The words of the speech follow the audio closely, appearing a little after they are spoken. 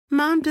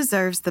Mom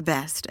deserves the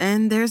best,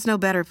 and there's no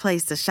better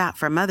place to shop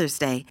for Mother's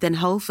Day than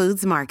Whole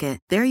Foods Market.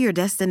 They're your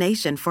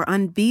destination for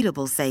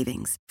unbeatable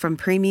savings, from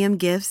premium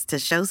gifts to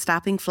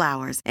show-stopping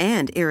flowers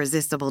and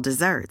irresistible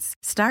desserts.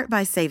 Start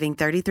by saving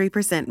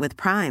 33% with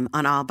Prime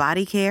on all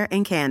body care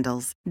and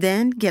candles.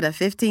 Then get a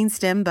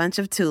 15-stem bunch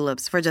of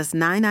tulips for just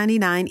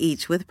 $9.99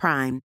 each with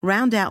Prime.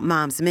 Round out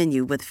Mom's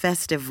menu with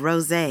festive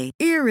rosé,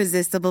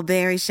 irresistible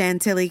berry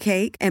chantilly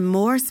cake, and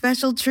more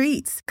special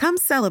treats. Come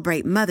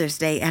celebrate Mother's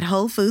Day at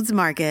Whole Foods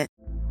Market.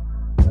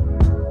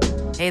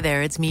 Hey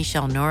there, it's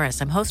Michelle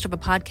Norris. I'm host of a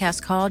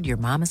podcast called Your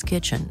Mama's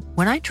Kitchen.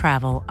 When I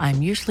travel,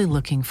 I'm usually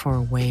looking for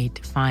a way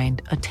to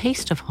find a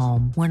taste of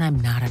home when I'm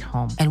not at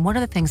home. And one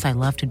of the things I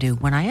love to do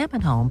when I am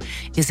at home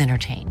is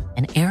entertain.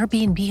 And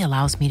Airbnb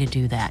allows me to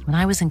do that. When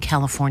I was in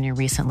California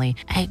recently,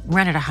 I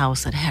rented a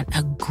house that had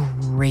a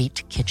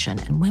great kitchen.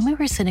 And when we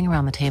were sitting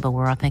around the table, we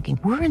were all thinking,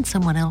 we're in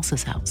someone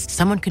else's house.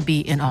 Someone could be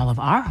in all of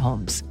our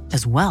homes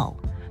as well.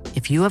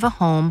 If you have a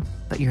home,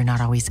 but you're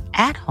not always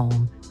at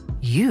home,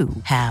 you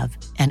have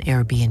an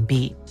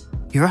Airbnb.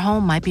 Your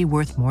home might be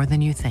worth more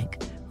than you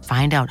think.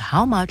 Find out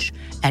how much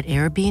at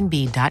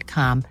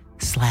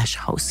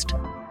airbnb.com/host.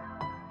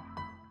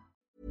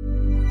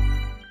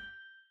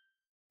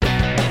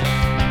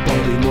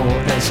 Bobby Moore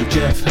and Sir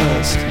Geoff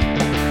Hurst,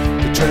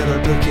 the Trevor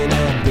Brooking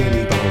and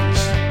Billy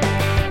Bonds,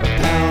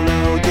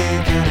 Paolo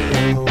Di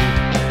Canio,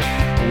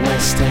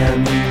 West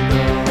Ham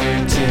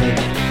United.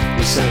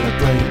 We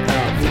celebrate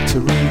our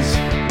victories,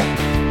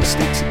 we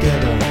stick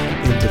together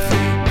in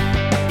defeat.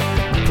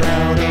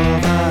 Proud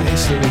of our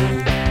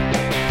history,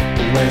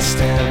 West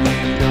Ham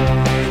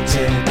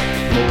United,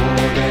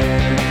 more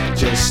than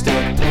just a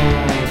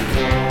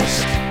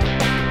podcast,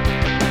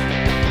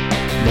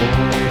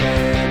 more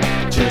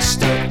than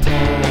just a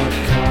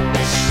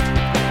podcast.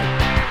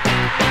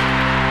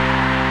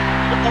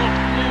 Good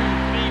afternoon,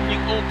 good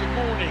evening, or good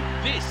morning.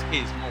 This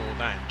is more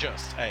than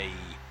just a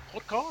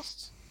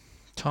podcast.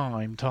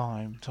 Time.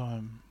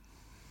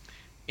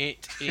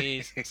 It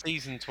is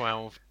season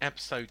 12,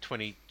 episode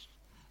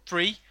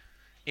 23.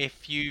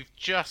 If you've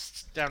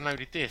just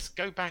downloaded this,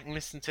 go back and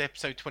listen to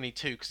episode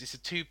 22 because it's a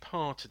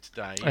two-parter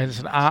today. And it's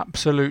an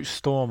absolute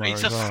stormer.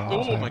 It's a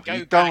stormer. Go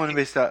You back. don't want to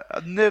miss that.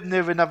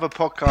 Never another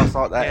podcast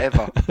like that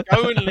ever.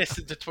 Go and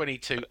listen to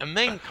 22 and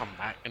then come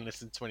back and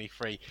listen to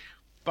 23.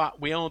 But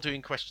we are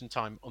doing question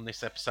time on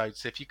this episode,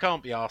 so if you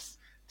can't be asked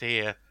to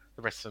hear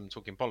the rest of them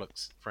talking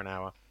bollocks for an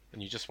hour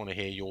and you just want to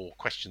hear your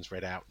questions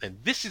read out, then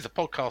this is a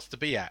podcast to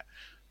be at,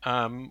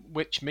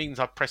 which means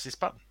I press this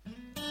button.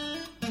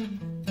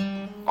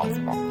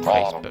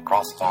 Facebook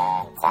question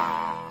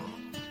time.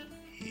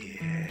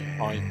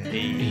 I'm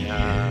the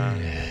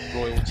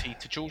royalty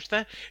to George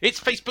there. It's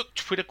Facebook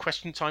Twitter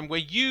question time where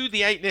you,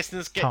 the 8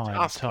 listeners, get to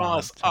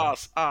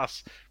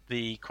ask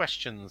the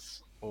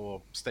questions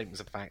or statements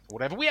of fact or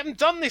whatever. We haven't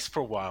done this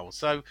for a while,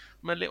 so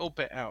I'm a little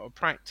bit out of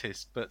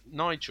practice. But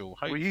Nigel,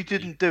 hopefully... Well, you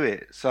didn't do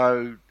it,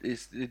 so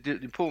the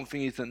important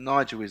thing is that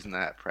Nigel isn't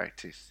out of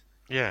practice.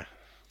 Yeah.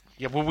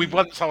 Well, we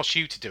once asked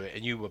you to do it,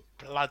 and you were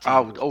bloody...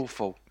 Oh,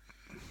 awful.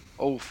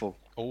 Awful.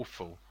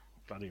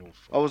 Bloody awful.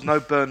 I was no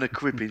Bernard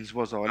Cribbins,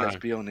 was I? Let's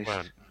be honest.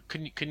 Well,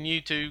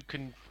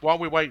 while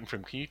we're waiting for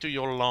him, can you do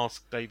your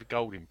last David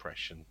Gold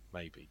impression,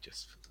 maybe,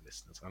 just for the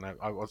listeners? I know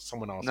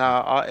someone asked me.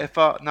 I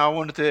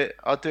want to do it.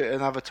 I'll do it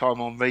another time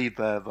on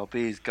Reverb. I'll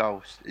be his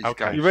ghost.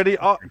 Okay. You ready?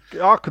 I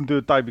can do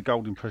a David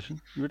Gold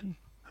impression. You ready?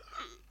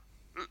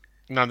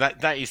 No,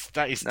 that is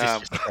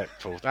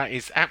disrespectful. That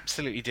is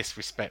absolutely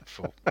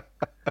disrespectful.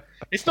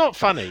 It's not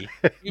funny.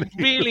 It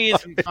really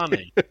isn't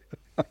funny.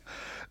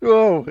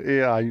 Well,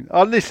 yeah.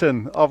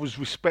 Listen, I was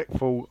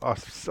respectful.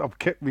 I've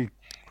kept me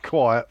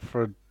quiet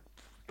for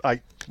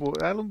 8. Well,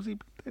 how long has he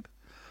been dead?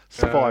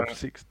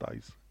 5-6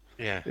 days.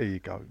 Yeah. There you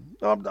go.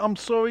 I'm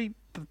sorry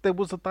that there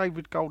was a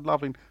David Gold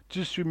loving.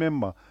 Just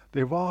remember,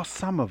 there are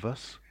some of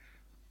us.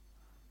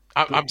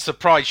 I'm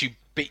surprised you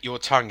bit your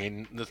tongue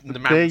in the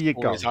There you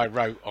go. I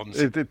wrote on.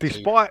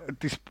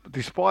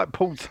 Despite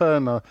Paul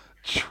Turner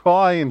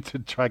trying to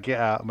drag it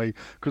out of me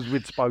because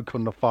we'd spoke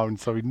on the phone,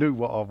 so he knew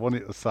what I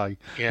wanted to say.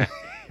 Yeah.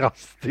 I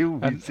still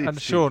resisted. And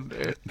Sean,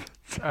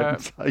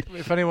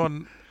 if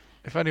anyone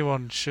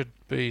should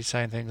be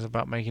saying things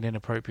about making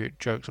inappropriate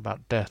jokes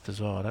about death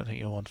as well, I don't think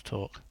you'll want to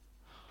talk.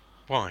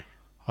 Why?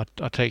 I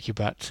take you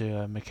back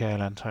to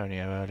Michael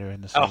Antonio earlier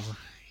in the season. Oh,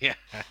 yeah,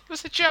 it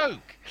was a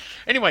joke.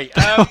 Anyway,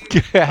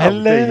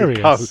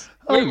 hilarious.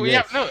 I've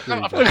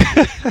got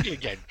to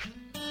again.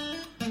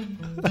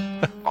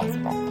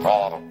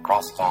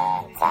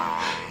 Question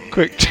time.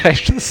 Quick,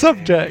 change the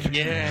subject.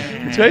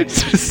 Yeah. Change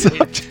the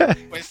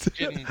subject.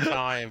 Question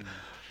time.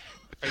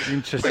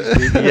 Interesting.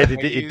 He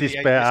edited this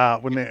bit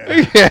out, wouldn't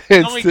it? Yes.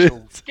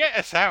 Nigel, get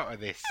us out of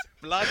this.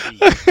 Bloody.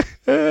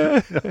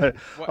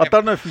 I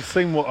don't know if you've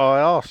seen what I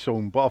asked,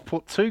 Sean, but I've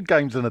put 2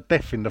 games and a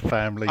death in the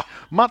family.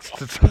 Much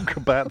to talk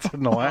about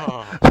tonight.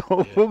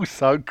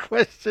 Also,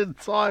 question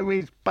time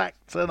is back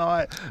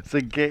tonight, so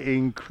get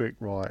in quick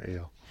right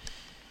here.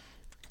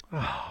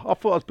 I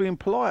thought I was being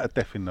polite at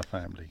death in the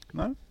family.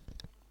 No?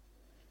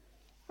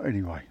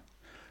 Anyway.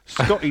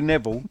 Scotty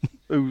Neville,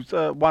 who's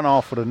one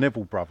half of the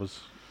Neville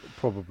brothers,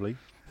 probably,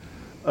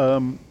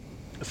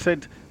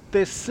 said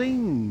there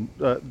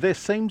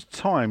seems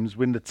times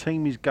when the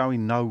team is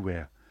going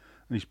nowhere,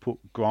 and he's put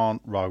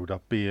Grant Roder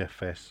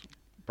BFS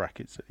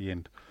brackets at the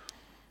end.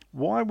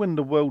 Why, when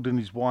the world and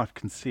his wife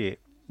can see it,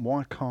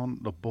 why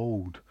can't the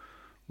board?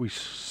 We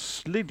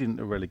slid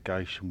into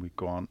relegation with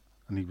Grant,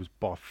 and he was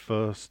by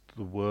first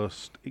the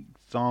worst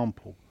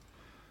example.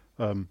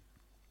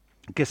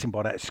 Guessing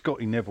by that,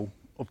 Scotty Neville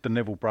of the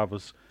Neville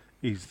brothers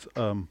is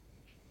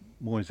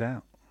Moyes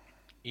out.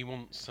 He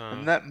wants.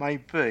 And that may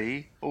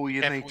be all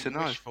you need to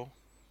know.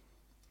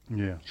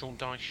 Yeah. Sean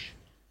Dyche.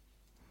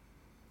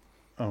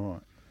 All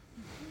right.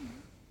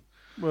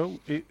 Well,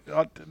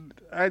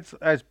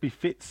 as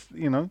befits,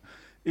 you know,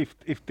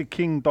 if the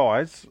king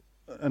dies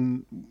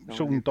and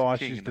Sean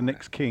Dyche is the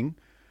next king,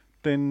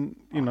 then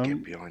you know.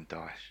 Get behind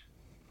Dyche.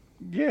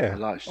 Yeah, I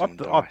like Sean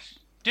Dyche.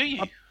 Do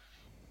you?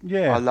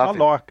 Yeah, I love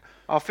him.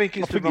 I think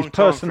his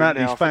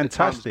personality is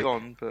fantastic.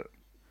 Gone, but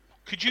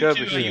could you do a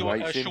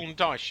Sean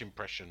Dyche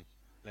impression?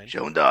 Then?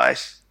 Sean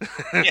Dyche.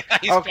 Yeah,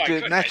 I'll do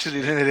it naturally,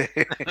 isn't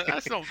it?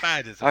 That's not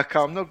bad, is it?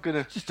 I'm not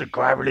gonna. Just a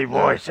gravelly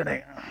voice, isn't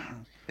it?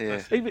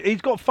 Yeah.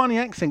 He's got a funny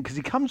accent because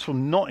he comes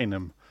from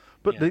Nottingham,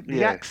 but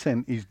the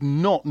accent is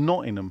not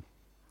Nottingham.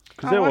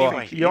 Because they're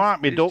like, "You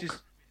aren't me,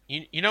 duck."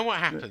 You know what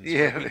happens?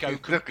 Yeah, when we go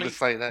not going to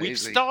say that. We've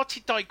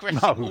started digressing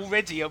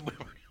already on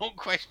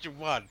question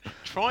one.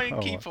 Try and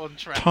keep on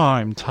track.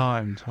 Time.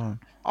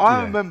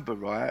 I remember,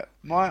 right?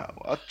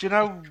 Do you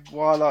know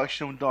why I like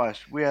Sean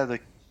Dyche? We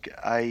had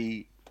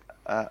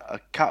a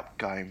cup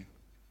game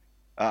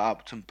at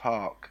Upton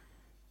Park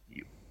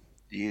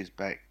years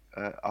back.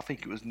 I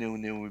think it was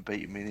 0-0. We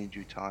beat him in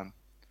injury time.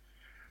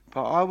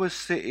 But I was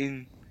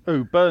sitting.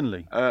 Oh,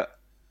 Burnley.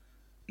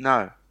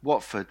 No,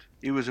 Watford.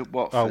 He was at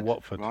Watford. Oh,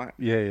 Watford. Right?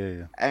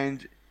 Yeah.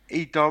 And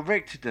he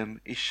directed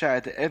them. He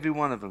shouted at every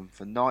one of them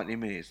for 90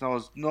 minutes. And I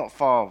was not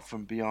far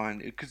from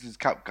behind, because it's a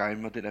cup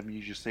game. I didn't have a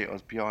usual seat. I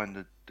was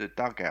behind the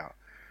dugout.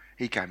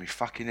 He gave me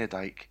fucking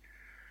headache.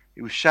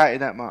 He was shouting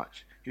that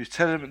much. He was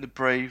telling them to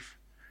breathe.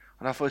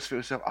 And I thought to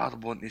myself, I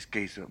don't want this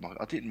geezer at my...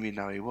 I didn't really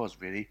know who he was,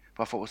 really.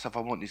 But I thought to myself,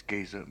 I want this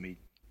geezer at me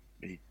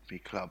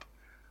club.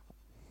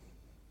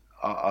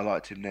 I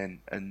liked him then.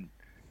 And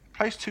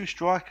plays two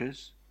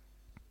strikers.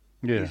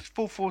 Yeah. He's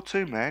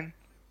 4-4-2, man.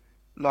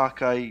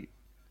 Like a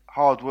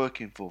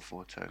hard-working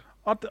 4-4-2.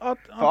 But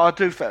I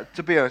do,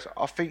 to be honest,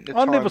 I think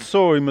I never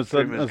saw him as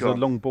a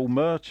long ball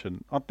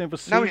merchant. I'd never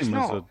seen him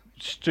not. as a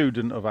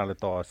student of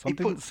Allardyce. I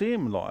didn't see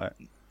him like that.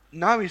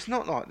 No, he's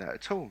not like that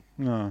at all.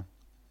 No.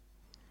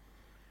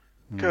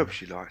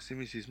 Kirbshy likes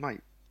him. He's his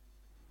mate.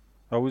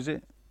 Oh, is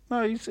it?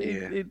 No,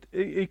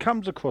 he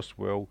comes across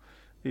well.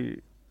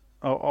 You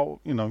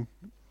know,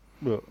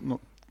 well,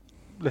 not.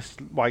 Let's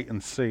wait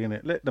and see in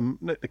it. Let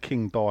the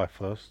king die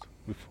first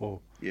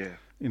before. Yeah.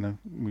 You know,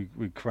 we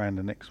crown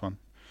the next one.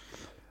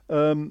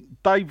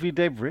 David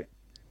Everett.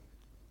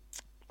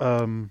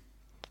 I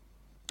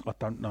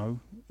don't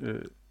know.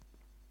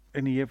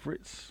 Any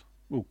Everetts?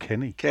 Well,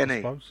 Kenny. I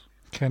suppose.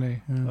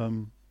 Kenny. Yeah.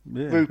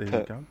 Yeah. Rupert. There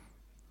you go.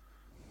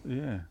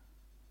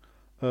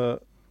 Yeah.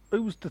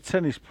 Who was the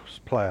tennis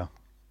player?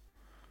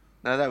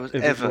 No, that was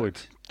Everett Lloyd.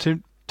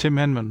 Tim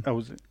Henman. Oh,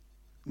 was it?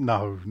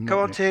 No. Come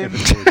on, Tim.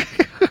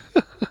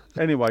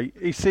 Anyway,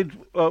 he said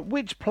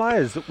which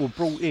players that were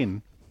brought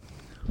in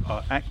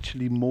are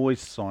actually Moyes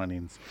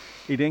signings.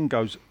 He then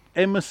goes,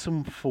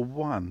 Emerson for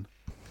one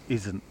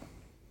isn't.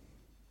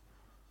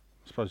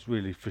 I suppose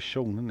really for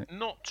Sean, isn't it?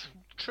 Not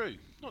true.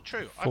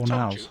 I've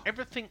told you,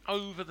 everything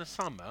over the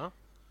summer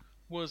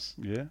was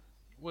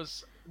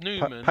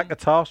Newman.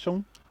 Paquetá,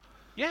 Sean?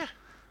 Yeah.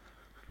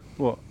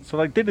 What? So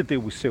they did a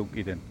deal with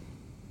Silky then?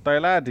 They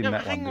allowed him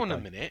that one. Hang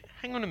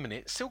on a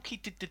minute. Silky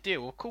did the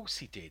deal, of course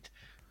he did.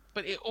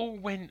 But it all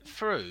went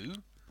through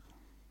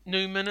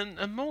Newman and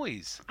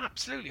Moyes.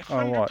 Absolutely, 100%.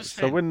 Oh, right.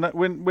 So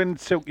when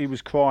Silky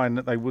was crying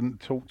that they wouldn't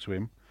talk to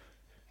him,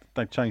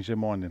 they changed their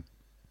mind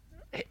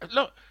then?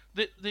 Look,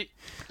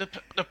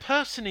 the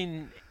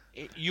person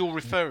you're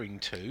referring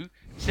to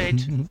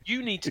said,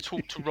 you need to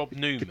talk to Rob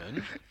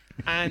Newman.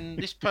 And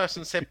this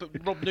person said, but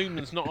Rob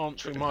Newman's not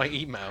answering my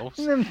emails.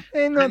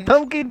 He's not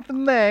talking to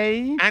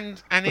me.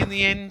 And in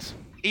the end,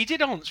 he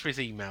did answer his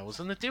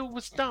emails and the deal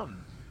was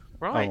done.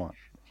 Right? Oh, right.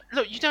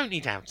 Look, you don't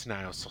need out and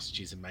out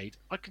sausages are made.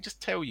 I can just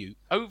tell you,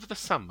 over the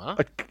summer...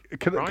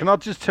 Can I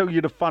just tell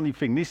you the funny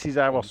thing? This is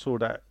how I saw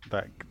that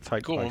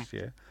take place,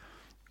 yeah?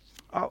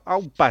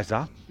 Old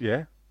Bazza,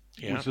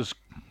 was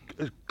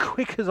as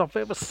quick as I've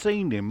ever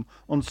seen him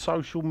on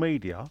social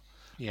media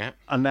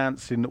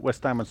announcing that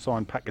West Ham had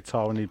signed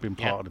Paquetá and he'd been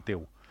part of the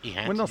deal.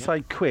 When I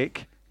say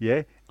quick,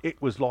 it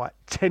was like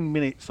 10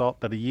 minutes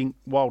after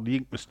while the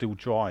ink was still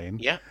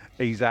drying,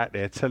 he's out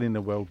there telling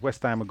the world,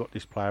 West Ham have got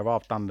this player,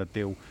 I've done the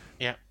deal.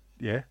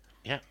 Yeah.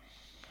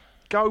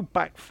 Go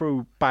back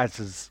through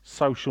Baz's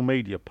social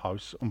media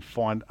posts and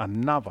find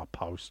another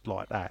post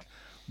like that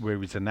where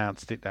he's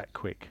announced it that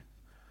quick.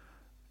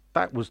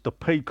 That was the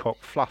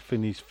peacock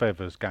fluffing his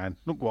feathers going,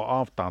 look what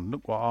I've done,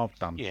 look what I've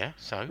done. Yeah,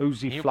 so...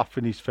 Who's he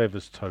fluffing his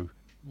feathers to?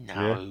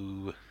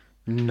 No.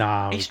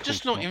 No. He's of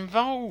just course not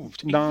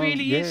involved. No, he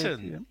really yeah,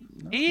 isn't. yeah.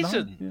 No, He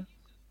isn't. Yeah.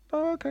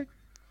 Oh, okay.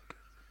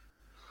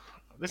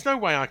 There's no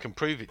way I can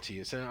prove it to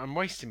you, so I'm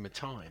wasting my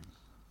time.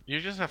 You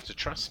just have to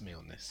trust me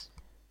on this.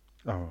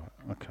 All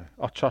right, okay.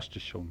 I trust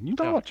you, Sean. You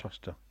know I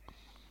trust you.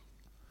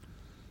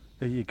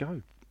 There you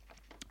go.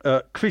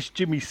 Chris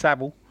Jimmy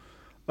Saville.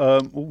 Oh,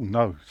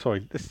 no,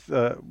 sorry. This,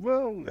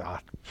 I'm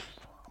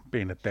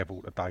being a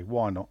devil today.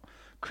 Why not?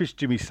 Chris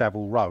Jimmy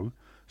Saville Rowe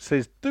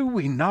says, do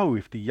we know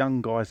if the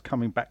young guys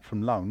coming back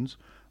from loans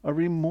are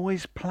in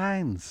Moyes'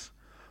 plans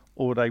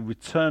or are they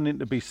returning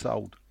to be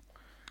sold?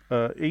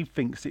 He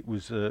thinks it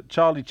was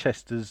Charlie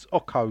Chester's,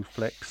 Occo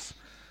Flex,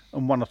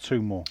 and one or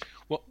two more.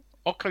 Well,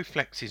 Occo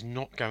Flex is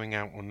not going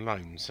out on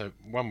loan, so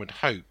one would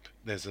hope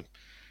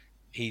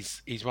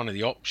he's one of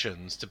the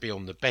options to be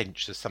on the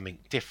bench as something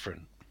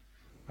different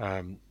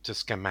to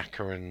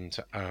Scamacca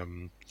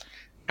and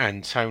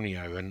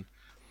Antonio. And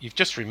you've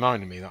just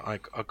reminded me that I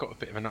got a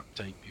bit of an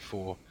update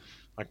before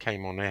I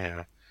came on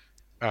air.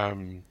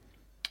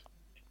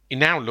 It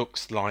now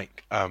looks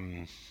like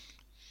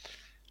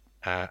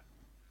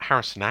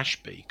Harrison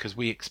Ashby, because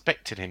we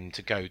expected him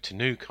to go to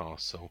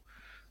Newcastle,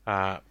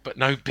 but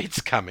no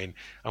bid's coming,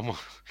 and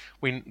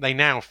they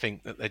now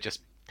think that they're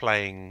just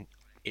playing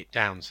it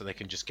down so they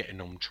can just get a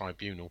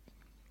non-tribunal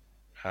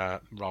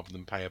rather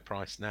than pay a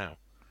price now.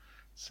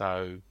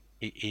 So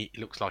it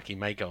looks like he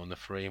may go on the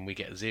free and we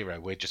get a zero.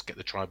 We'll just get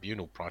the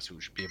tribunal price,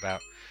 which would be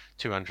about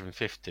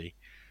 250.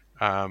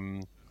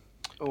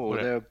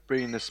 They're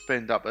bringing the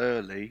spend up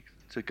early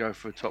to go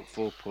for a top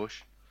 4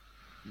 push.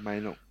 May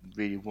not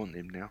really want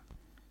him now.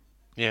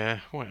 Yeah,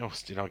 what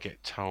else did I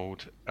get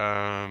told?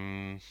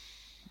 I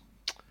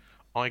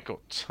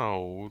got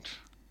told...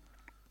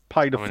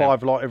 Pay the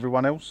 5 like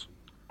everyone else?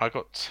 I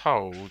got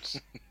told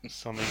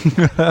something...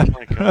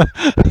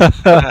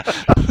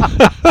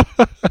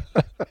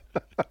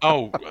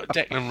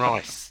 Declan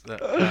Rice.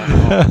 That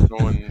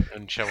Arsenal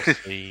and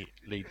Chelsea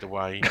lead the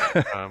way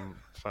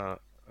for...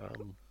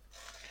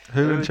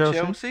 Who in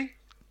Chelsea?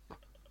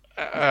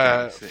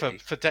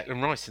 For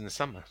Declan Rice in the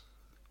summer.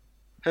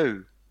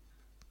 Who?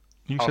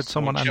 You said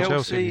someone and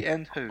Chelsea.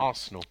 And who?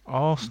 Arsenal.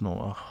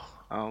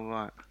 Oh,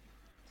 right.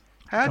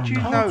 How do you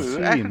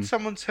know? How can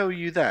someone tell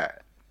you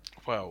that?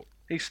 Well,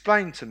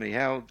 explain to me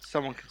how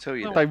someone can tell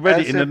you that. They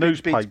read it in the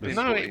newspapers.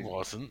 No, it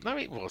wasn't.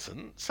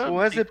 Well,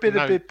 has there been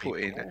a bid put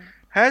in?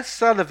 Has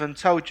Sullivan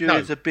told you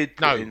there's a bid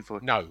put in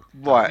for? No.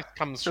 Right.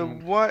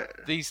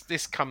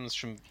 This comes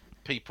from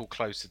people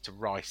closer to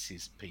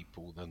Rice's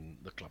people than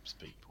the club's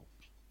people.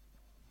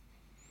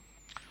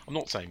 I'm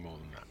not saying more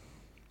than that.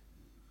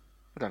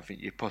 I don't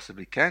think you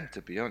possibly can,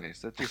 to be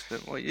honest. They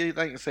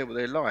can say what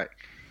they like.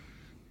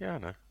 Yeah, I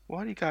know.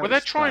 Why do you go? Well,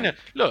 they're trying to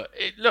look.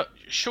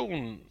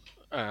 Sean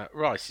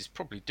Rice is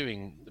probably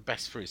doing the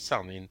best for his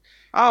son in.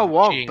 I'll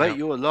bet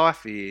your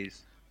life he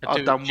is.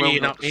 I've done well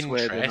not to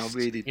swear, then I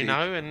really did. You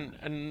know,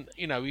 and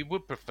you know, he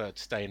would prefer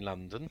to stay in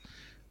London.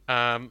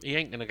 He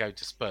ain't going to go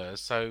to Spurs,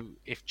 so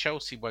if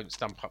Chelsea won't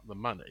stump up the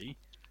money,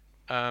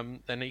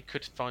 then he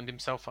could find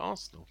himself at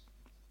Arsenal.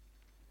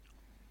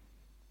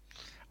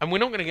 And we're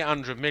not going to get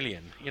under $1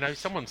 million. You know,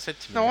 someone said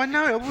to me... No, I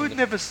know. I would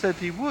never said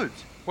he would.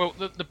 Well,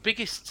 the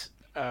biggest,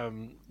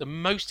 the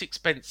most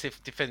expensive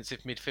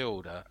defensive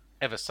midfielder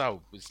ever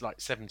sold was like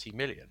 70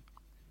 million.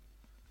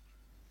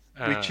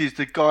 Which is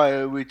the guy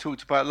who we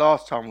talked about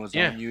last time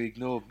on. You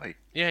ignored me.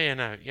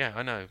 Yeah,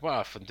 I know. Well, I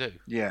often do.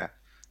 Yeah.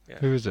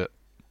 Who is it?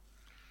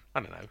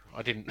 I don't know.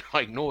 I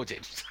ignored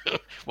him.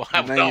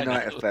 Man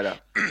United fella.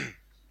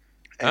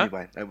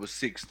 Anyway, it was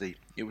 60.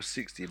 It was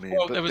 60 million.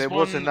 Well, but there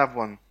was another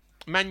one.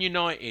 Man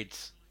United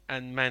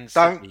and Man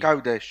City. Don't go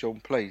there,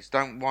 Sean, please.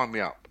 Don't wind me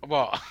up.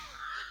 What?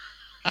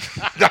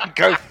 Don't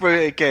go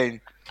through it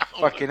again.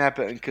 Fucking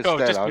Abbott and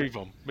Costello. Just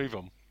move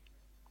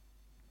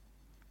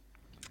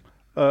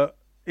on.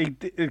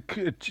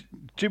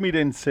 Jimmy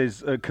then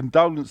says,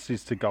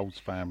 condolences to Gold's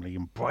family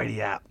and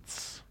Brady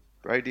out.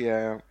 Brady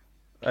out.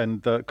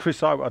 And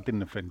Chris, I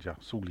didn't offend you.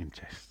 It's all in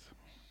jest.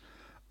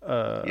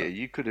 Yeah,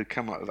 you could have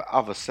come up with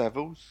other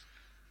Savills.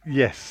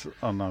 Yes,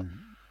 I know.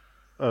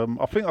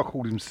 I think I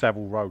called him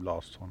Savile Row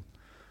last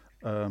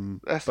time.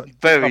 That's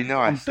very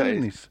nice. I'm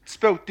doing this.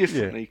 Spelled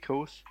differently, of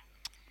course.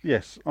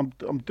 Yes,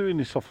 I'm doing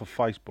this off of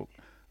Facebook.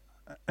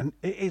 And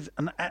it is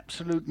an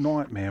absolute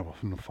nightmare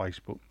off of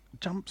Facebook.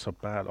 Jumps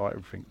about like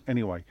everything.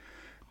 Anyway,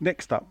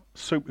 next up,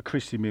 Super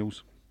Chrissy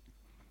Mills.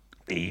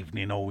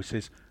 Evening always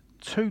says,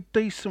 2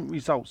 decent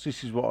results.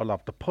 This is what I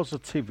love. The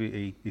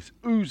positivity is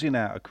oozing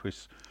out of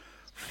Chris.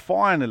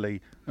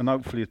 Finally, and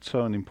hopefully a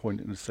turning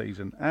point in the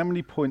season. How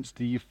many points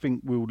do you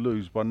think we'll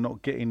lose by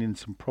not getting in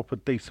some proper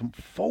decent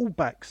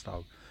fullbacks,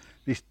 though?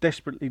 This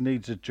desperately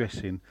needs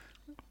addressing.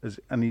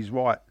 And he's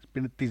right. It's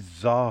been a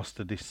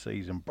disaster this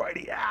season.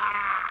 Brady out.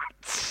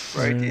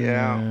 Brady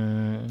out.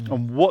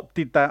 And what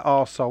did that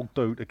arsehole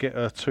do to get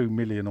her 2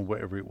 million or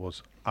whatever it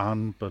was?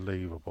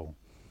 Unbelievable.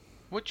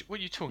 What are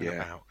you talking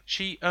about?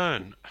 She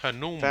earned her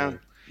normal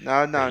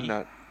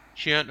No.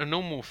 She earned a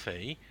normal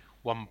fee,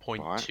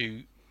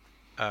 1.2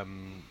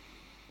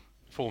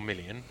 4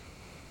 million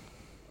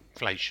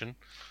inflation,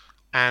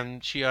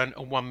 and she earned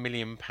a £1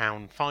 million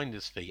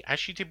finder's fee, as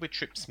she did with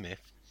Trip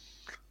Smith,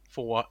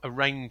 for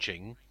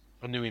arranging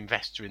a new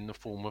investor in the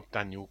form of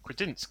Daniel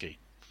Kredinsky,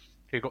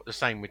 who got the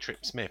same with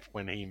Trip Smith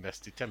when he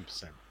invested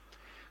 10%.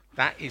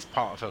 That is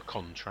part of her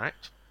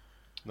contract.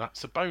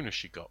 That's a bonus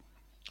she got.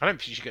 I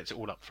don't think she gets it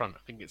all up front. I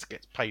think it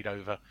gets paid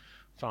over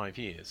 5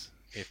 years.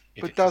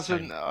 But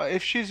doesn't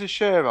if she's a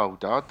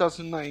shareholder,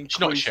 doesn't that increase She's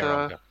not a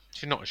shareholder.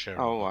 She's not a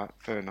shareholder. Oh, right,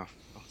 fair enough.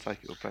 I'll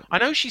take it all back. I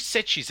know she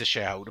said she's a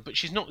shareholder, but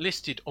she's not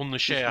listed on the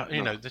share.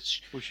 You know,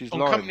 she's on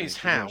lying, Company's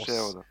she's not a House.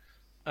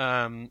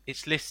 shareholder.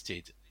 It's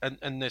listed,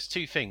 and there's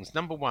two things.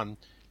 Number one,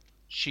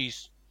 she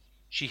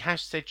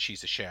has said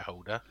she's a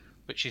shareholder,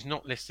 but she's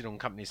not listed on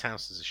Company's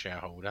House as a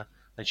shareholder,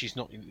 and she's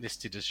not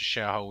listed as a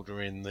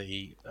shareholder in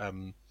the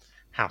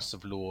House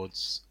of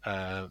Lords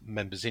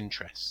members'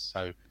 interests.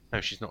 So no,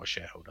 she's not a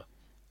shareholder.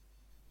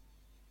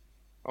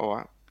 All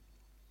right.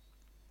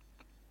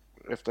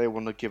 If they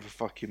want to give her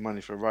fucking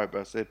money for a rope,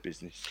 that's their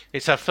business.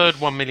 It's her third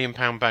 £1 million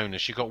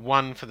bonus. She got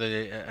one for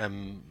the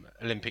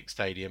Olympic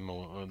Stadium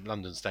or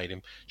London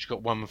Stadium. She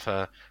got one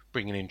for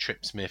bringing in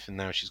Trip Smith, and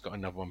now she's got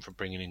another one for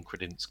bringing in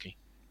Kredinsky.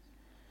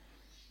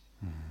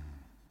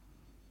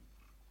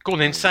 Go on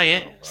then, say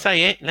it.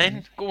 Say it,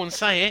 Len. Go on,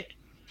 say it.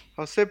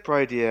 I said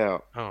Brady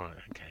out. All right,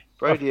 okay.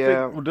 Brady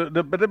out.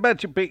 But the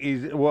magic bit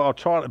is, well, I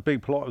try to be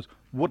polite, was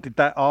what did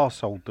that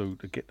arsehole do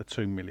to get the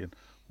 2 million?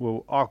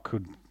 Well, I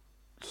could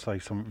say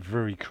something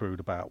very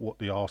crude about what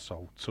the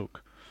arsehole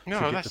took.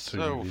 No, that's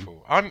so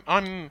awful.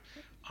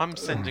 I'm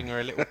sending her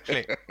a little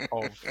clip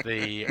of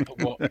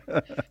what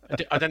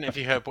I don't know if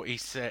you heard what he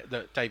said,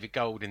 that David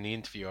Gold in the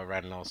interview I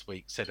ran last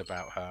week said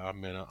about her. I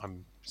mean,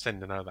 I'm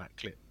sending her that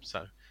clip.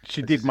 So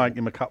she did make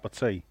him a cup of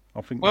tea,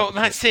 I think. Well,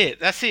 that's it.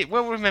 That's it.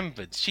 Well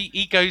remembered.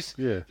 He goes.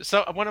 Yeah.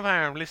 So one of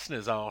our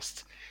listeners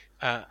asked,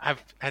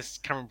 has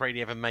Karen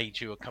Brady ever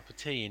made you a cup of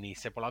tea? And he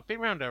said, well, I've been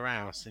around her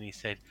house, and he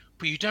said,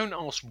 but you don't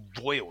ask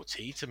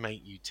royalty to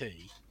make you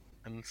tea.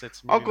 And said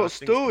some I've got a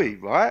story,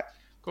 right?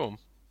 Go on.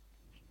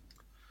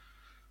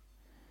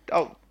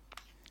 Oh,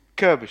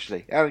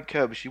 Kirbishley, Alan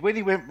Kirbishley, when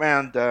he went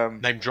round...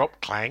 Name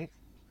drop, Clang.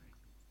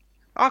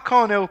 I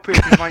can't help it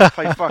if his mates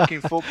play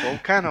fucking football,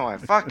 can I?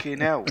 Fucking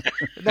hell.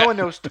 No one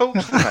else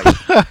talks to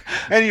me.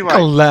 Anyway.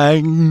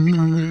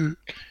 Clang.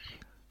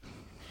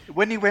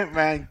 When he went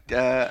round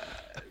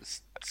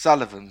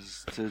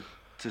Sullivan's to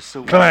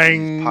sort out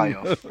his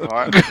payoff,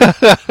 right?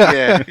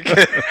 Yeah.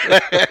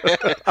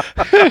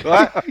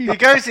 Right?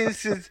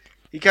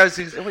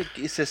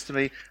 He says to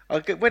me,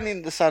 I went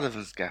in the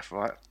Sullivan's gaff,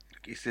 right?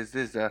 He says,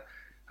 there's a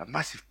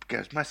massive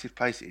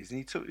place it is.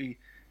 And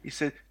he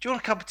said, do you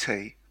want a cup of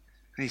tea?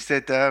 And he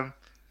said,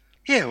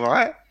 yeah,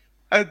 right.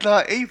 And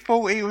like, he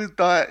thought he was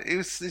like,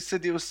 he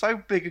said it was so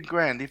big and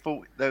grand, he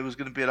thought there was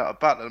going to be like a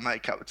butler to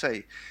make a cup of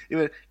tea. He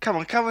went, come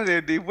on in.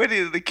 And he went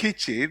into the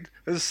kitchen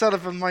and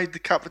Sullivan made the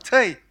cup of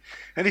tea.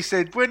 And he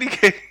said, when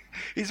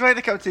he's made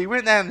a cup of tea, he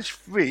went down the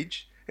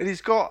fridge and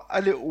he's got a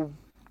little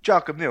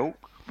jug of milk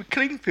with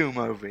cling film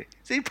over it.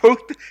 So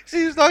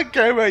he was like,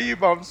 go away, you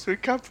mums, for a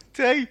cup of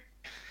tea.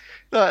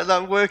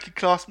 Like working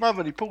class mum,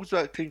 and he pulls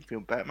that cling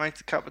film back, makes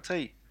a cup of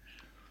tea.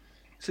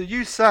 So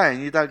you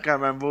saying you don't go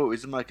around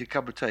royalties and make a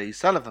cup of tea?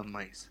 Sullivan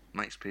makes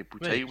people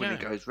tea when he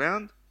goes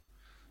round.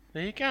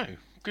 There you go.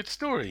 Good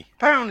story.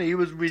 Apparently he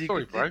was really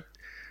good. Bro.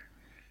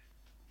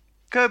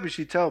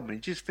 Kirbishley told me,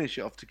 just finish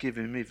it off to give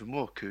him even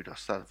more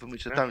kudos, Sullivan,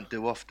 which I don't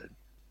do often.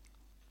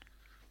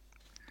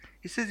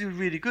 He says he was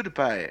really good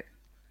about it.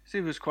 He said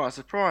he was quite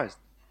surprised.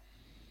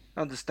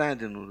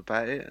 Understanding all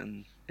about it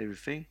and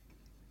everything.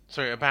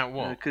 Sorry, about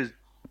what? Because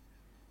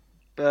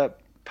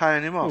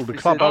paying him off. The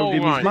club owed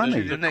him his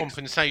money. The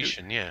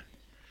compensation, yeah.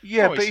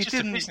 Yeah, but he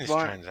didn't. It's just a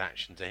business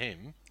transaction to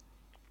him.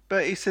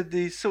 But he said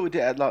he sorted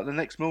it out like the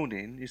next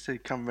morning. He said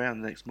he'd come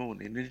round the next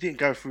morning. And he didn't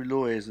go through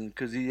lawyers, and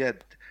because he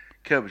had,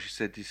 Kirbishley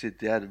said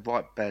he had a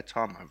right bad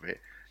time over it,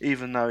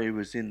 even though he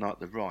was in like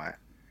the right.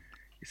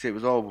 He said it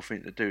was a horrible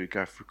thing to do to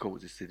go through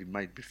court. He said it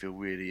made me feel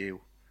really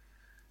ill,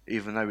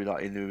 even though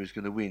he knew he was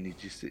going to win.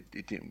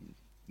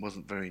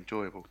 Wasn't very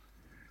enjoyable.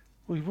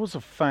 Well, he was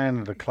a fan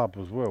of the club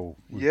as well.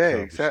 Yeah,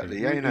 exactly.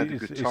 He ain't had a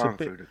good time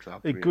through the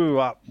club. He grew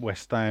up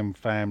West Ham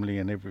family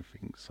and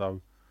everything,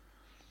 so.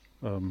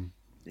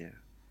 Yeah.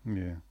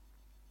 Yeah.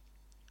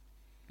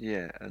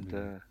 Yeah, and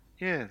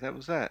that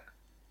was that.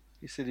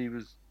 He said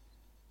he's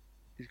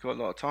got a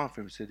lot of time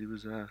for him. He said he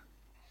was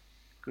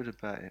good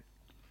about it.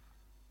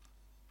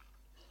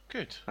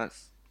 Good.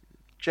 That's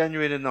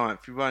January the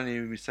 9th. You won't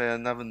hear me say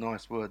another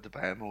nice word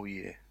about him all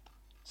year.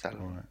 All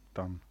right,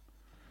 done.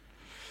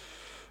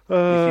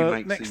 If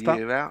he makes next a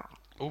year out.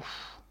 Oof.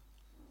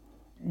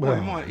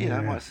 Well, he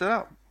might set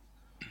up.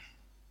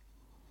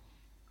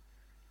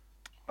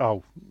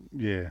 Oh,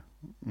 yeah.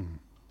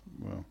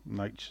 Well,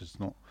 nature's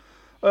not.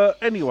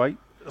 Anyway,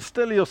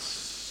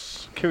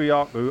 Stelios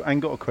Kyriakou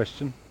ain't got a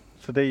question.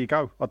 So there you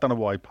go. I don't know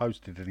why he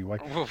posted anyway.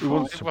 He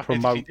wants to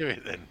promote. Why did he do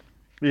it then?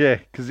 Yeah,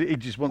 because he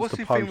just wants to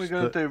post. What's he think we're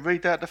going to do?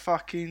 Read out the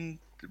fucking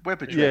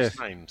web address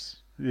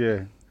names.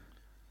 Yeah.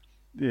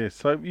 Yeah,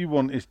 so if you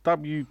want, it's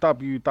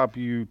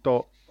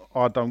www.idon'tgiveashit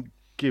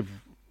give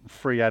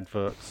free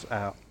adverts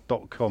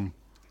out.com.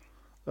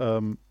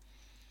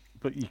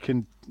 But you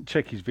can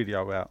check his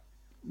video out.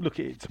 Look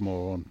at it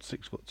tomorrow on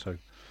 6'2".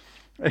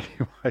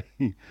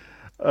 Anyway,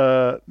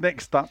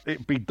 next up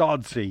it'd be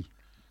Dodsey,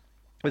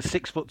 a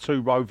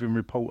 6'2" roving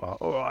reporter.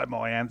 All right,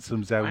 my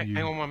handsomes, how you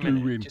hang on 1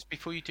 doing? minute. Just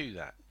before you do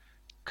that,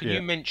 can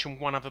you mention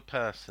one other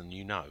person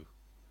you know,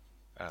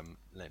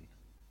 Len?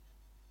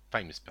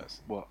 Famous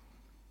person. What?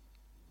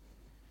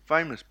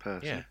 Famous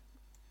person? Yeah.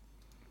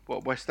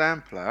 What, West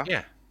Ham player?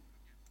 Yeah.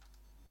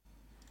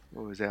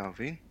 What was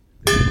Alvin?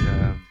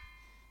 There's,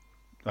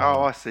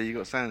 I see. You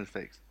got sound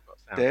effects.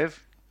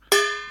 Dev.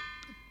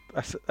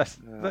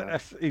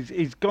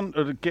 He's gone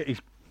to get his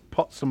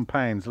pots and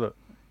pans. Look.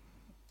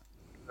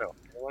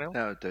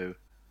 That'll do.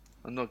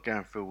 I'm not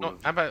going through all of them.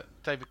 How about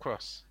David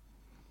Cross?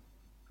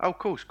 Oh, of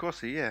course,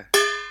 Crossy. Yeah.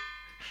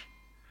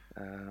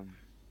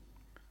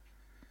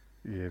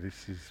 Yeah,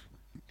 this is.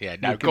 Yeah,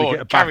 no, go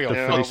on, carry on.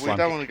 Yeah, we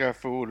don't want to go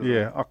through all of them.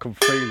 Yeah, I can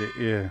feel it.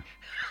 Yeah,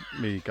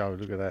 there you go.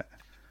 Look at that.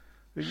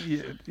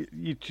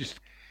 You just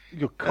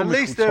your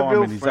comical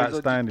timing is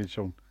outstanding,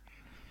 Sean.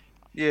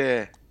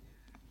 Yeah.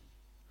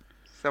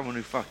 Someone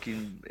who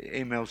fucking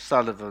emails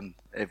Sullivan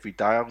every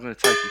day. I'm going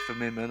to take it from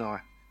him, and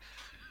I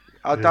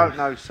don't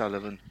know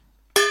Sullivan.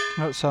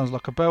 That sounds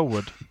like a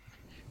Bellwood.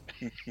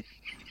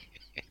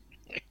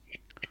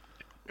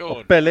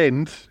 Bell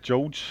End,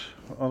 George.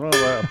 I don't know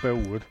about a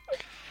Bellwood.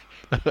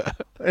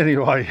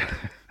 Anyway,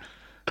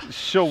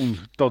 Sean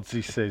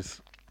Dodsey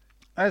says,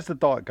 how's the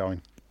diet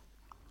going?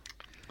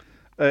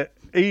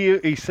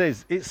 He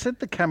says, it said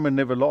the camera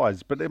never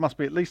lies, but there must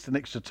be at least an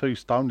extra 2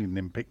 stone in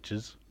them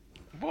pictures.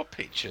 What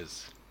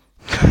pictures?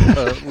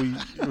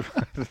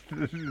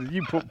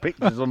 You put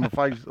pictures on the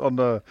face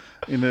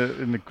in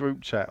the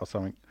group chat or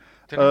something.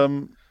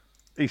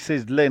 He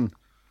says, Len.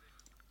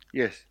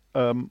 Yes.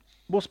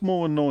 What's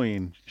more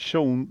annoying,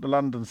 Sean, the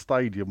London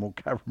Stadium, or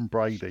Karen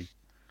Brady?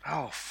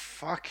 Oh,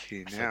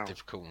 fucking hell. That's a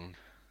difficult one.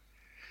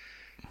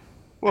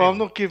 Well, I'm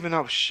not giving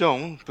up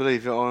Sean,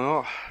 believe it or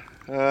not.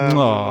 I'm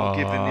not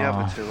giving the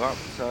other 2 up,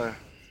 so...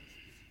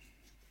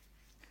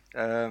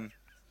 I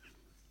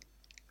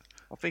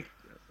think,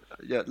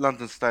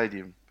 London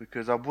Stadium,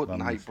 because I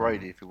wouldn't hate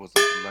Brady if it wasn't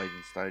the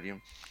Leyden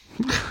Stadium.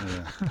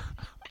 Yeah.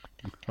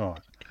 All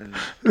right.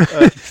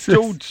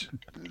 George,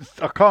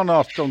 I can't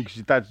ask John because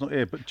your dad's not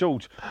here, but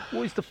George,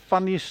 what is the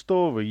funniest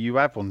story you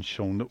have on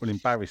Sean that will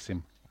embarrass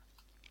him?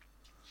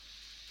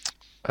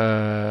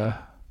 Brady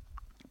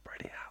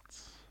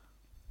Outs.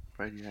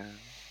 Brady Outs.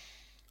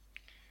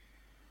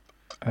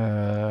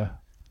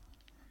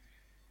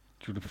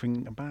 Do you want to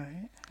think about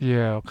it?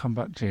 Yeah, I'll come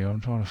back to you.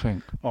 I'm trying to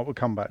think. Oh, we'll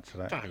come back to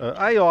that.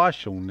 AI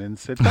Sean then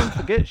said, don't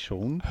forget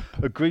Sean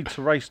agreed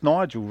to race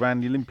Nigel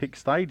round the Olympic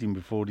Stadium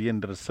before the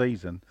end of the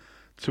season,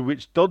 to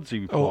which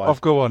Dodsey replied, Oh,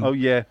 I've got one. Oh,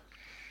 yeah.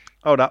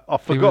 Hold up, I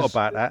forgot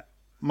about that.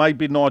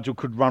 Maybe Nigel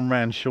could run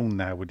round Sean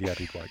now with the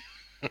added weight.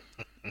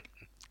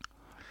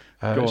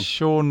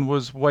 Sean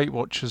was Weight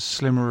Watchers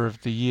Slimmer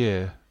of the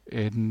Year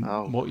in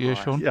what year,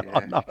 Sean? Yeah,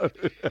 I know.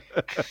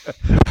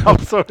 I'm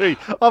sorry.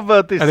 I've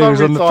heard this so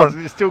many times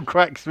and it still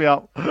cracks me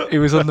up. He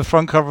was on the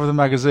front cover of the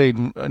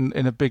magazine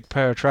in a big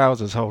pair of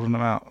trousers holding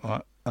them out.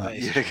 Like,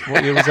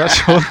 what year was that,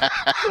 Sean? I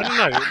don't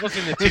know. It was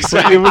in the 2000s.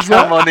 What year was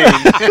that? Come on in.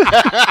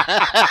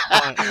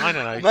 I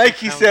don't know.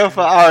 Make yourself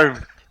at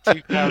home.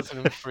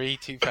 2003,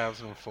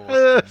 2004.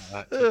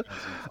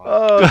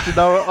 Oh, you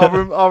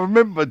know, I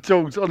remember,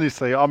 George,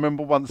 honestly, I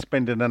remember once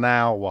spending an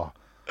hour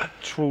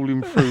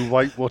trawling through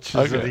Weight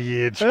Watchers of the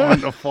Year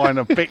trying to find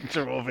a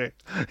picture of it.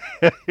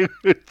 It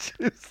was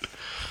just...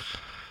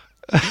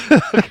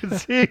 I can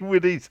see him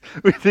with these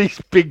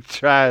big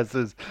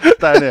trousers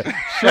down there.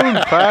 Sean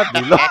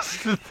proudly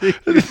lost the thing.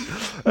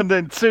 And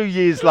then 2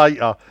 years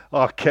later,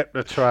 I kept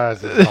the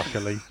trousers,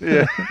 luckily.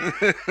 Yeah.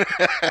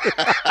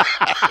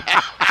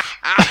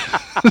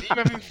 Are you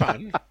having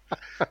fun?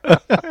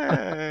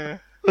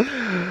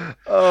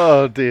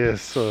 Oh dear,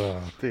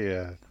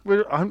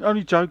 I'm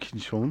only joking,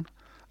 Sean.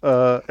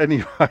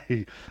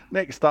 Anyway,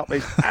 next up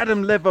is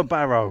Adam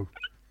Leatherbarrow,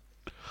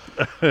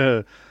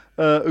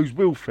 whose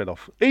wheel fell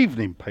off.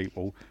 Evening,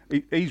 people.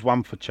 He's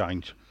one for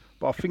change,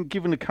 but I think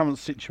given the current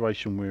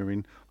situation we're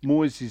in,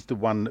 Moyes is the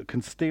one that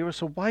can steer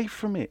us away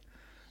from it.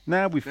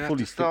 Now we've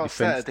fully fit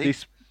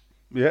defence.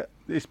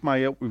 This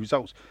may help with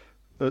results.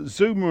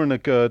 Zuma and a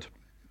guard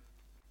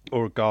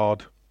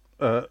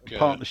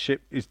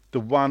partnership is the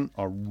one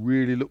I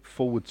really look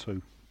forward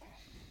to.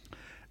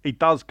 He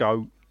does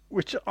go,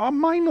 which I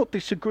may not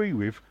disagree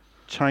with,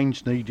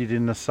 change needed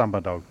in the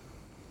summer though.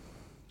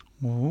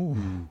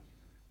 Ooh.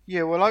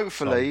 Yeah, well,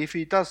 hopefully, if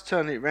he does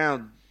turn it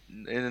round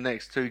in the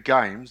next 2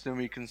 games, then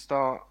we can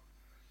start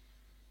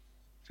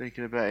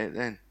thinking about it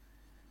then.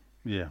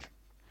 Yeah.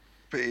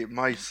 But it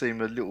may seem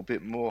a little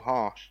bit more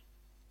harsh,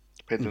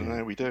 depending on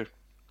how we do.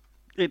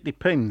 It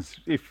depends.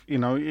 If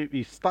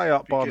you stay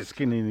up by the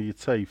skin of your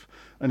teeth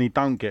and you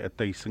don't get a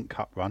decent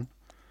cup run,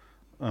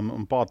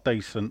 and by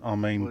decent I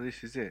mean, well,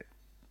 this is it.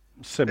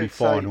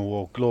 Semi-final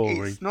or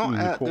glory. It's not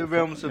out the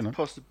realms of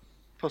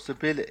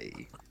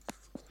possibility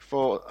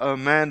for a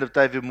man of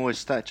David Moyes'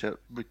 stature,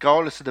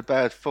 regardless of the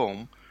bad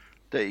form,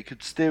 that he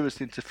could steer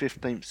us into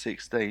 15th,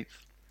 16th,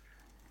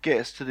 get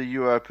us to the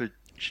Europa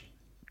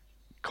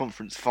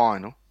Conference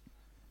final,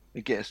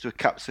 and get us to a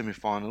Cup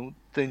semi-final,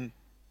 then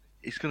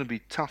it's going to be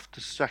tough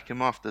to sack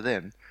him after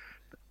them.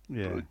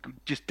 Yeah.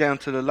 Just down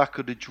to the luck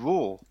of the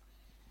draw,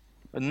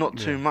 and not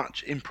too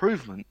much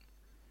improvement.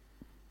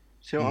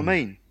 See what I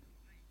mean?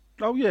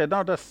 Oh yeah,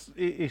 no, that's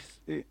it.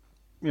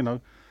 You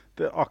know,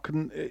 that I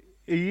can.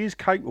 He is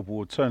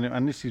capable of turning,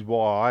 and this is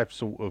why I've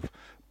sort of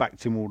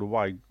backed him all the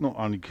way. Not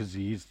only because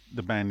he is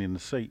the man in the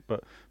seat,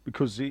 but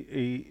because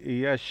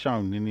he has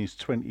shown in his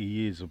 20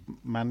 years of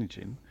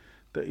managing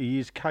that he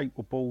is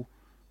capable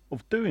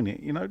of doing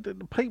it. You know, the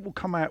people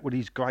come out with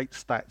these great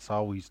stats.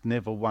 Oh, he's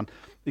never won.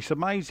 It's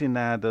amazing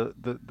now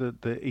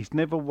that he's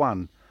never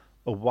won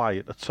away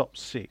at the top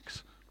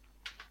 6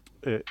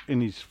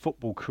 in his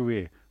football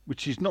career,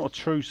 which is not a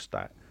true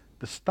stat.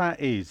 The stat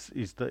is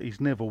that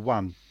he's never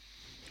won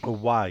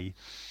away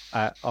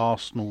at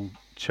Arsenal,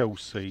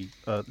 Chelsea,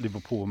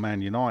 Liverpool and Man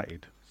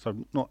United. So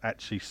not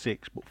actually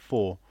 6 but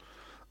 4.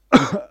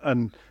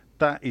 And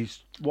that is,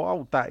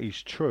 while that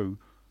is true,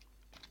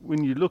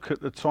 when you look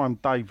at the time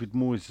David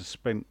Moyes has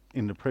spent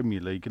in the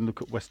Premier League and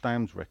look at West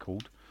Ham's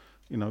record,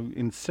 you know,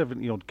 in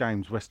 70 odd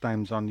games West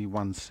Ham's only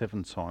won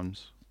 7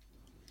 times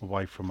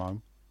away from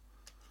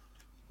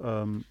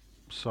home.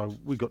 So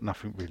we got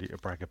nothing really to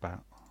brag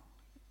about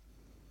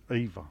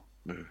either.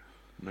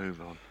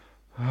 Move on.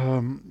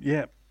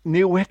 Yeah,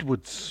 Neil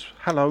Edwards.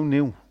 Hello,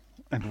 Neil,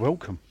 and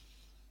welcome.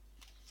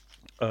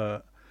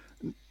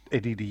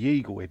 Eddie the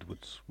Eagle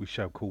Edwards, we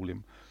shall call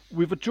him.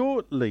 With a draw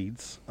at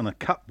Leeds and a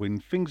cup win,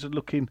 things are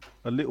looking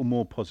a little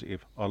more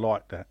positive. I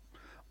like that.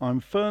 I'm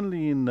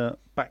firmly in the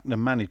back the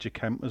manager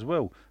camp as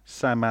well.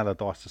 Sam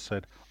Allardyce has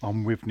said,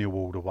 I'm with Neil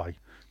all the way,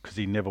 because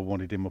he never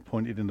wanted him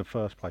appointed in the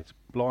first place.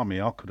 Blimey,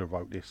 I could have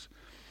wrote this.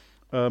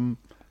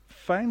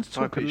 Fans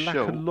talk a lack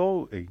of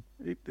loyalty.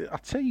 I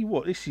tell you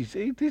what,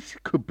 this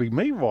could be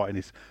me writing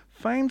this.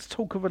 Fans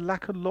talk of a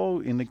lack of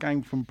loyalty in the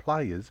game from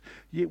players,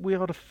 yet we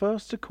are the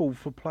first to call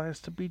for players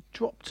to be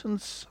dropped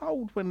and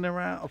sold when they're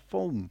out of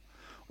form.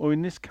 Or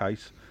in this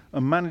case,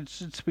 a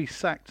manager to be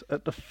sacked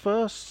at the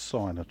first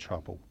sign of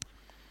trouble.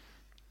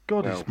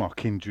 God, it's my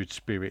kindred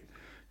spirit.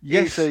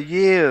 Yes. It's a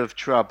year of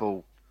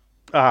trouble.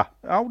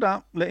 Hold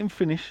up, let him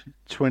finish.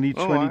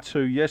 2022,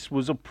 right. Yes,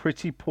 was a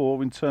pretty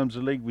poor in terms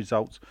of league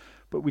results,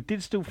 but we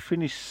did still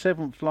finish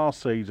 7th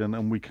last season,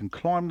 and we can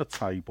climb the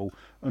table,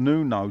 and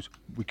who knows,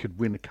 we could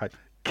win a cake.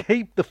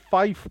 Keep the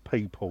faith,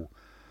 people.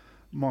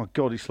 My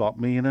God, it's like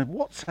me in a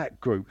WhatsApp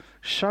group.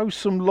 Show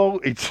some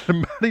loyalty to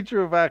the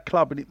manager of our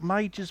club, and it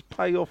may just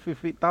pay off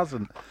if it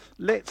doesn't.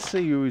 Let's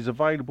see who is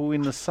available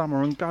in the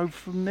summer and go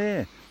from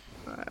there.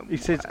 He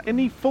says,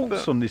 any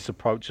thoughts on this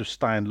approach of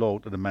staying loyal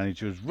to the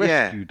manager has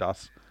rescued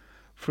us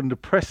from the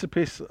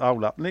precipice.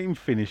 Hold up, let him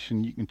finish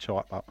and you can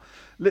chime up.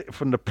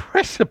 From the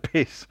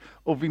precipice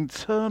of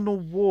internal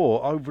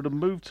war over the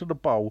move to the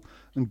bowl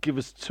and give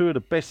us 2 of the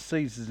best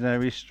seasons in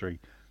our history.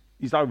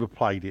 He's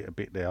overplayed it a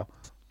bit there,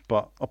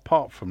 but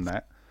apart from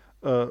that,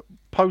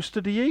 post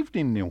of the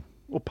evening, Neil,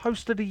 or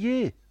post of the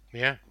year.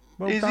 Yeah.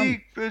 Well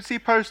Has he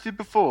posted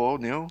before,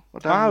 Neil? I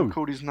don't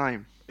recall his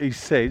name. He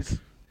says.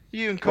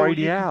 You can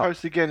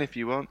post again if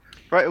you want.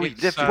 Brady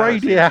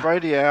out.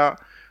 Brady out.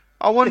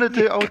 I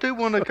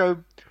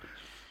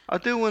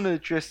do want to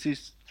address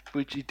this,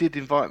 which he did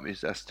invite me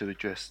as to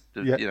address.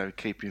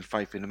 Keeping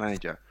faith in the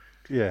manager.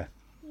 Yeah.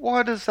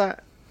 Why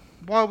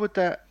would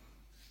that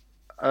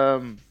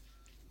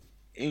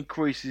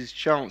increase his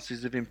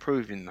chances of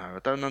improving? Though I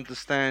don't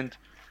understand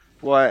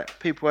why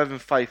people having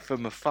faith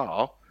from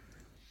afar,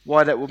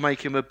 why that would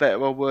make him a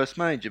better or worse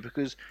manager.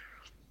 Because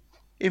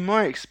in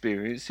my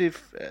experience,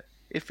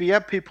 if he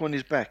had people on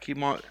his back, he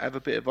might have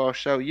a bit of "I'll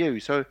show you."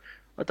 So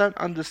I don't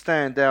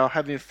understand how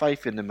having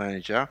faith in the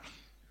manager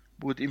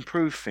would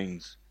improve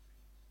things.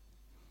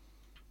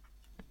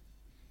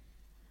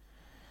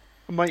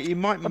 It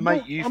might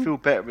make you feel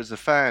better as a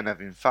fan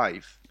having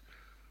faith.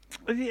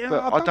 Yeah,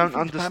 but I don't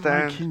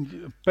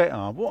understand.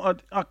 Better.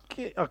 What I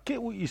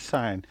get what you're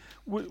saying.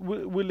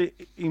 Will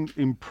it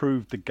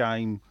improve the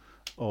game?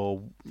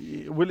 Or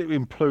will it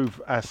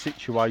improve our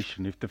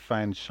situation if the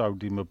fans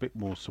showed him a bit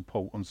more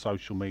support on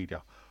social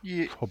media?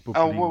 Yeah.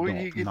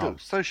 Probably not. Look,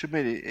 social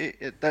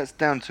media, that's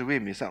down to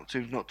him. It's up to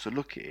him not to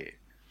look at it.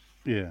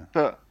 Yeah.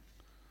 But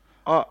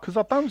because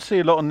I don't see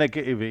a lot of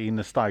negativity in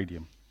the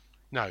stadium.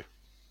 No.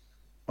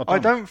 I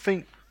don't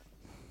think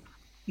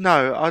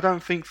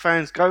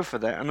fans go for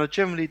that, and I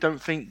generally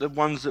don't think the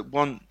ones that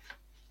want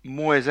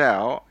Moyes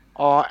out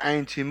are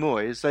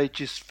anti-Moyes. They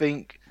just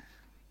think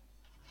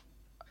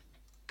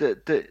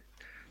that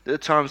the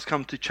time's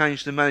come to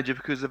change the manager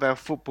because of how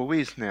football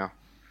is now,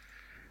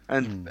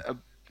 and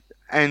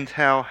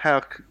how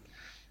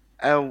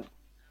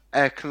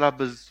our club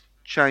has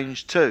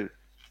changed too.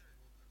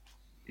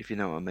 If you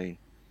know what I mean.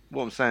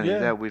 What I'm saying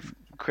is how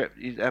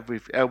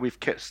we've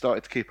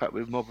started to keep up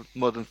with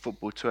modern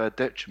football to our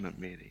detriment,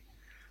 really.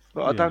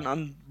 But I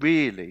don't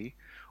really.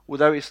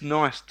 Although it's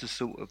nice to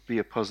sort of be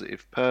a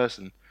positive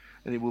person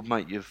and it would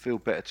make you feel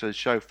better to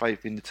show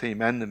faith in the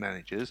team and the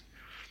managers.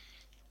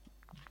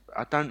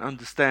 I don't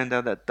understand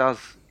how that does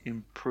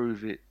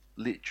improve it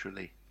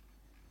literally.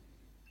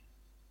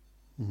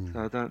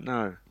 So I don't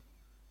know.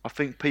 I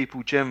think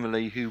people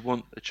generally who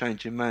want a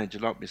change in manager,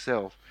 like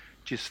myself,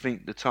 just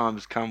think the time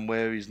has come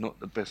where he's not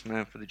the best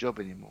man for the job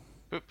anymore.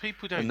 But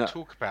people don't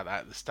talk about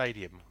that at the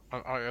stadium.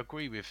 I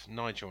agree with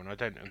Nigel, and I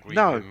don't agree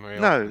with him very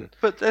No, often.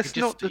 but that's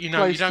not the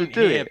place you don't to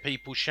do hear it.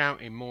 people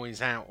shouting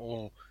Moyes out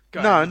or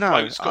going,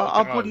 No,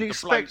 I wouldn't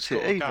expect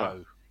it either.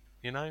 Go,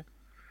 you know?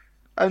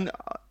 And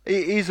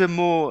it is a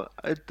more,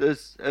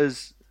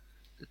 as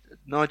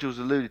Nigel's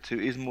alluded to,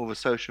 it is more of a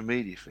social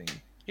media thing.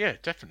 Yeah,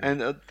 definitely.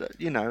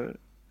 And,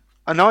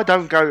 and I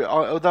don't go,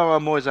 although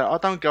I'm Moyes out, I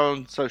don't go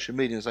on social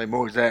media and say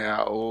Moyes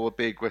out or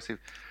be aggressive.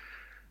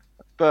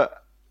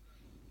 But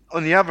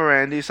on the other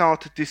hand, it's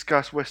hard to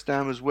discuss West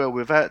Ham as well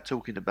without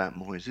talking about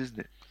Moyes, isn't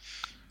it?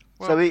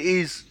 Well, so it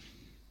is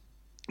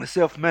a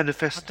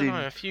self-manifesting. I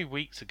don't know. A few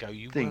weeks ago,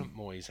 you weren't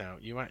Moyes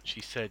out. You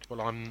actually said,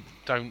 "Well,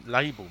 don't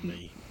label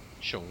me,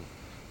 Sean."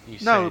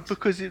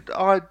 Because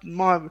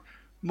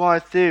my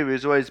theory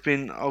has always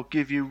been, I'll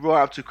give you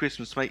right up to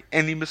Christmas to make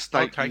any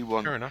mistake you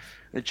want, fair enough.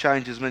 And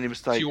change as many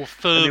mistakes. So you're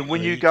and then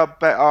when you go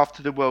back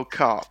after the World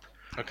Cup,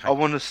 I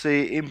want to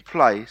see it in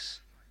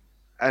place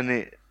and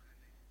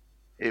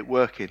it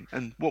working.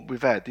 And what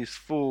we've had is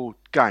 4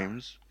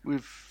 games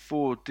with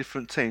 4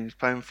 different teams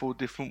playing 4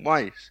 different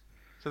ways.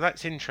 So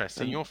that's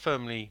interesting. You're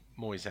firmly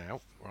Moyes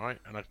out, right?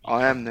 And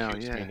I am now,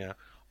 yeah. Now.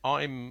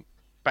 I'm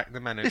back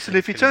the manager. Listen,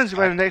 if he turns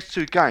around the next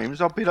 2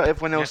 games, I'll be like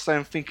everyone else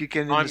saying, think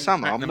again in the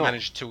summer. I'm the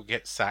manager till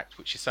gets sacked,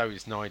 which is so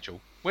is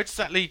Nigel. Where does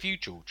that leave you,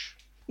 George?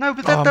 No,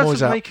 but that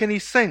doesn't make any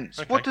sense.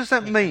 Okay. What does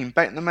that mean,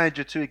 back the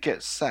manager till he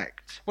gets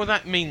sacked? Well,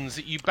 that means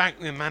that you back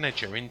the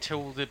manager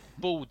until the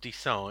board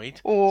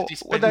decide to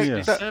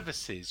dispense his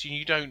services.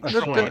 You don't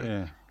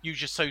use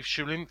your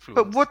social influence.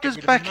 But what does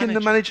backing the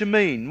manager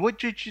mean?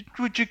 Would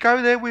you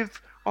go there with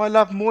I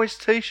Love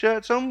Moyes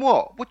t-shirts on?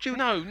 What?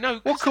 No.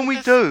 What can we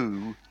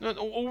do?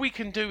 All we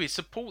can do is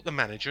support the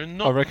manager and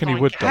not. I reckon he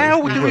would.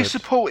 How do we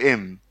support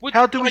him?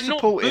 How do we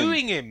support him? Not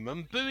booing him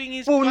and booing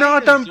his. Well, no, I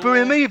don't boo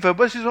him either.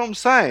 But this is what I'm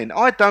saying.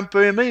 I don't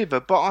boo him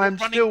either. But I'm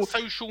running still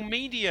social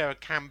media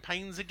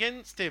campaigns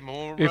against him.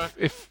 Or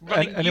if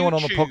anyone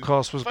on the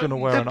podcast was going to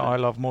wear an I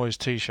Love Moyes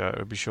t-shirt, it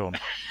would be Sean.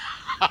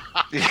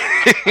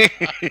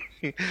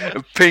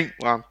 A pink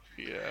one.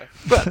 Yeah.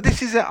 But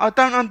this is it. I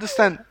don't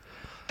understand.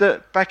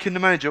 That backing the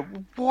manager,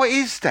 what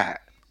is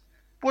that?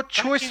 What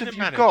choice have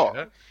you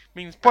got?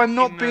 By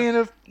not being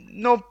a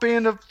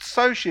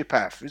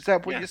sociopath, is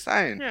that what you're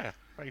saying? Yeah,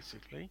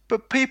 basically.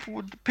 But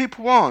people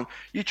aren't.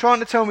 You're trying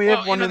to tell me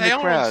everyone in the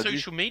crowd. They are on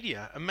social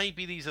media, and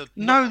maybe these are.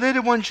 No, they're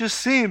the ones you're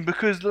seeing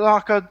because,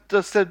 like I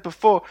just said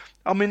before,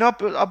 I mean,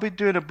 I'll be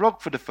doing a blog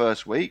for the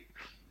first week.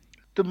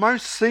 The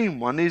most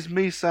seen one is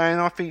me saying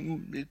I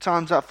think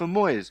time's up for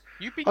Moyes.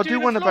 I do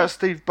one about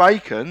Steve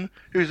Bacon,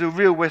 who's a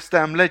real West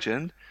Ham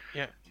legend.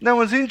 Yeah. No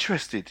one's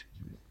interested.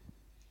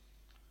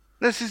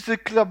 This is the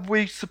club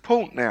we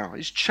support now.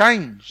 It's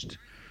changed.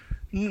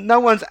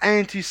 No one's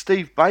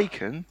anti-Steve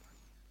Bacon,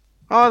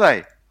 are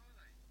they?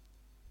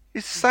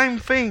 It's the same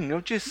thing.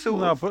 Or just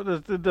sort of. No,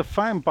 but the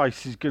fan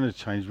base is going to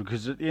change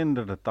because at the end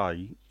of the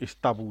day, it's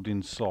doubled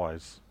in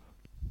size.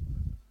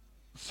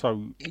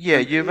 So yeah,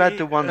 you've had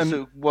the ones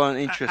that weren't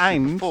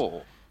interested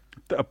before.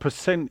 A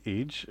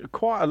percentage,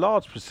 quite a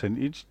large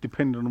percentage,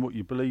 depending on what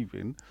you believe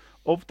in,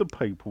 of the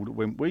people that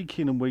went week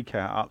in and week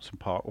out at Upton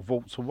Park have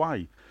walked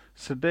away.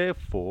 So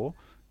therefore,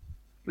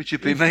 which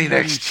would be me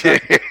next year.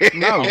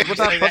 No, but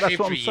that's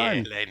what I'm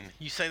saying. Len.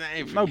 You say that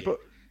every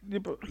year.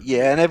 But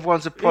and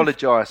everyone's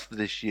apologised for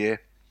this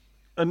year.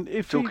 And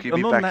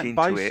on that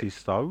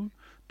basis, though,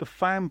 the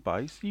fan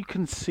base, you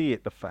can see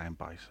it. The fan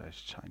base has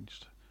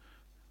changed.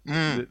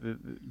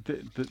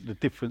 The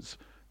difference,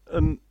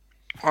 and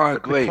I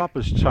agree. The club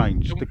has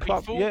changed.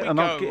 Before we go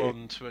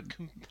on to a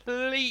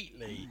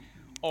completely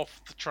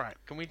off the track,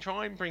 can we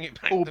try and bring it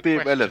back?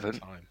 Albeit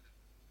relevant. Time?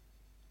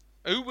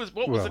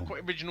 What was the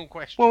original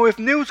question? Well, if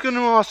Neil's going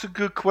to ask a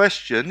good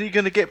question, you're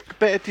going to get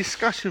better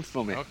discussion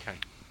from it. Okay.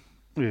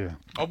 Yeah.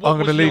 I'm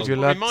going to leave you,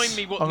 lads. Remind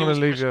me what I'm going to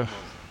leave you.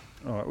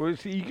 All right. Well,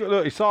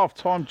 look, it's half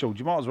time, George.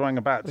 You might as well hang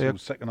about till the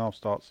second half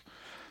starts.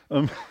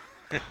 No,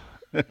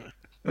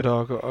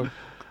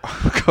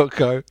 I've got to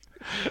go.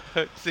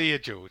 See you,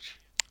 George.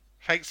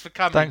 Thanks for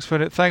coming. Thanks for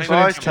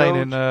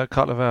entertaining a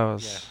couple of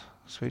hours. Yeah.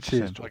 Sweet.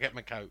 Cheers. I'll get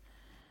my coat.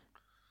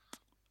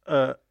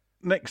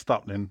 Next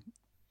up, then,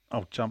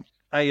 I'll jump.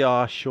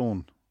 A.R.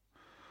 Sean.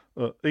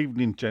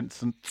 Evening,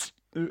 gents, and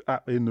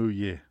Happy New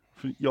Year.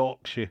 From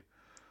Yorkshire,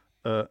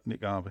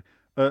 Nick Harvey.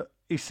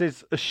 He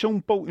says, has Sean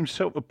bought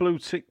himself a blue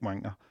tick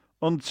wanker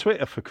on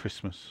Twitter for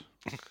Christmas?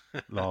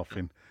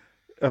 Laughing.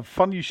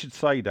 Funny you should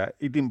say that.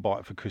 He didn't buy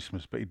it for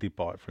Christmas, but he did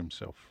buy it for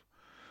himself.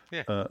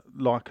 Yeah.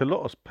 Like a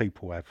lot of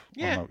people have,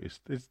 I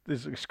noticed.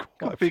 There's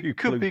quite a few.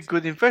 Could be a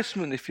good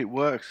investment if it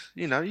works.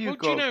 You know, do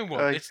you know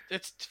what?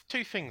 It's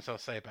 2 things I'll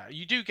say about it.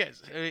 You do get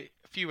a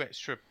few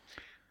extra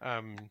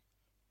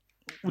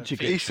Would you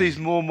He get? sees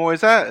more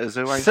Moisatas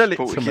who ain't Sell it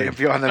to supporting me.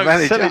 getting behind the No,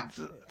 manager. Sell it.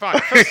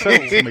 Right, first of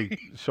Sell all, to me,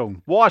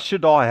 Sean. Why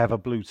should I have a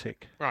blue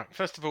tick? right,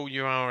 first of all,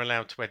 you are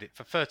allowed to edit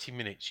for 30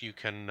 minutes. You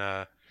can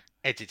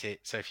edit it.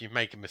 So if you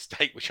make a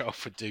mistake, which I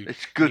often do,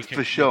 It's good you for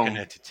can Sean.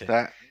 edit it.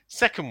 That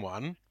Second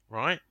one,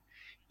 right,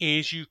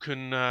 is you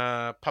can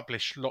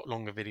publish a lot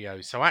longer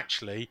videos. So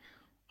actually,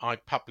 I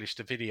published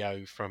a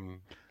video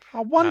from I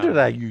wondered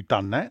how you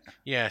done that.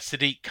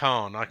 Sadiq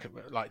Khan,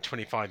 like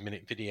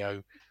 25-minute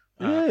video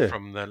Yeah.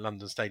 from the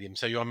London Stadium.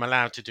 So I'm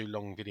allowed to do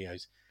long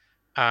videos.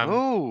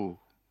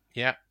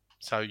 Yeah,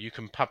 so you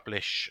can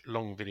publish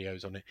long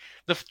videos on it.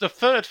 The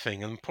third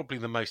thing, and probably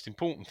the most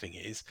important thing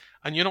is,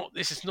 and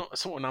this is not a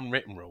sort of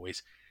unwritten rule,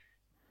 is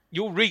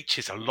your reach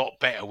is a lot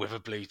better with a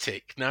blue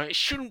tick. Now, it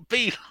shouldn't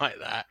be like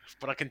that,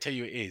 but I can tell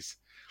you it is.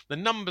 The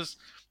numbers,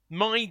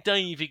 my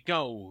David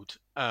Gold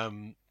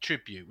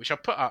tribute, which I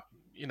put up,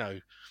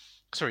 the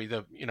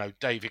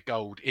David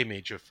Gold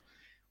image of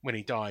when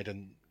he died,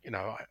 and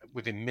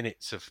within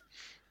minutes of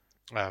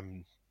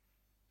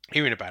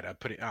hearing about it, I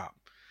put it up,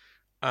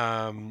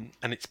 and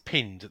it's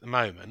pinned at the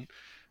moment.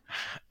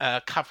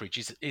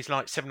 Coverage is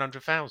like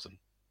 700,000.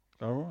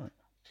 All right.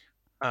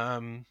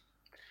 And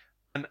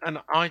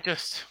I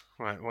just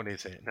what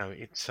is it? No,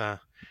 it's I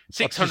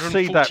just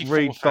see that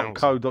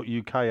 644,000.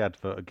 read.co.uk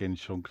advert again,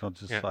 Sean. Can I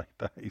just say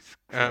that is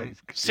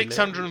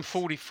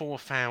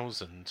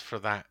 644,000 for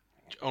that.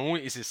 All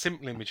it is a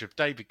simple image of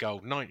David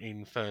Gold,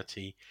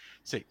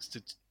 1936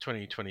 to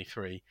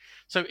 2023.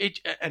 So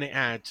it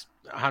had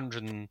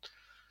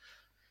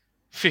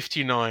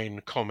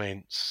 159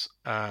 comments,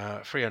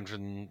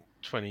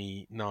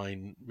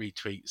 329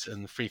 retweets,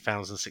 and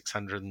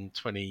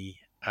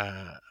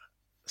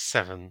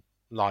 3,627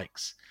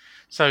 likes.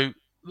 So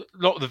a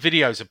lot of the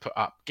videos are put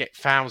up get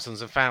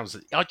thousands and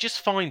thousands. I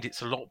just find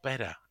it's a lot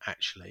better,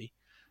 actually.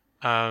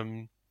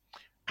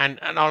 And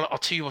I'll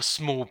tell you a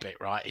small bit,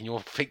 right? And you'll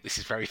think this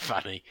is very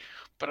funny.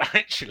 But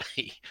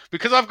actually,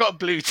 because I've got a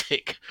blue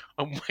tick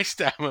and West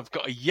Ham have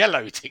got a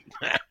yellow tick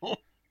now,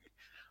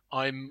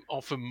 I'm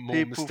often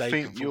more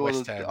mistaken for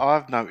West Ham.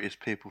 I've noticed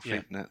people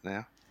think that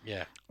now.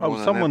 Yeah.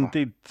 Oh, someone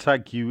did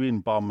tag you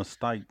in by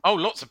mistake. Oh,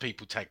 lots of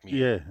people tag me in.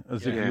 Yeah,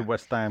 as if you're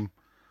West Ham.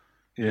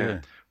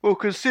 Yeah. Well,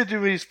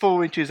 considering he's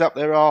 4 inches up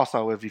their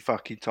arsehole every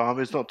fucking time,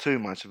 it's not too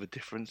much of a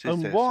difference, is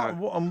And there?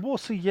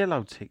 what's a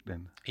yellow tick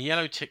then? A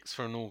yellow tick's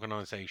for an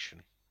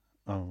organisation.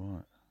 Oh,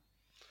 right.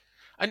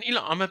 And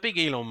I'm a big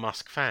Elon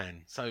Musk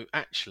fan, so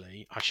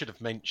actually I should have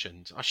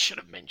mentioned at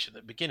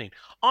the beginning,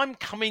 I'm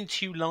coming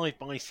to you live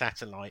by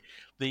satellite.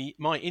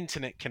 My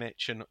internet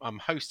connection, I'm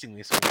hosting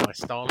this on my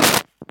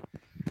Starlink.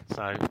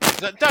 So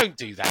don't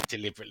do that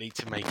deliberately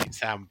to make it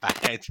sound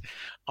bad.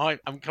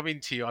 I'm coming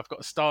to you. I've got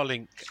a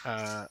Starlink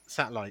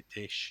satellite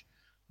dish,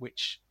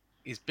 which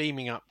is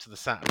beaming up to the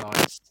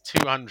satellites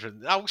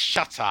 200. Oh,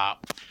 shut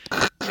up!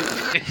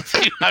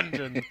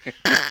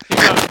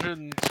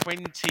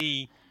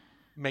 220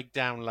 meg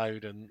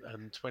download and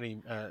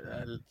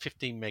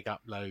 15 meg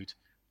upload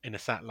in a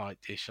satellite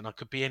dish, and I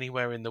could be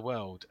anywhere in the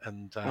world.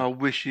 And I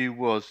wish you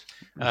was.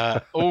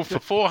 All for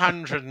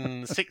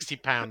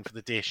 £460 for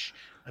the dish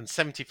and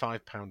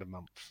 £75 a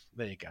month.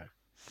 There you go.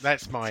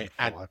 That's my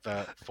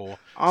advert for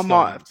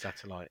Starlink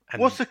satellite. And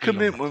what's the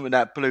commitment with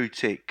that blue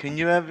tick? Can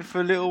you have it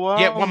for a little while?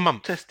 Yeah, 1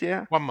 month. Test it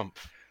out. 1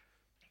 month.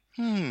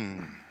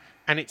 And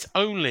it's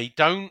only,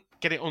 don't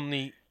get it on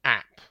the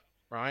app,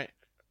 right?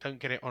 Don't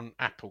get it on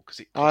Apple because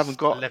it costs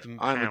 £11.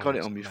 I haven't got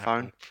it on my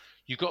phone.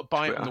 You've got to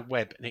buy it on the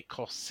web, and it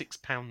costs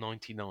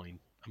 £6.99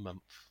 a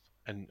month,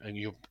 and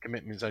your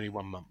commitment is only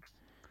 1 month.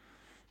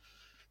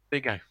 There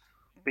you go.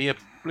 Be a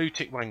blue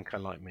tick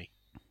wanker like me.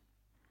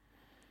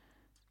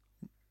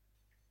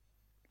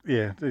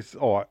 Yeah,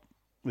 all right.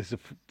 There's a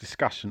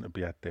discussion to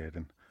be had there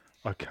then.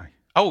 Okay.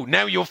 Oh,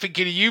 now you're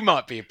thinking you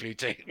might be a blue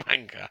tick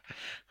wanker.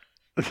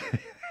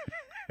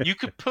 You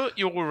could put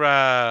your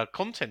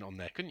content on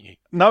there, couldn't you?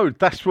 No,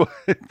 that's what.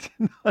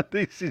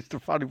 This is the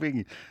funny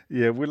thing.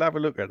 Yeah, we'll have a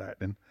look at that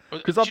then.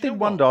 Because I did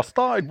wonder. I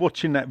started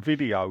watching that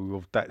video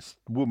of that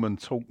woman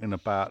talking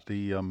about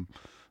the.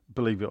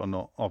 Believe it or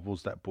not, I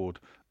was that bored.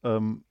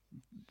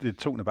 They're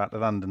talking about the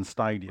London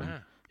Stadium.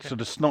 Okay. So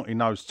the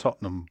snotty-nosed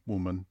Tottenham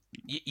woman,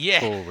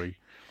 Tory,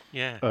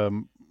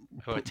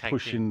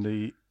 pushing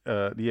the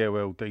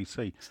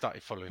LLDC.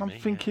 Started following me. I'm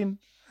thinking,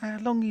 how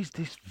long is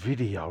this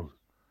video?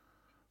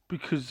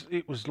 Because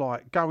it was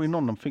like going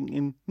on. I'm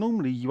thinking,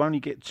 normally you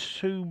only get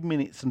 2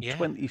 minutes and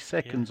 20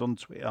 seconds on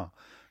Twitter.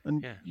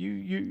 And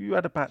you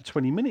had about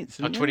 20 minutes.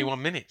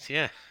 21 minutes,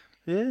 yeah.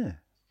 Yeah.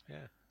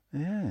 Yeah.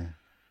 Yeah.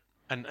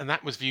 And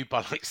that was viewed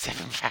by like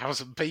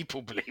 7,000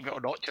 people, believe it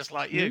or not, just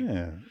like you.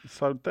 Yeah.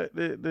 So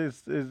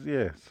there's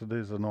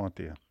an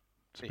idea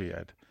to be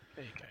had.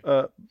 There you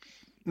go.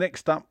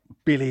 Next up,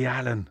 Billy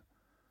Allen.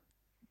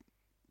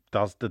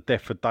 Does the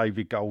death of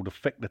David Gold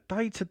affect the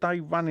day-to-day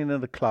running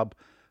of the club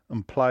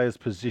and players'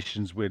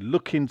 positions we're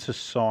looking to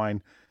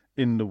sign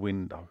in the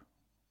window?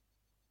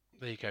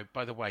 There you go.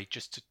 By the way,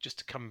 just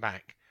to come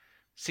back,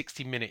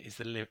 60 minutes is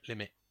the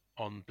limit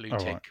on blue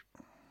tick.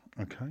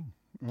 Right. Okay.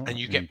 Right, and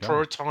you there get go.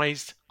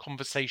 prioritised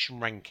conversation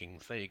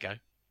rankings. There you go.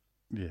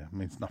 Yeah,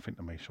 means nothing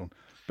to me, Sean.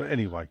 But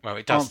anyway, Well,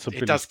 it does. answer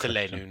It does Billy's to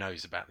Len, question. who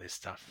knows about this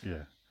stuff.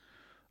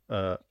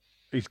 Yeah.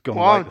 He's gone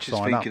Well, away I'm to just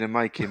sign up. thinking of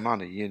making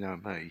money, you know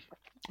me.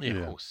 Yeah, Yeah.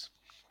 of course.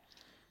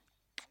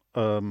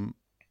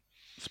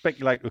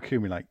 Speculate,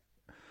 accumulate.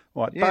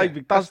 Right, Yeah,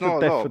 David, does that's the not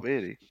a death lot, of...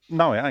 really.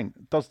 No, it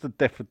ain't. Does the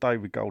death of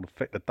David Gold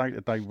affect the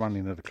day-to-day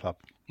running of the club?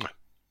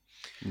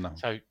 No.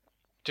 So,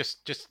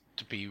 just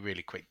to be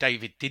really quick,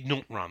 David did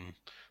not run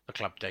the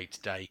club day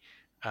to day.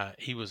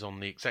 He was on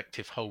the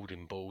executive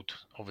holding board.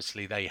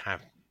 Obviously, they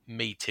have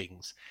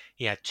meetings.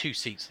 He had 2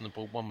 seats on the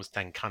board. One was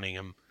Dan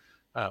Cunningham,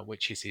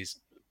 which is his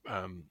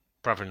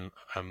brother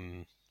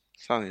and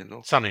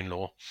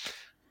son-in-law.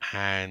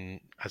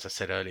 And as I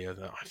said earlier,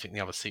 I think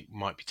the other seat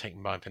might be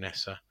taken by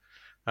Vanessa.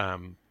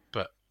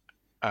 But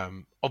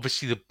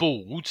obviously, the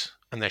board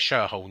and their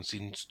shareholders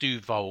do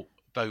vote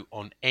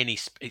on any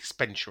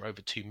expenditure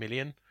over 2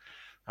 million,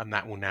 and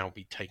that will now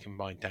be taken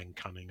by Dan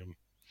Cunningham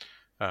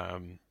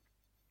on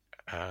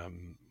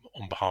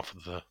behalf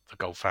of the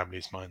Gold family,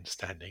 is my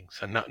understanding.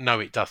 So no,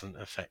 it doesn't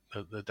affect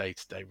the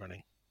day-to-day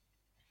running.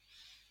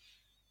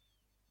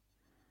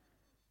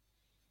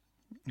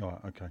 All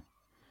right, okay.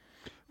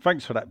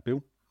 Thanks for that,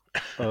 Bill.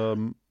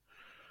 And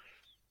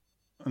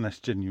that's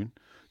genuine.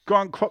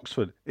 Grant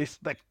Croxford, it's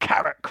the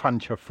carrot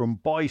cruncher from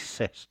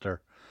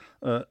Bicester.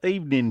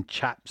 Evening,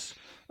 chaps.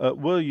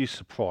 Were you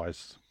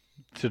surprised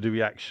to the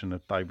reaction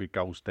of David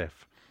Gold's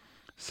death?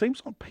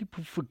 Seems like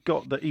people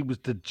forgot that he was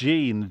the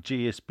G in the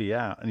GSB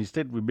out and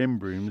instead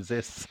remember him as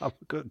their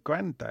surrogate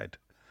granddad.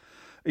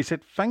 He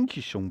said, thank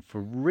you, Sean,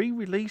 for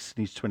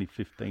re-releasing his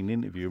 2015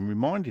 interview and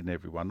reminding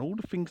everyone all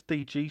the things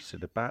DG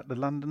said about the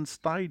London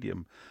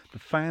Stadium, the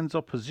fans'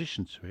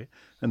 opposition to it,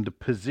 and the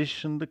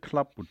position the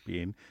club would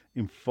be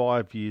in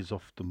 5 years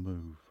off the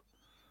move.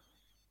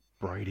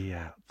 Brady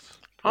out.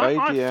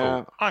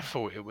 I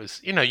thought it was,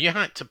 you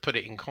had to put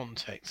it in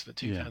context for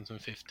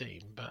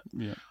 2015, but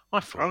I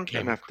thought I'm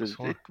going to have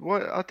to.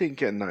 I didn't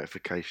get a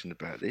notification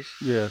about this.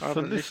 Yeah,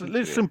 so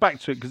listen back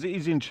to it because it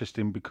is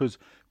interesting. Because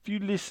if you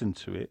listen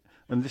to it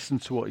and listen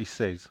to what he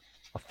says,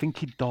 I think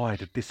he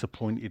died a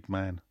disappointed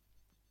man.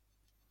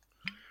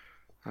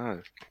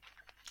 Oh,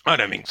 I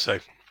don't think so.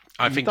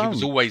 I think he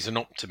was always an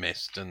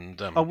optimist, and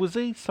was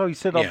he? So he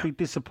said, "I'd be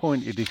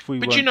disappointed if we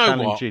weren't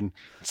challenging."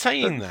 What?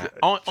 Saying that,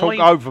 talk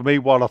over me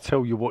while I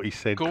tell you what he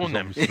said. Go on,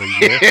 then.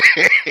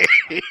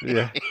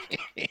 Yeah.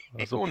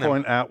 I'll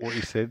point out what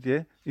he said.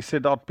 Yeah, he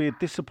said, "I'd be a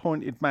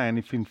disappointed man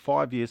if in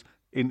 5 years,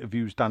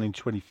 interviews done in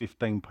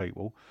 2015,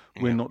 people,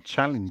 we're not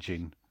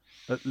challenging,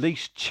 at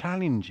least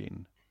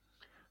challenging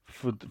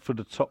for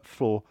the top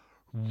 4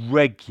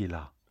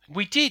 regular."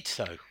 We did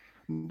so.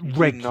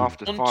 Regular.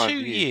 After on 5 2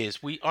 years,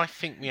 I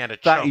think we had a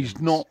chance. That is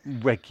not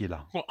regular.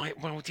 Well,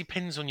 it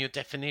depends on your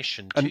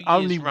definition. And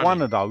only one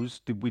of those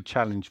did we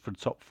challenge for the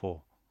top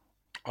 4.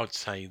 I'd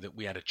say that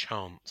we had a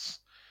chance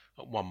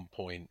at one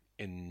point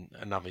in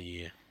another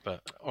year,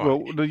 but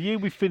the year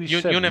we finished,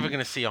 you're never going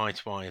to see eye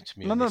to eye to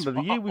me. No.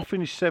 The year we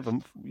finished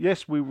 7th,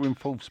 yes, we were in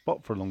 4th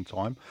spot for a long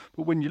time,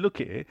 but when you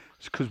look at it,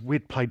 it's because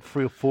we'd played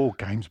 3 or 4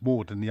 games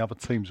more than the other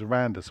teams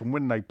around us, and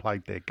when they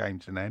played their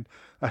games in hand,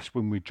 that's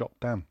when we dropped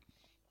down.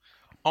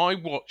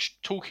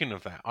 Talking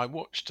of that, I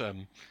watched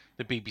the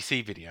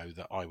BBC video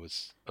that I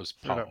was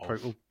part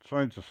of.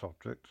 Change the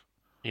subject.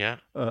 Yeah.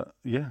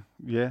 Yeah.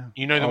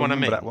 You know the one I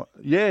mean? That one.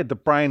 Yeah, the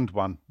brand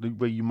one,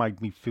 where you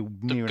made me feel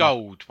the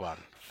gold one.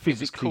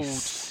 Physically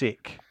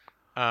sick.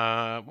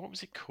 What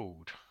was it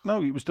called?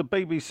 No, it was the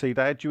BBC.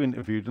 They had you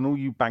interviewed, and all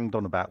you banged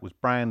on about was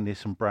brand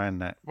this and brand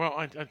that. Well,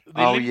 the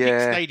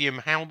Olympic Stadium,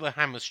 how the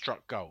hammer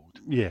struck gold.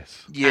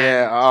 Yes.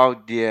 Yeah.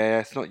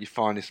 It's not your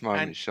finest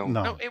moment, Sean.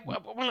 No.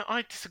 Well,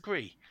 I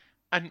disagree.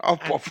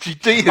 What would you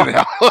do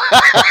now?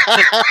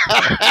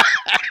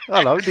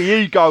 Hello, the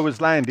ego was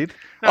landed.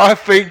 No. I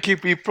think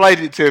if you played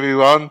it to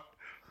everyone,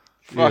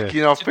 I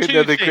think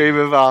they'd agree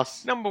with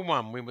us. Number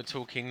one, we were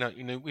talking,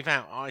 we've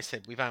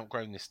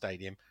outgrown this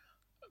stadium.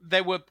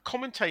 There were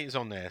commentators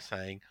on there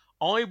saying,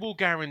 I will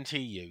guarantee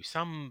you,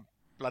 some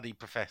bloody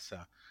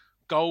professor,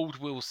 gold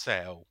will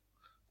sell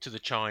to the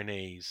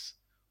Chinese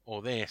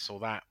or this or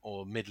that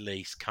or Middle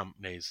East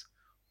companies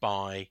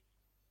by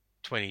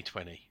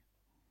 2020.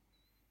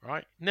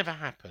 Right? Never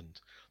happened.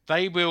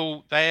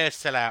 They'll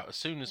sell out as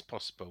soon as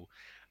possible.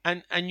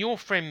 And your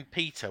friend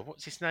Peter,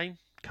 what's his name?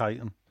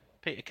 Caton.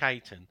 Peter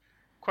Caton,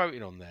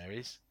 quoted on there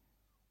is,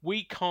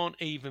 we can't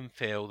even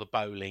fill the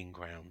Boleyn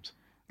ground.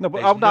 No,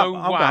 but there's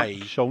no way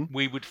Sean,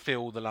 we would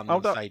fill the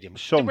London Stadium.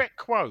 Sean, direct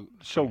quote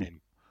from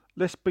him.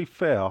 Let's be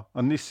fair,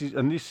 and this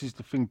is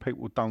the thing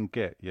people don't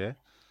get. Yeah,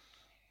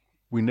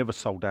 we never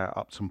sold out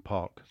Upton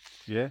Park.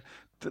 Yeah,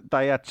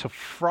 they had to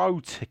throw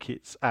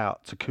tickets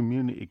out to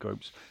community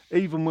groups,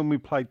 even when we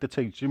played the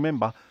teams. Do you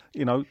remember?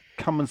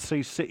 Come and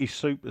see City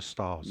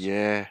Superstars.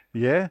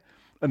 Yeah,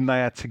 and they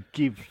had to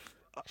give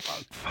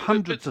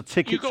hundreds of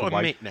tickets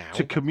away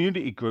to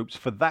community groups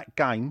for that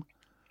game.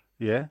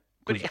 Yeah.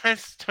 But it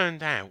has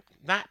turned out,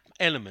 that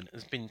element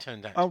has been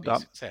turned out to be a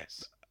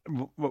success.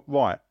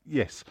 Right,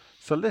 yes.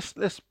 So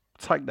let's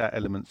take that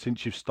element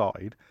since you've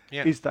started.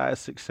 Yeah. Is that a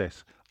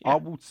success? Yeah.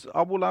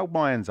 I will hold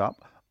my hands up.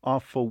 I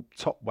thought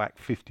top whack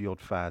 50-odd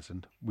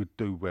thousand would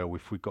do well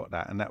if we got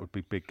that, and that would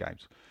be big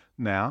games.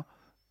 Now,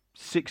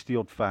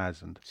 60-odd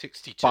thousand.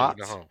 62 but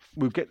and a half.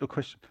 we'll get the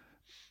question.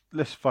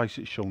 Let's face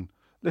it, Sean.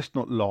 Let's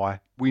not lie.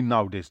 We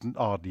know there's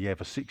hardly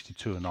ever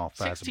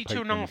 62,500 62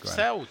 people and a half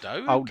sell,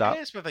 though. Hold Who up.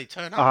 cares whether they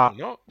turn up or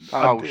not?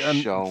 Oh, and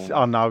Sean.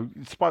 I know.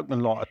 Spoken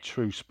like a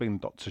true spin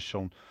doctor,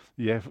 Sean.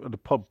 Yeah, the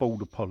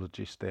bald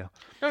apologist there.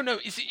 No,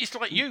 it's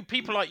like you,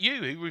 people like you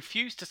who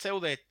refuse to sell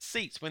their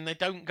seats when they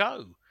don't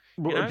go.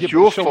 You know? It's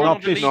your Sean, fault,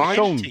 I've it's been- not.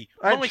 Sean, empty.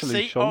 My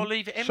actually, seat, Sean, I'll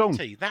leave it Sean,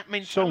 empty. That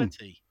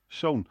mentality.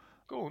 Sean,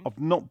 Go on. I've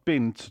not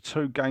been to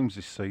 2 games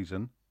this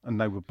season,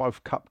 and they were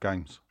both cup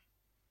games.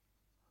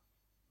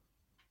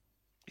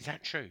 Is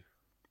that true?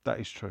 That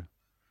is true.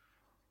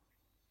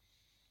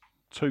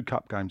 2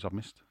 cup games I've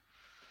missed.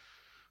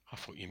 I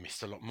thought you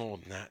missed a lot more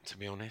than that, to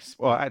be honest.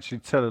 Well, actually,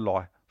 tell a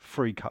lie.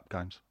 3 cup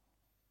games.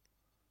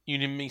 You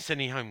didn't miss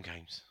any home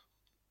games?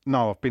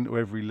 No, I've been to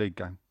every league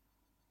game.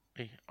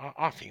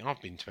 I think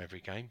I've been to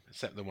every game,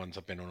 except the ones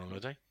I've been on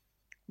holiday.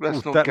 That's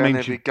Well, not that going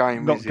means every you-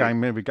 game, Not is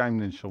game every game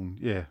then, Sean.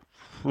 Yeah.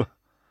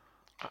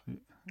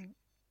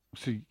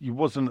 See, you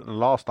wasn't at the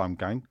last home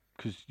game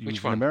because you Which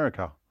was one? in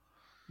America.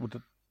 Well,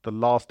 the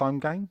last home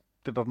game?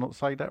 Did I not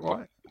say that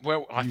right?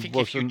 Well, I You think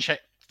if you wasn't- check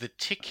the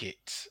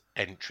ticket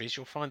entries,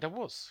 you'll find I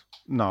was.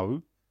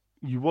 No,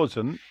 you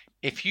wasn't.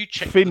 If you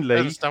check Finley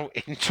the Thursday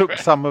Took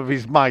entry- some of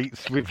his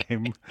mates with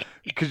him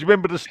because you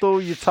remember the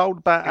story you told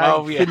about how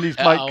Oh, yeah. Finley's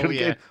mate Oh, couldn't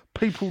yeah. get.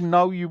 People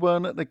know you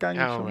weren't at the game.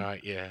 Oh, Sean.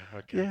 right, yeah,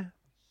 okay. Yeah,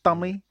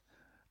 dummy.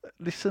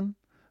 Listen.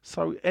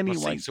 So My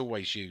anyway, seat's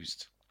always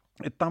used.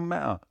 it doesn't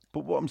matter.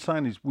 But what I'm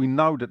saying is, we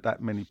know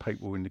that many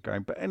people were in the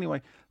game. But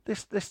anyway,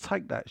 let's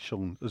take that,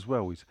 Sean, as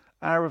well. Is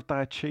how have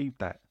they achieved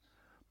that?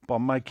 By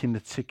making the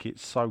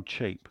tickets so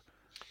cheap.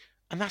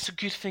 And that's a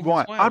good thing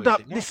Right, as well, I is don't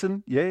it not?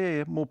 listen.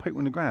 Yeah, more people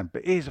in the ground.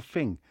 But here's the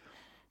thing: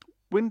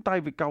 when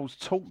David Goals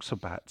talks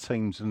about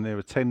teams and their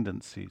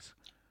attendances,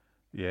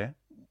 yeah,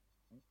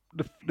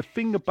 the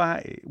thing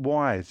about it,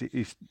 why is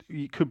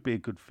it could be a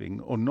good thing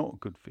or not a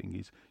good thing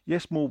is,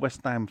 yes, more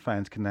West Ham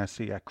fans can now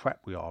see how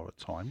crap we are at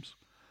times,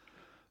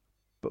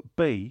 but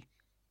B,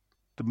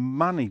 the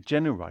money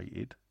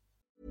generated.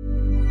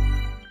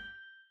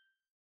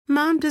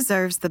 Mom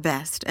deserves the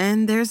best,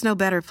 and there's no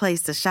better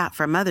place to shop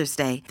for Mother's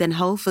Day than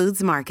Whole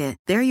Foods Market.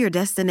 They're your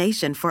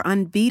destination for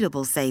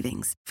unbeatable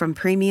savings, from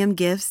premium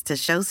gifts to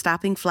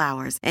show-stopping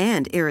flowers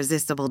and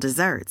irresistible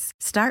desserts.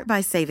 Start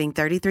by saving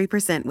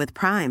 33% with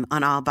Prime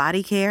on all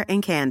body care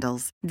and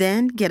candles.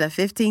 Then get a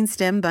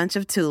 15-stem bunch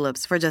of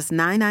tulips for just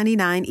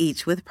 $9.99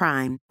 each with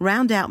Prime.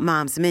 Round out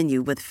Mom's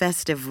menu with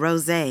festive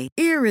rosé,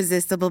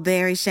 irresistible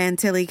berry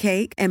chantilly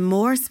cake, and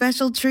more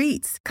special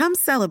treats. Come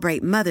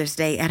celebrate Mother's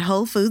Day at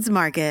Whole Foods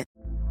Market.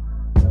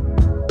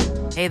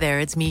 Hey there,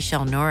 it's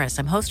Michelle Norris.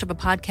 I'm host of a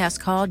podcast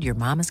called Your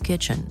Mama's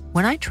Kitchen.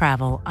 When I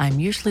travel, I'm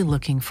usually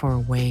looking for a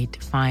way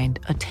to find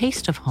a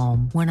taste of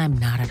home when I'm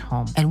not at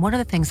home. And one of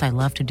the things I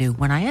love to do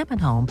when I am at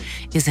home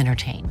is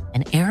entertain.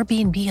 And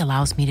Airbnb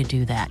allows me to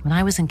do that. When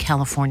I was in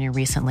California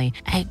recently,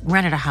 I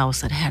rented a house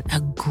that had a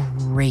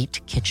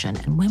great kitchen.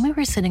 And when we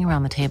were sitting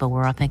around the table, we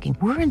were all thinking,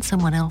 we're in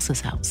someone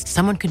else's house.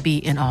 Someone could be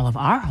in all of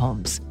our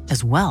homes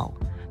as well.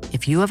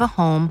 If you have a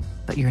home,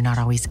 but you're not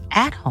always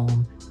at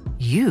home,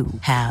 you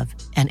have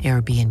an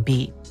Airbnb.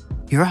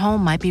 Your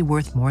home might be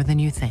worth more than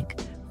you think.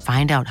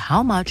 Find out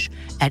how much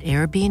at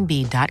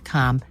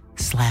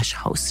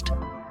airbnb.com/host.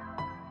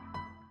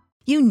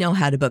 You know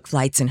how to book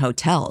flights and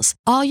hotels.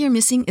 All you're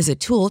missing is a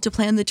tool to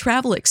plan the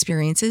travel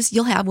experiences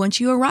you'll have once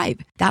you arrive.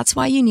 That's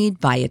why you need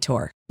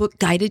Viator. Book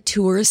guided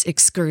tours,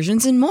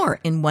 excursions, and more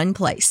in one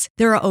place.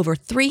 There are over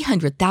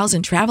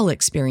 300,000 travel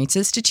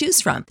experiences to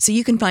choose from, so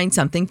you can find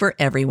something for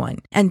everyone.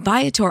 And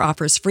Viator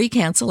offers free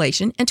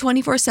cancellation and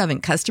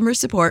 24/7 customer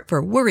support for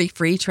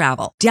worry-free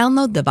travel.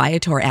 Download the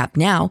Viator app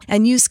now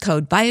and use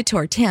code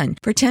Viator10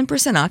 for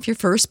 10% off your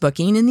first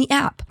booking in the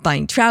app.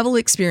 Find travel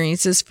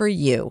experiences for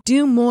you.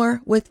 Do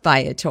more with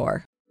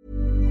Viator.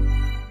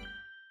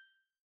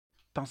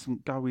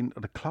 Doesn't go into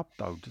the club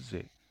though, does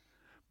it?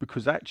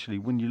 Because actually,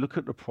 when you look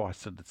at the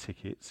price of the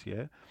tickets,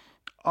 yeah,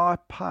 I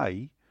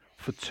pay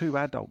for 2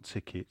 adult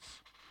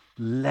tickets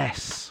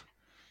less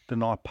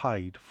than I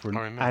paid for I an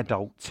remember.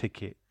 adult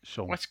ticket,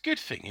 Sean. Well, it's a good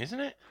thing, isn't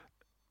it?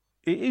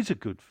 It is a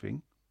good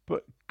thing,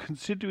 but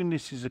considering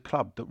this is a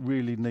club that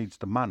really needs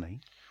the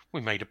money, We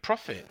made a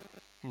profit.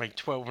 We made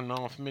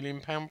 £12.5 million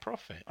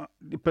profit.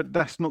 but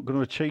that's not going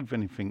to achieve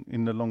anything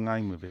in the long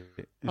aim of it.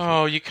 Is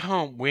Oh, it? you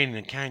can't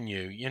win, can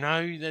you? You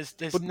know, there's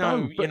But no,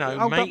 no, you but know,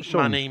 hold up, make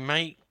Sean.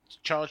 money,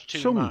 charge too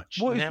Sean, much.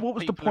 what Now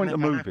was the people are point of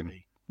never moving?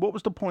 happy. What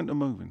was the point of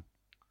moving?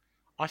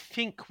 I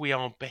think we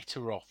are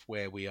better off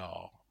where we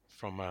are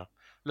from a...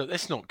 Look,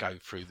 let's not go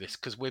through this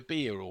because we'll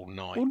be here all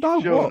night. Well,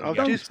 no, Sean, what? I've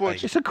Don't- just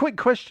watched- It's a quick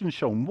question,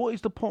 Sean. What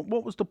is the point?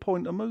 What was the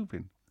point of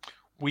moving?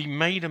 We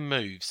made a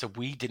move so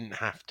we didn't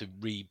have to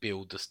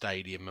rebuild the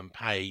stadium and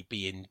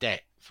be in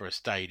debt for a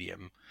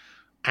stadium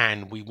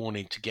and we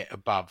wanted to get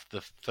above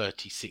the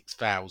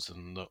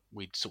 36,000 that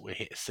we'd sort of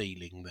hit a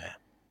ceiling there.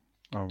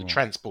 The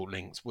transport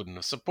links wouldn't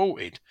have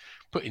supported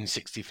putting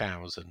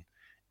 60,000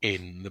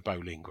 in the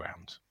bowling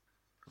ground.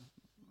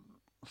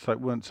 So it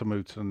weren't to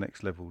move to the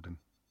next level then?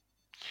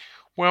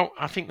 Well,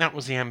 I think that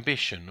was the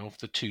ambition of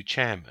the two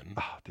chairmen.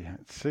 Oh, dear.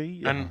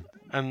 See? And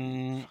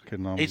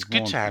it's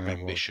good to have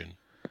ambition.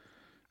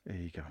 There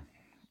you go.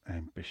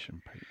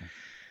 Ambition, people.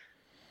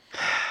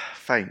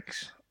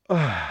 Thanks.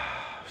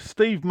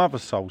 Steve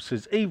Mothersoul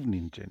says,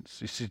 evening,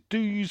 gents. He says, do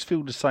you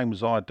feel the same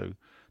as I do,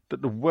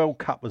 that the World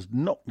Cup has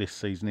knocked this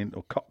season into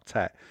a cocked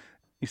hat?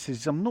 He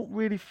says, I'm not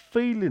really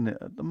feeling it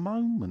at the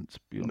moment, to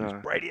be honest.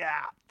 No. Brady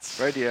out.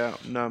 Brady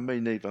out. No, me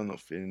neither. I'm not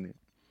feeling it.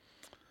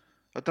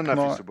 I don't know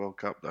if it's the World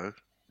Cup, though.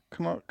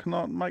 Can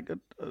I make a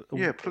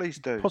yeah, please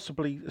do.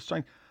 Possibly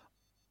saying,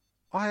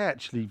 I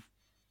actually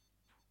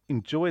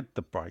enjoyed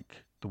the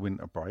break, the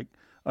winter break,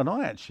 and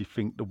I actually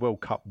think the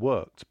World Cup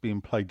worked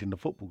being played in the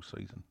football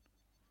season.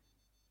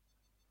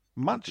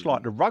 Much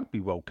like the Rugby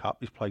World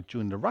Cup is played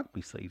during the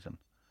rugby season.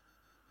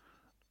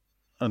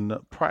 And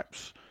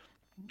perhaps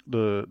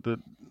I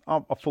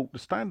thought the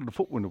standard of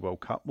football in the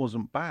World Cup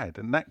wasn't bad,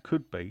 and that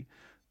could be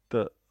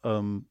that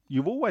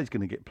you're always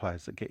going to get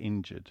players that get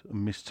injured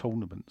and miss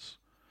tournaments.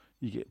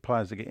 You get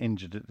players that get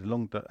injured at the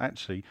long. That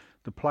actually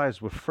the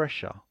players were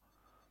fresher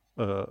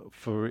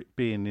for it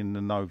being in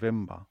the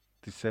November,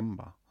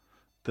 December,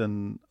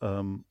 than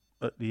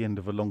at the end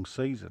of a long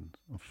season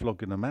and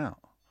flogging them out.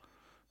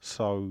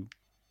 So,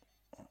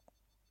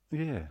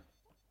 yeah,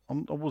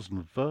 I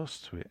wasn't averse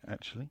to it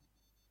actually.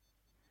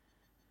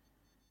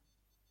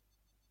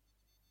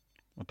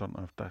 I don't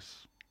know if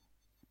that's,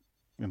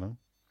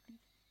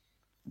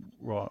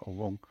 right or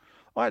wrong.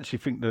 I actually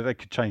think that they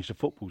could change the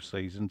football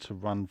season to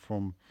run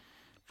from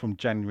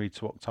January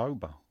to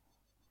October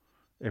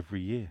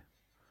every year.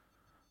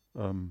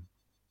 Try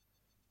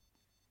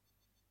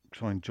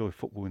and enjoy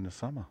football in the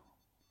summer.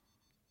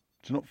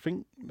 Do you not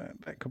think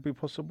that could be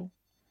possible?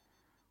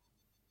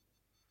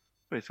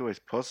 Well, it's always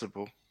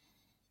possible.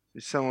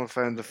 If someone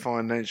found a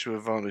financial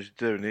advantage of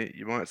doing it,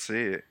 you might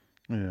see it.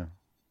 Yeah.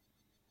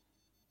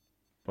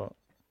 But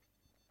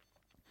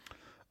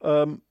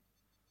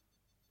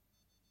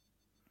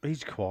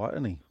he's quiet,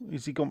 isn't he?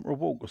 Is he gone for a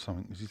walk or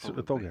something? Has he took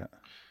the dog out?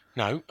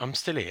 No, I'm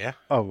still here.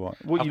 Oh right.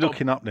 What are you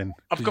looking up then?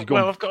 I've got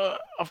a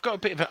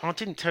bit of I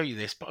didn't tell you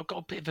this, but I've got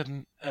a bit of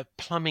a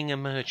plumbing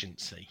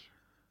emergency.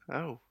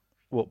 Oh.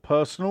 What,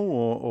 personal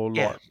or like?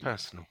 Yeah,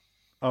 personal.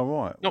 Oh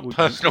right. Not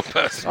personal.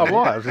 Oh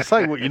right. I was going to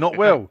say, you're not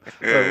well.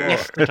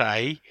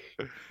 Yesterday,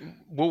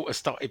 water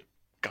started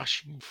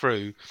gushing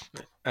through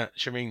at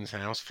Shireen's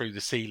house through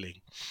the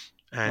ceiling,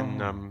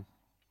 and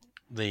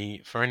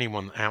for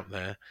anyone out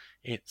there,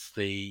 it's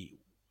the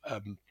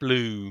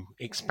blue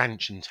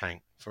expansion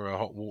tank for a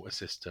hot water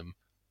system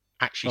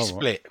actually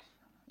split.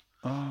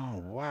 Right.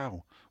 Oh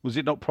wow! Was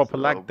it not proper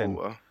lagged then?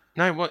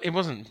 No, well, it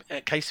wasn't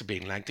a case of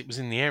being lagged. It was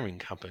in the airing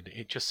cupboard.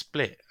 It just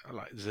split.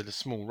 Like there's a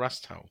small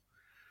rust hole.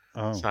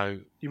 Oh.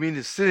 So you mean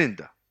the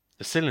cylinder?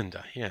 The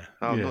cylinder, yeah.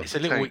 Oh, yeah. It's a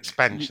little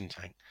expansion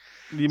tank.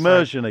 The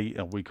immersion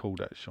heater, we call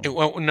that, Sean.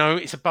 Well, no,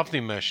 it's above the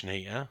immersion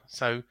heater.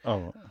 So,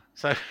 right.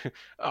 So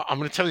I'm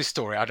going to tell this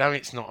story. I know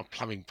it's not a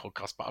plumbing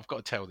podcast, but I've got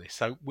to tell this.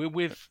 So we're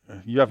with.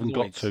 You haven't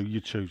Lloyd's. got to. You're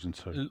choosing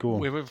to. Go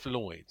on. We're with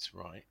Lloyd's,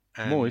 right?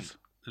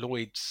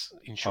 Lloyd's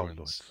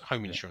Insurance,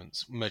 home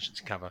insurance,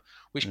 emergency cover,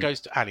 which goes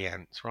to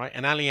Allianz, right?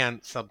 And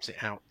Allianz subs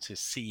it out to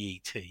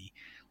CET,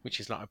 which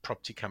is like a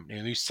property company,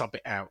 and who sub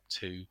it out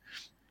to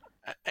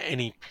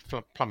any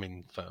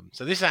plumbing firm.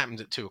 So this happened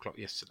at 2:00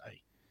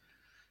 yesterday,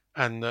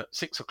 and at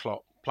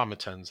 6:00, plumber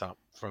turns up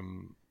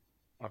from,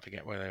 I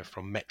forget where they're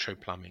from, Metro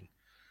Plumbing,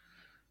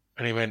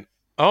 and he went,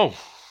 "Oh,"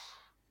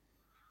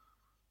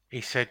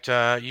 he said,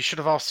 "you should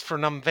have asked for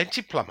an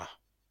unvented plumber."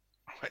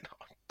 I went,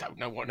 don't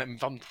know what an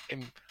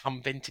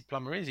unvented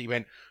plumber is. He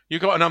went, "You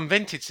got an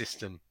unvented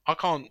system. I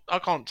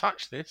can't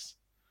touch this.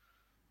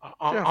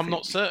 I'm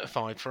not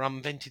certified for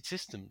unvented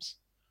systems."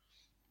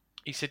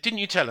 He said, "Didn't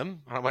you tell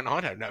them?" And I went, "I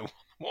don't know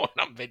what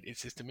an unvented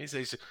system is."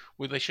 They said,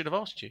 "Well, they should have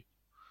asked you."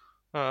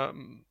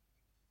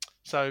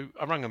 So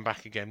I rang them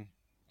back again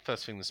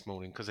first thing this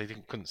morning because they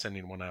couldn't send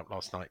anyone out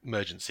last night.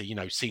 Emergency,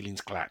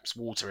 ceilings collapsed,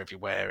 water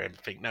everywhere,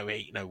 everything, no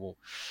heat, no wall.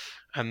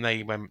 And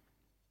they went,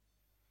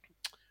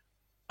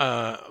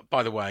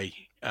 by the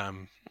way, I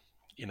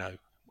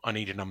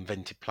need an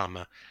unvented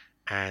plumber,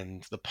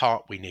 and the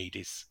part we need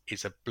is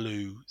a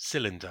blue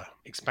cylinder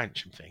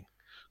expansion thing.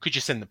 Could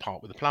you send the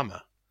part with a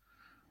plumber?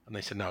 And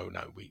they said, no,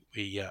 we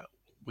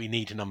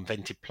need an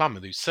unvented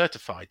plumber who's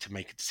certified to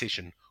make a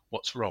decision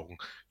what's wrong.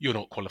 You're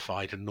not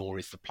qualified, and nor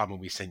is the plumber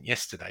we sent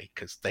yesterday,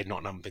 because they're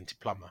not an unvented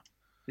plumber.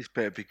 This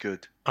better be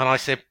good. And I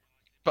said,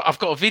 but I've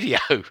got a video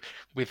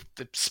with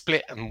the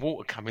split and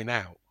water coming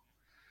out.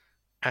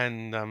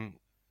 And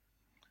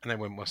they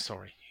went, well,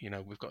 sorry,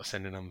 we've got to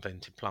send an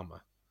unvented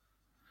plumber.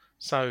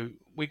 So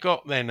we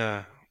got then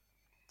a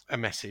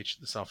message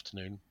this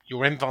afternoon.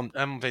 Your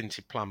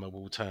unvented plumber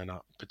will turn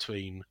up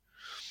between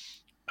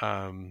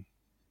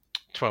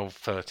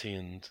 12:30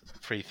 and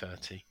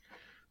 3:30.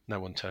 No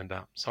one turned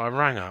up. So I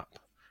rang up.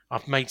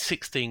 I've made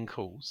 16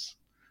 calls.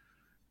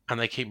 And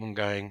they keep on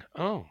going,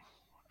 oh,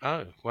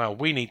 well,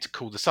 we need to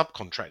call the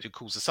subcontract. Who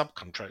calls the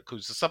subcontract?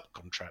 Calls the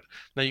subcontract.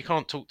 No, you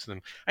can't talk to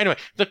them. Anyway,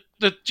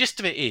 the gist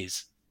of it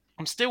is,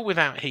 I'm still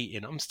without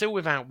heating. I'm still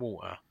without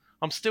water.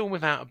 I'm still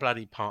without a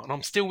bloody part. And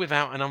I'm still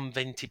without an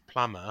unvented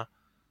plumber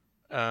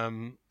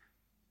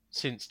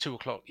since 2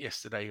 o'clock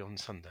yesterday on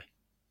Sunday.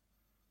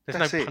 There's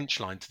no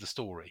punchline to the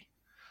story.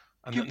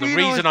 And the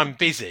reason I'm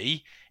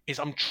busy is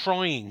I'm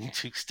trying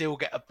to still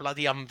get a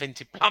bloody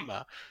unvented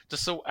plumber to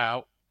sort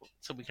out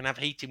so we can have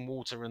heating,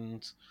 water,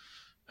 and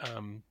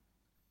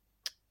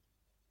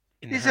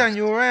It's on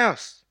your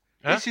house.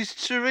 Huh? This is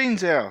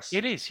Shireen's house.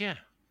 It is, yeah.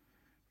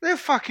 They'll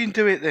fucking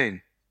do it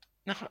then.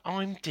 No,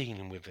 I'm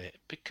dealing with it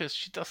because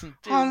she doesn't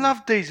do. I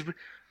love these.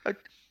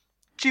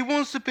 She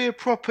wants to be a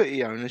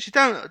property owner. She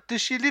don't.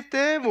 Does she live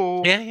there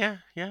or? Yeah.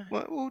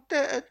 Well,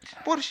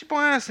 what does she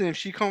buy a house then if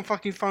she can't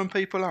fucking phone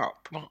people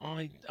up? Well,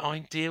 I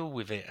deal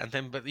with it,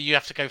 but you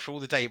have to go through all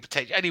the data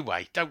protection.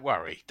 Anyway, don't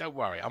worry.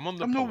 I'm on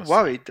the. I'm not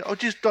worried. I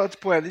just like to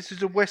point out this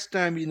is a West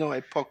Ham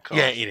United podcast.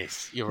 Yeah, it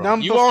is. You're right.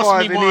 Number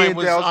 5 in Ian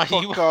Dale's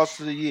podcast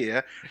of the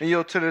year, and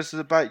you're telling us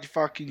about your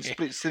fucking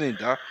split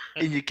cylinder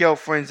in your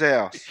girlfriend's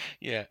house.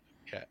 Yeah.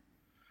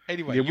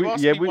 Anyway,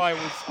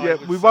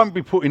 we won't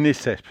be putting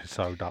this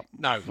episode up.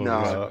 No. For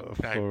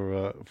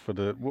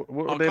the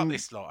I'll cut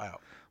this lot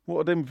out.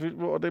 What are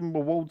them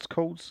awards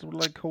called? What do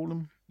they call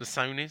them? The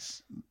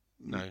Sonys.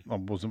 No, I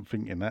wasn't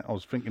thinking that. I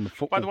was thinking the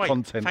football By the way,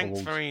 content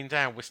thanks awards. for Ian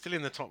Dale. We're still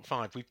in the top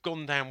 5. We've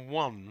gone down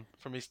 1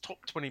 from his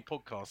top 20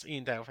 podcasts.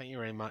 Ian Dale, thank you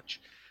very much.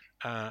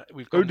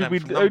 Who did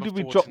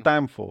we drop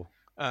down for?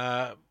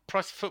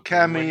 Price of Football.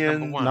 Cammy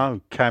and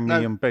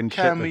Ben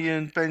Shepherd. Cammy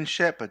and Ben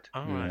Shepherd.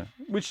 Oh, right.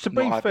 Which, to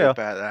be fair,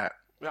 about that.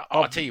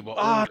 I'll tell you what.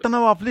 I don't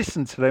know. I've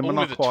listened to them and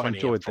I quite 20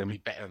 enjoyed them. Probably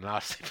better than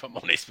us, if I'm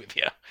honest with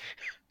you.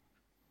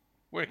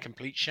 We're a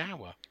complete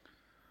shower.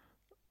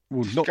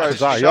 Well, not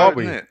today, are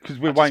we? Because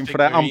we're waiting for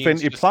that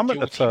unvented plumber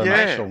to turn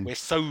up, Sean. We're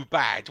so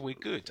bad, we're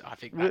good. I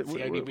think that's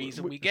the only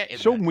reason we get it.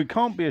 Sean, we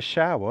can't be a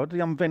shower. The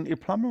unvented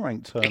plumber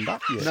ain't turned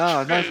up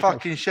yet. No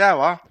fucking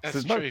shower.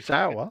 There's no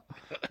shower.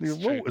 The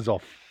water's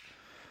off.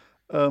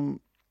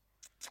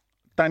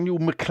 Daniel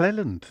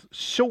McClelland,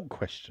 short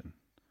question.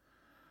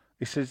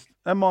 He says,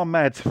 am I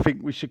mad to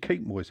think we should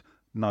keep Moyes?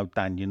 No,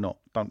 Dan, you're not.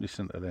 Don't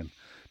listen to them.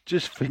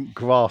 Just think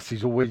grass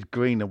is always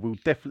greener. We'll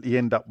definitely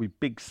end up with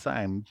Big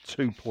Sam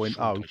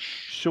 2.0,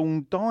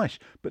 Sean Dyche.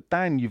 But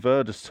Dan, you've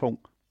heard us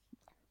talk.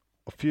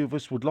 A few of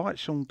us would like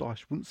Sean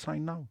Dyche, wouldn't say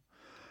no.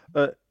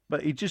 But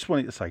he just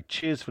wanted to say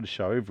cheers for the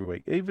show every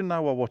week. Even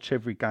though I watch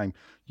every game,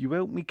 you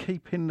help me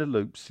keep in the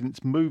loop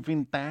since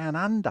moving down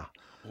under.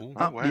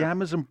 The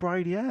Hammers and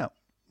Brady out.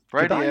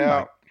 Brady out.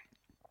 Mate.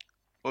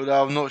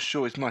 Although I'm not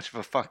sure it's much of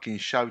a fucking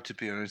show, to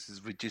be honest,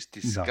 as we just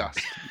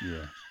discussed.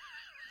 No.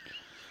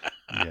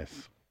 Yeah.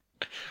 Yes.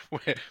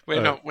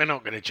 We're not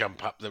going to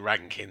jump up the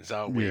rankings,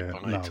 are we?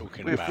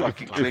 We're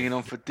fucking clinging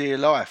on for dear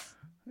life.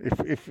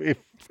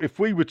 If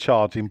we were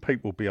charging,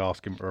 people would be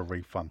asking for a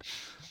refund.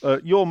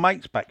 Your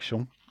mate's back,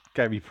 Sean.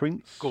 Gary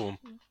Prince. Go on.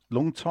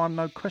 Long time,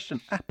 no question.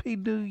 Happy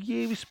New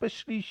Year,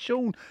 especially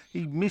Sean.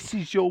 He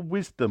misses your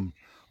wisdom.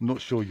 I'm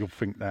not sure you'll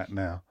think that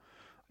now.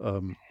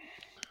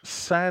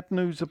 Sad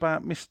news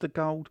about Mr.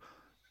 Gold.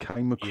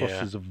 Came across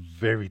as a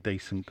very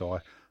decent guy.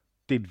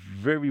 Did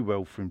very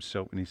well for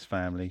himself and his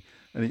family.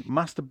 And it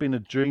must have been a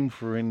dream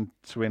for him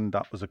to end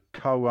up as a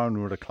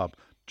co-owner of the club.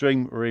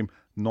 Dream for him,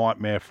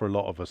 nightmare for a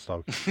lot of us,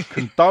 though.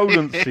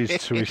 Condolences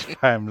to his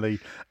family.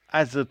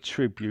 As a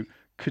tribute,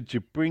 could you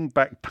bring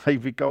back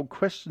David Gold?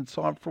 Question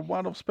time for a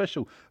one-off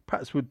special.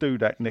 Perhaps we'll do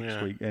that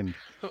next weekend.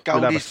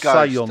 Goldie's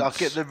Ghost. I'll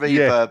get the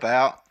reverb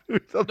out.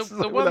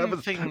 We'll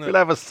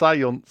have a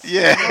seance.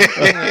 Yeah. The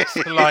thing that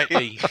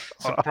slightly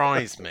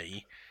surprised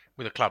me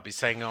with the club is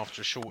saying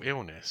after a short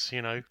illness,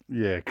 you know.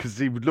 Yeah, because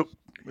he would look.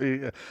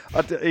 He'd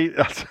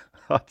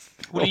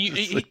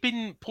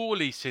been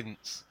poorly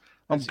since.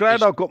 I'm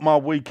glad I got my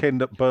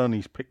weekend at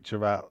Bernie's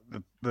picture out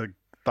the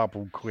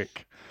double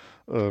quick.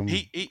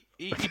 He'd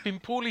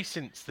been poorly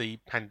since the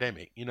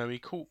pandemic. You know, he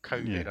caught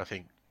COVID, I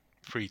think,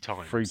 3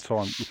 times. 3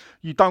 times.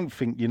 You don't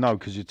think you know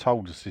because you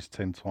told us this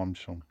 10 times,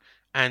 Sean.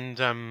 And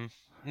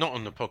not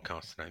on the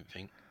podcast, I don't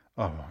think.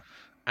 Oh, right.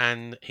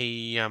 And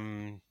he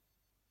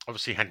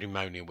obviously had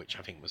pneumonia, which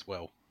I think was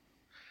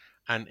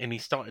and he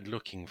started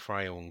looking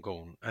frail and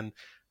gaunt. And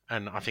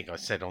I think I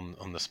said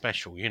on the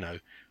special, you know,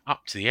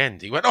 up to the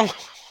end, he went,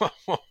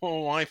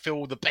 oh, I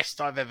feel the best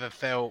I've ever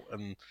felt,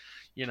 and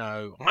you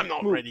know, I'm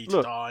not ready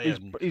to die.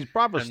 His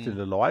brother's still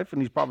alive,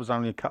 and his brother's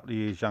only a couple of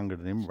years younger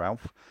than him,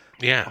 Ralph.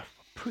 Yeah.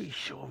 Pretty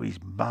sure his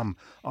mum.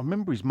 I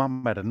remember his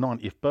mum had a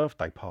 90th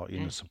birthday party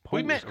in the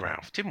supporters. We met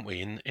Ralph, didn't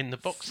we, in the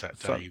box that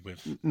day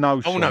with? No,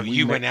 Sean, no,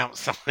 you went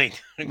outside.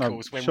 Of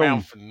course, when Sean,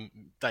 Ralph and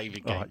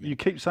David came. You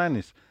keep saying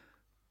this.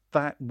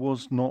 That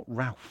was not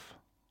Ralph.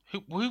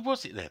 Who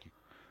was it then?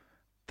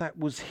 That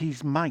was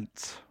his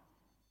mate.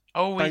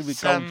 Oh, David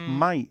Gold's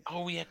mate.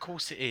 Oh yeah, of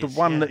course it is. The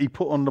one that he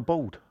put on the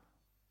board.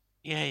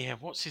 Yeah.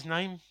 What's his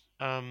name?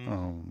 I've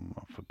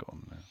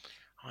forgotten now.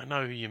 I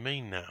know who you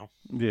mean now.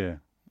 Yeah.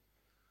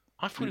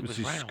 I thought it was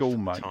his Ralph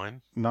schoolmate. at the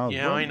time. No,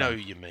 yeah, I know who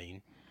Ralph. you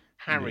mean.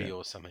 Harry Yeah.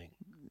 or something.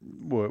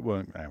 Well, it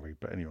weren't Harry,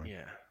 but anyway.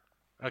 Yeah.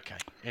 Okay.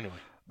 Anyway.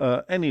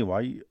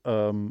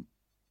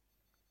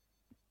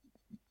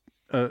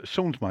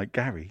 Sean's mate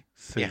Gary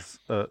says,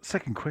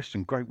 second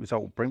question, great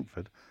result,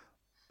 Brentford.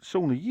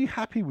 Sean, are you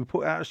happy we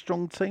put out a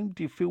strong team?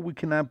 Do you feel we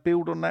can now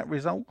build on that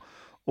result?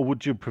 Or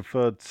would you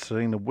prefer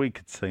seeing a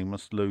weaker team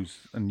must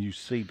lose and you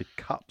see the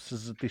cups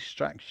as a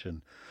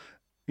distraction?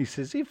 He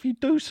says, if you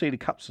do see the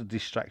cups as a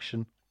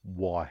distraction,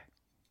 why?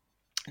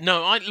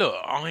 No,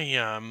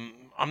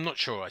 I'm not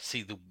sure I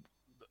see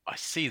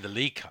the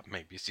League Cup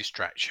maybe as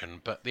distraction,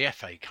 but the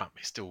FA Cup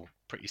is still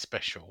pretty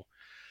special.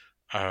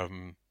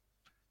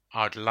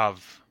 I'd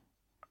love,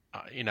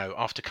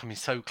 after coming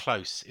so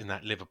close in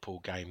that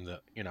Liverpool game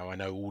that, I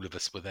know all of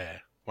us were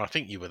there. Well, I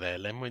think you were there,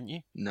 Len, weren't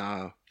you?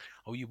 No.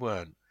 Oh, you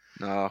weren't?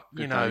 No, I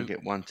could only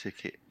get one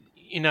ticket.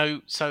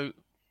 So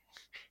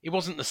it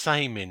wasn't the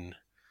same in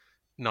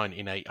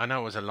 1998. I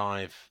know I was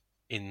alive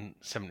in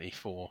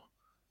 74.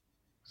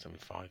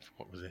 75,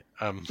 what was it?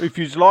 If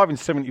you was live in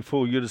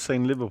 74, you'd have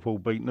seen Liverpool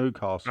beat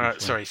Newcastle.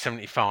 Sorry,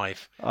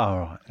 75. Oh,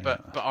 right. Yeah.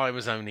 But I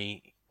was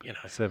only,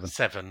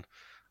 7.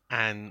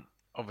 And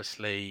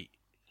obviously,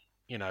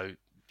 the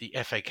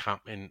FA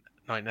Cup in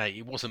 98,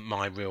 it wasn't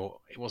my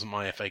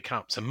FA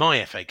Cup. So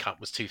my FA Cup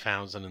was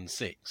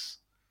 2006.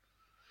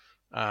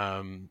 So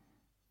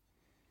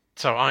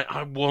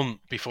I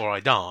want, before I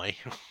die,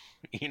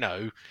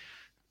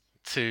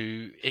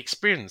 to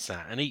experience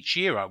that. And each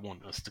year I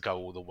want us to go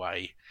all the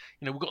way.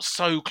 We got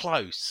so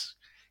close.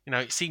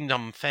 It seemed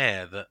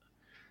unfair that,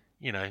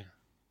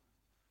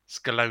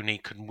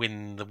 Scaloni could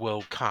win the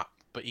World Cup,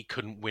 but he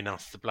couldn't win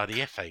us the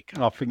bloody FA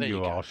Cup. I think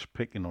you are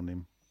picking on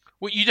him.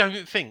 Well, you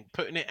don't think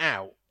putting it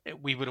out,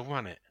 we would have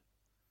won it?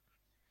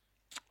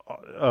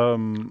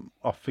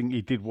 I think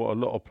he did what a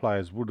lot of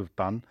players would have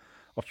done.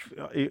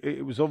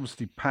 It was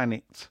obviously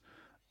panicked,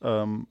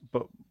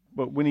 but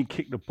when he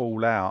kicked the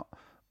ball out,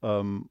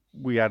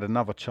 we had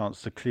another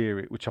chance to clear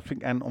it, which I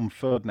think Anton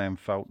Ferdinand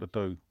failed to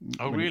do.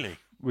 Oh, really?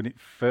 When it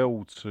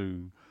fell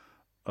to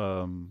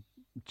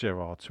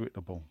Gerrard to hit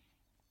the ball.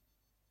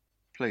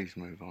 Please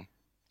move on.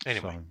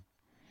 Anyway.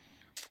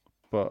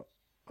 But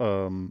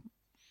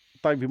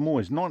David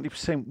Moyes,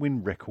 90%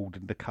 win record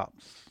in the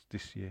Cups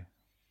this year.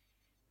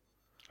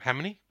 How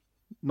many?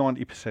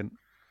 90%.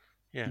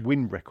 Yeah.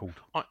 Win record.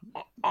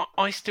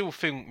 I still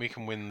think we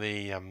can win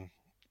the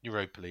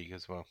Europa League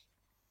as well.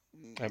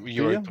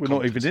 We're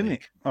not even in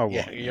it. Oh,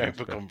 yeah, right.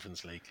 Europa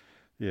Conference League.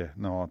 Yeah,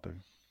 no, I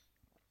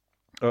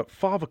do.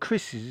 Father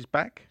Chris is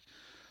back.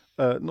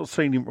 Not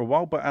seen him for a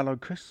while, but hello,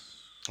 Chris.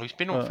 Oh, he's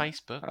been on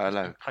Facebook.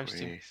 Hello,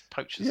 posting Chris.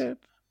 poachers. Yeah,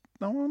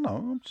 no, I know.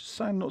 I'm just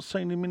saying, not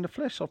seen him in the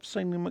flesh. I've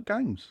seen him at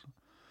games.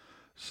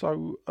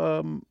 So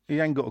he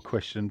ain't got a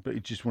question, but he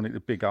just wanted to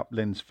big up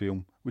Len's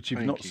film, which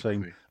you've not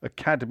seen. Chris.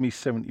 Academy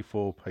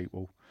 74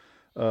 people.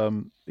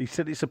 He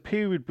said it's a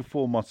period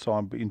before my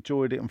time, but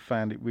enjoyed it and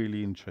found it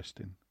really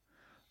interesting.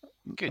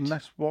 Good. And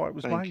that's why it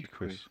was Thank made, you,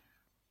 Chris.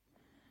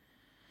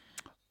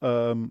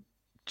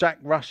 Jack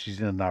Rush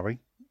is in a hurry,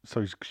 so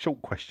his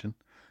short question.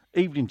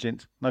 Evening,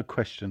 gents, no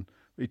question.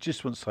 He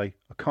just wants to say,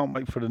 I can't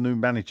wait for the new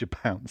manager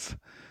bounce.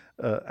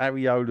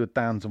 Ariola,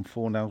 Downs and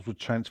Fornells with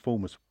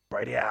Transformers.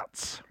 Brady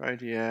out.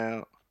 Brady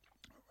out.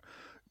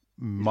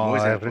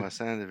 Always out by the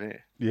sound of it.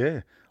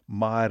 Yeah.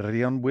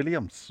 Marion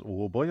Williams.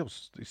 Oh boy,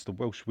 it's the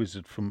Welsh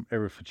wizard from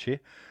Herefordshire.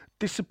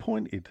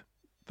 Disappointed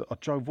that I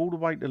drove all the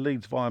way to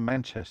Leeds via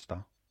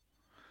Manchester.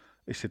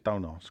 He said,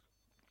 don't ask.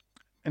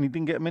 And he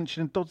didn't get a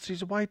mention in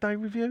Dodds' away day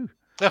review.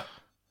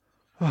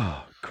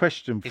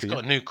 Question for you. He's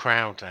got a new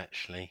crowd,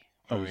 actually,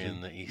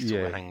 Ian, that he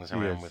sort of hangs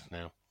around with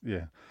now.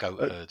 Yeah. Goat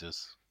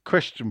herders.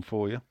 Question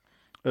for you.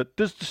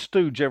 Does the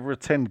Stooge ever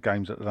attend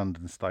games at the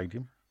London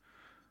Stadium?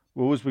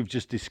 Well, as we've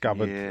just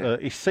discovered,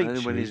 his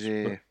seats when he's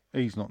here.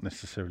 He's not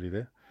necessarily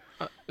there.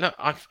 Look,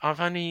 I've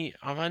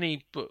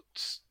only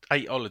booked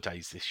 8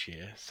 holidays this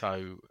year,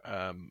 so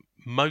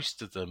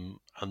most of them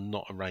are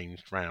not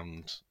arranged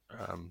round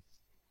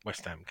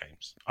West Ham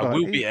games. I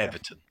will be at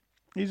Everton.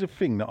 Here's a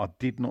thing that I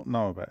did not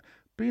know about.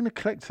 Being a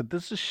collector,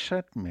 does the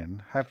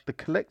Shadmen have the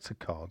collector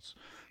cards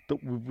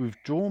that were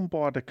withdrawn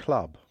by the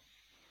club?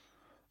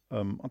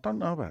 I don't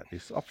know about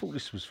this. I thought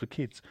this was for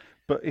kids.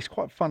 But it's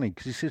quite funny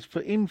because it says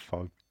for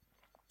info,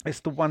 it's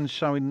the one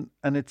showing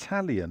an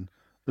Italian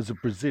as a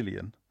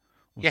Brazilian.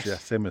 Obviously,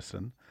 that's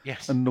Emerson.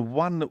 Yes. And the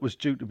one that was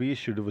due to be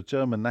issued of a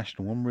German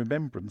national on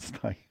Remembrance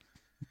Day.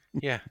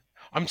 Yeah.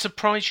 I'm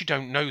surprised you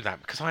don't know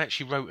that because I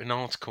actually wrote an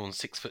article on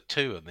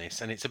 6'2" on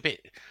this, and it's a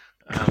bit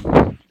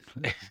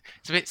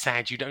it's a bit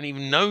sad you don't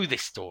even know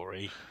this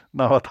story.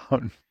 No, I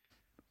don't.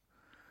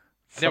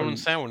 They're on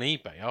sale on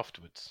eBay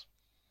afterwards.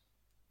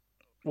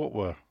 What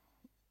were?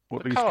 The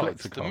these cards,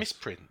 collector the cards?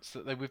 misprints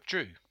that they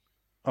withdrew.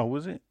 Oh,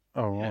 was it?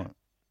 Oh, Yeah. right.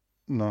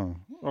 No,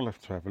 I'll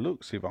have to have a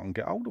look, see if I can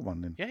get hold of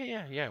one then.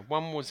 Yeah.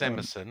 One was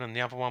Emerson, and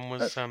the other one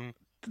was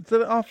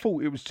I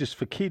thought it was just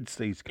for kids,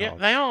 these cards. Yeah,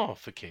 they are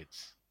for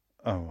kids.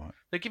 Oh, right.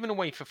 They're given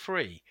away for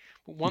free.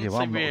 But once Yeah, well,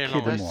 they I'm not a kid,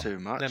 am realise I? Too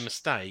much. their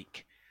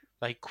mistake,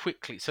 they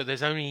quickly. So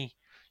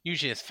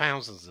usually there's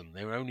thousands of them.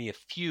 There are only a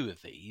few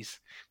of these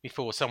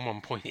before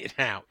someone pointed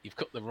out you've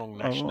got the wrong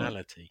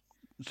nationality.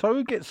 Right. So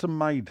who gets them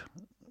made?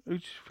 Who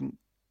do you think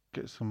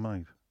gets them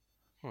made?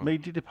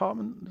 Media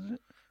department, is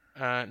it?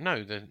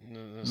 No, the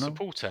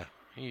supporter.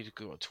 You've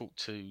got to talk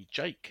to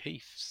Jake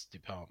Heath's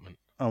department.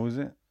 Oh, is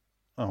it?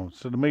 Oh,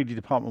 so the media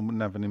department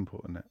wouldn't have an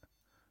input in it.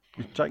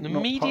 The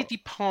media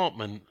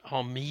department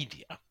are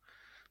media.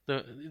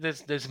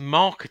 There's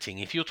marketing.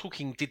 If you're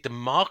talking, did the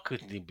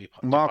marketing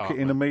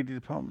in the media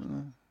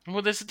department?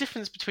 Well, there's a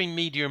difference between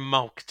media and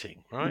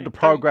marketing, right? Would the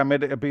program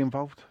editor be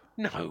involved?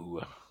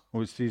 No.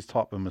 Or is his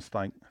type of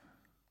mistake?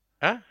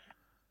 Huh?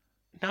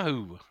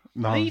 No.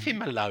 Leave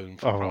him alone,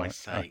 for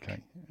Christ's sake.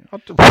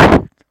 Okay.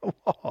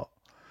 What?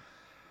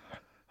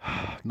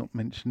 Not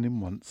mentioned him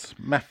once.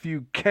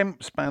 Matthew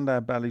Kemp, Spandau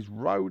Ballet's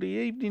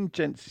roadie. Evening,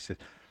 gents. He said,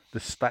 the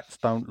stats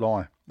don't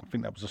lie. I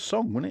think that was a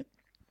song, wasn't it?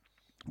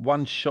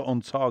 1 shot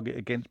on target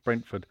against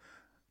Brentford.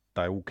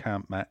 They all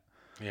count, Matt.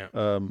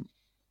 Yeah.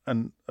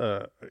 And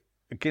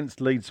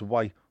against Leeds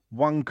away,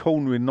 1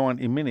 corner in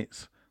 90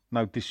 minutes.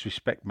 No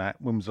disrespect,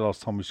 Matt. When was the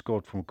last time we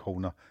scored from a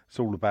corner? It's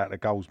all about the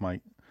goals,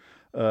 mate.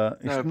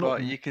 But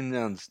you can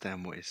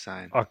understand what he's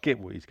saying. I get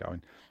where he's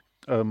going.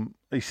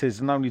 He says,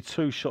 and only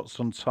 2 shots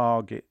on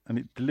target, and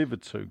it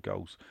delivered 2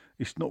 goals.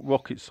 It's not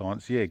rocket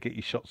science. Yeah, get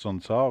your shots on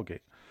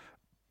target.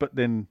 But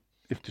then,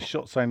 if the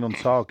shots ain't on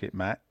target,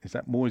 Matt, is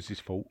that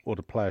Moyes' fault or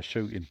the player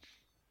shooting?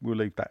 We'll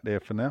leave that there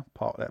for now,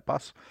 part of that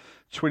bus.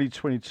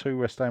 2022,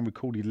 West Ham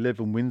recorded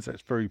 11 wins.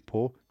 That's very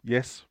poor.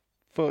 Yes,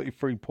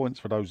 33 points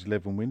for those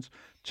 11 wins.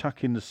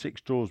 Chuck in the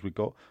 6 draws we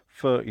got,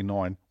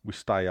 39, we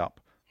stay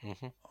up.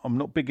 Mm-hmm. I'm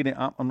not bigging it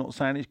up. I'm not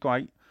saying it's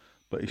great,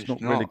 but it's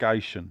not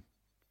relegation.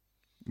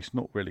 It's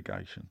not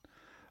relegation.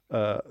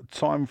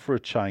 Time for a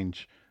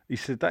change. He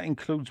said that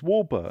includes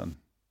Warburton.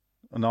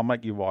 And I'll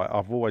make you right.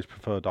 I've always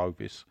preferred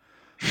Ovis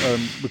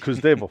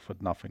because they've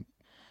offered nothing.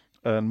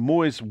 And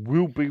Moyes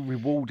will be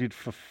rewarded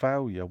for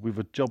failure with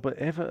a job at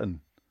Everton,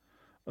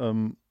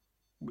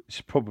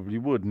 which probably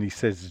would. And he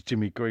says, as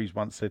Jimmy Greaves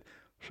once said,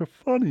 it's a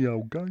funny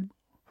old game.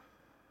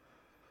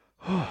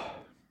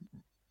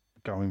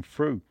 Going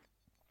through.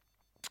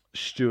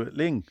 Stuart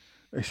Ling,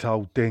 this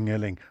old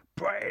dingerling.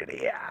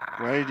 Brady out.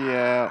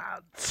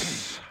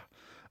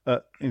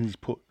 And he's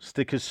put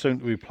stickers soon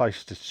to be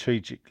placed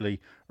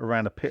strategically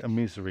around a pit of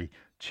misery.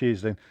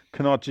 Cheers then.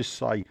 Can I just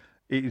say,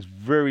 it is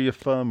very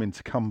affirming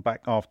to come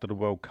back after the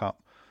World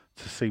Cup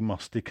to see my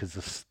stickers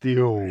are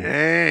still...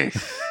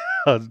 Yes!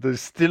 They're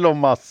still on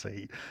my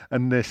seat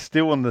and they're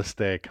still on the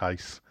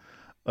staircase.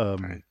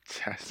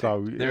 Fantastic.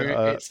 So,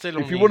 it's still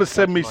if you want to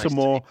send me some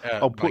more,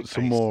 I'll put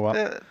some more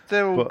up.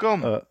 They're all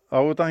gone.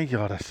 Oh, they?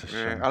 Yeah, that's a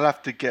shame. I'll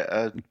have to get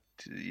an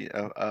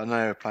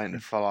aeroplane to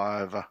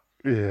fly over.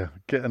 Yeah,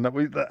 get an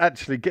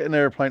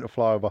aeroplane to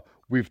fly over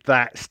with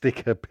that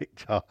sticker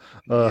picture.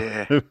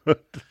 That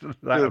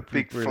a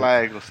big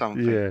flag or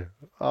something. Yeah.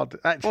 Or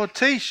a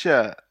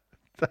T-shirt.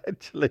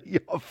 Actually,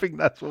 I think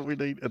that's what we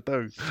need to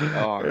do.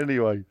 Oh.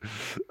 Anyway.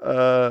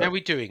 How are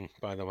we doing,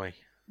 by the way?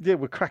 Yeah,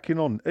 we're cracking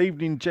on.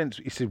 Evening, gents.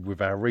 He said,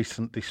 with our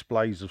recent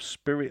displays of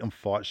spirit and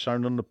fight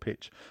shown on the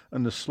pitch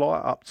and the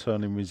slight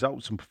upturn in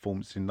results and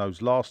performance in those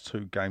last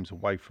 2 games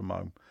away from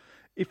home,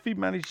 if he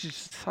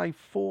manages to save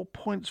 4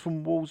 points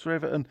from Wolves or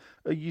Everton,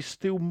 are you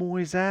still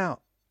Moyes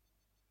out?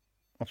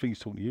 I think he's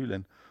talking to you,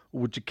 Len.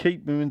 Or would you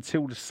keep him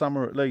until the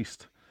summer at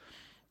least?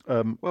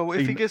 Well,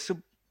 if he gets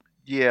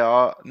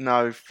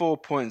no, 4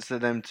 points to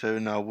them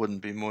 2, no, I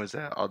wouldn't be Moyes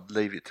out. I'd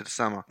leave it to the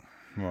summer.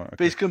 Right, okay.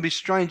 But it's going to be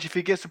strange if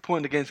he gets a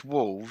point against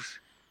Wolves.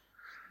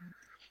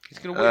 He's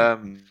going to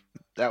win.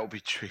 That would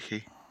be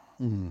tricky.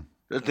 Mm.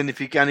 But then if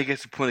he only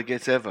gets a point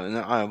against Everton,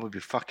 I would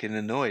be fucking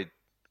annoyed.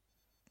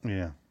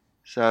 Yeah.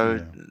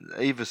 So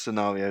either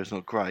scenario is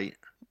not great.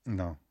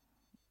 No.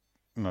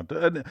 And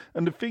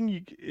the thing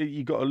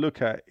you got to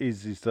look at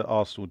is that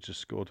Arsenal just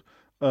scored.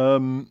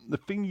 The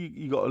thing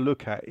you got to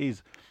look at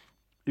is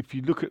if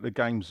you look at the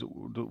games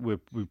that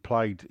we've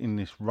played in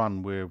this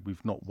run where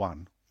we've not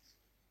won.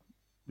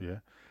 Yeah,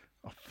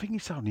 I think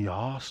it's only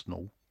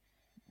Arsenal.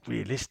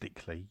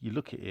 Realistically, you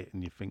look at it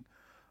and you think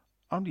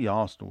only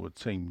Arsenal are a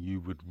team you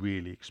would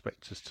really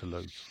expect us to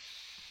lose.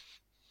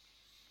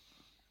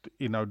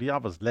 You know, the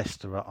others: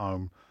 Leicester at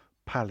home,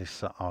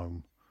 Palace at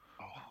home,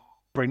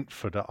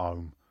 Brentford at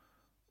home.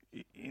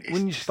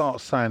 When you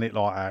start saying it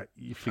like that,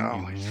 you think,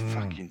 it's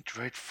fucking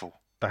dreadful.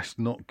 That's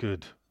not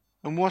good.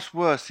 And what's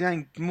worse,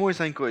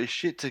 Moyes ain't got his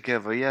shit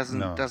together. He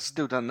hasn't.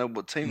 Still don't know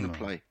what team to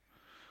play.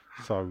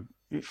 So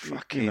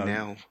fucking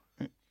hell.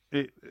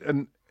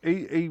 And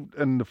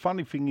the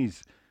funny thing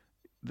is,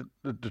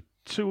 the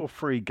 2 or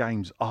 3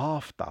 games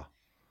after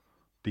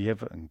the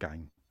Everton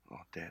game, I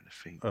dare to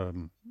think.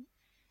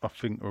 I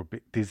think are a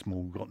bit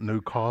dismal. We've got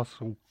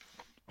Newcastle.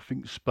 I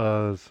think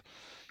Spurs.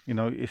 You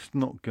know, it's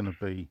not going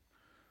to be.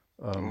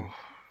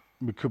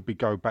 We could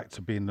go back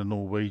to being the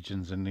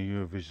Norwegians in the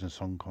Eurovision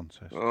Song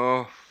Contest.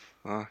 Oh,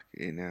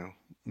 fucking hell.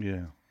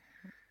 Yeah.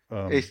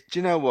 Do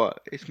you know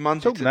what? It's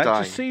Monday today.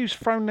 To see who's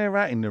thrown their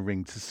hat in the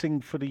ring to sing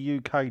for the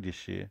UK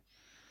this year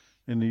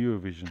in the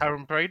Eurovision.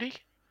 Karen Brady?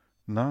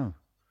 No.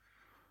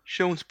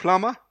 Sean's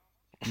plumber?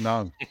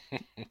 No.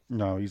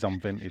 No, he's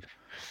unvented.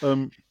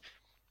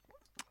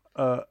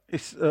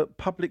 It's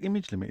Public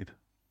Image Limited.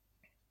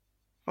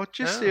 I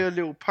just see a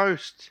little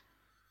post.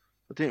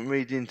 I didn't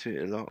read into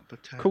it a lot,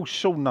 but Of course,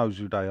 Sean knows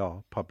who they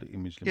are. Public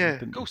Image Limited. yeah,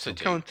 didn't Of course he, I Sean?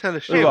 do. Come on, tell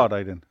us. Who are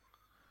they then?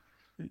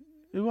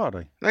 Who are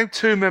they? Name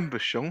 2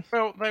 members, Sean.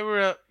 Well, they were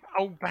an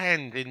old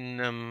band in.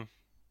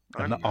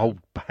 An old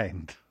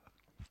band.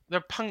 They're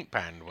a punk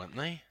band, weren't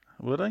they?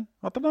 Were they?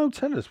 I don't know.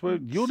 Tell us. Well,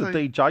 you're the So,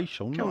 DJ,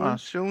 Sean, Come not on,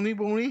 us. Shawnee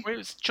Bonnie. Well, it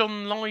was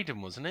John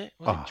Lydon, wasn't it?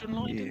 Was it John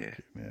Lydon?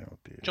 Yeah. Oh,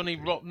 dear, Johnny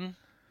dear. Rotten.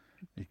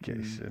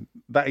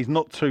 That is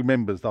not 2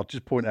 members. I'll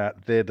just point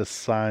out they're the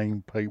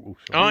same people.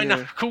 Sean. I know,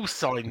 of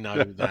course I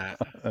know that.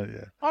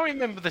 Yeah. I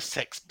remember the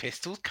Sex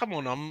Pistols. Come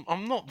on,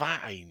 I'm not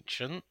that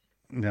ancient.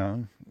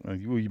 No. Well,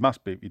 you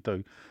must be if you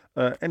do.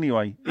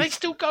 Anyway. Are they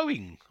still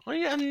going? I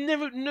had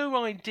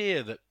no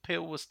idea that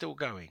Peel was still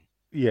going.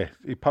 Yeah,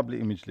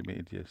 Public Image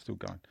Limited, yeah, still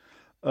going.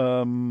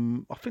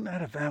 I think they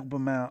had an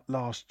album out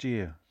last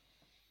year.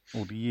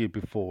 Or the year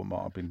before, it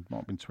might have been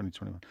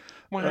 2021.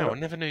 Wow, I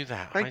never knew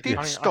that. They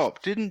did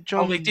stop, didn't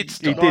John? They did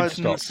stop. He did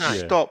Lydon stop,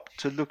 yeah. stop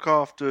to look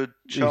after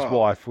Charles. His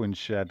wife, when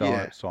she had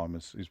Yeah.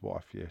 Alzheimer's, his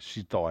wife, yeah,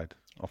 she died,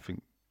 I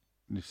think,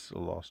 this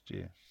last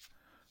year.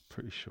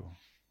 Pretty sure.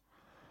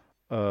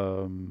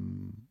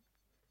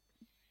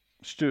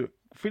 Stuart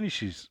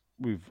finishes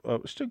with...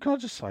 Stuart, can I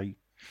just say,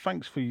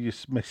 thanks for your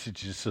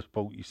messages of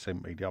support you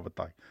sent me the other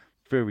day.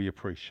 Very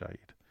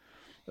appreciated.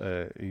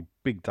 He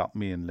bigged up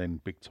me and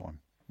Len big time.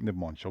 Never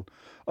mind, Sean.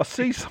 I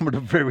see some of the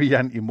very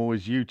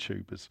anti-Moyes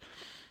YouTubers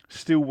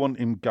still want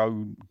him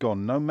gone,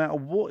 no matter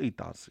what he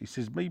does. He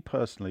says, me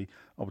personally,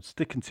 I would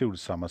stick until the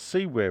summer,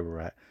 see where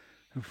we're at.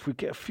 If we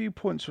get a few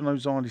points from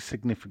those highly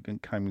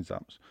significant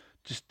comings-ups,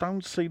 just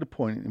don't see the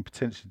point in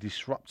potentially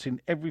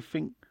disrupting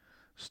everything,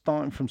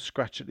 starting from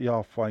scratch at the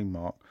halfway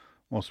mark,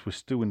 whilst we're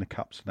still in the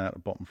cups and out the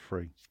bottom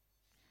 3.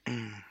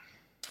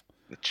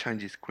 It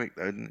changes quick,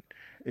 though, doesn't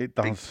it? It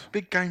does.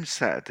 Big game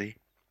Saturday.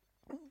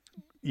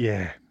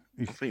 Yeah.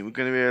 I think we're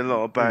going to hear a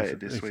lot about it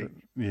this week.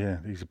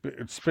 He's a bit,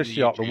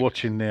 especially after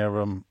watching their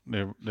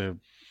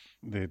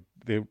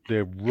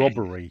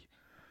robbery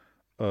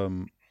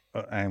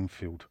at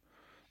Anfield,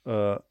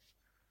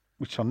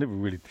 which I never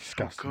really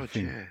discussed.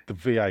 The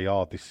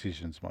VAR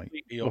decisions, mate.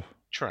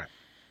 Track.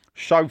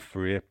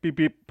 Chauffeur here. Beep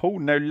beep. Paul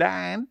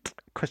Noland.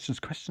 Questions.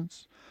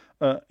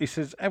 He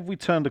says, have we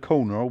turned a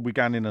corner or are we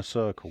going in a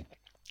circle?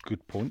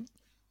 Good point.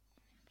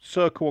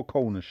 Circle or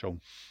corner,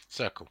 Sean?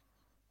 Circle.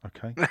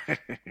 Okay.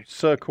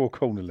 Circle or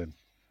corner, Lynn?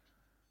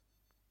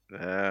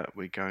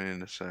 We're going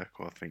in a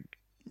circle, I think.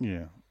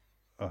 Yeah.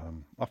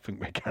 I think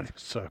we're going in a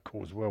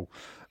circle as well.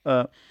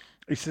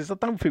 He says, I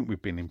don't think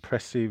we've been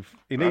impressive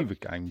in either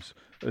games.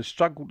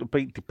 Struggled to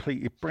beat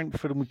depleted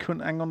Brentford and we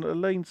couldn't hang on to the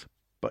leads.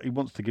 But he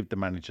wants to give the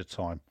manager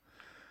time.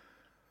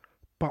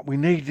 But we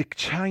need a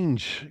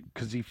change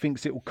because he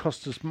thinks it will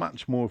cost us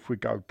much more if we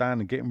go down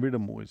and getting rid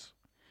of Moyes.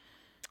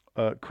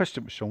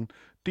 Question for Sean.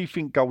 Do you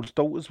think Gold's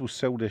Daughters will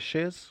sell their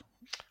shares?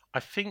 I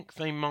think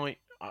they might.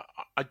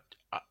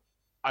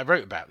 I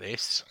wrote about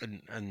this,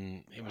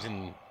 and it was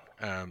in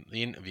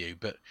the interview,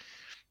 but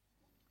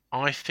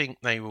I think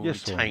they will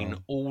retain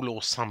all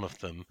or some of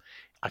them.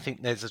 I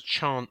think there's a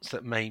chance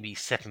that maybe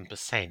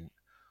 7%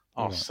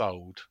 are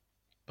sold,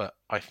 but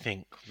I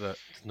think that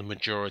the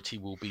majority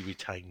will be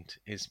retained.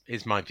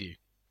 Is my view.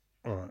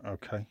 All right.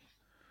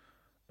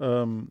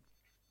 Okay.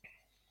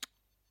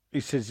 He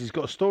says he's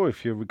got a story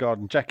for you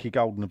regarding Jackie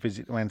Gold and a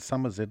visit to Ann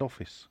Summers' head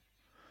office.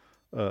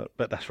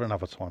 But that's for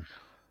another time.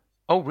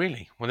 Oh,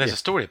 really? Well, there's a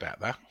story about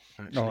that.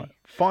 All right.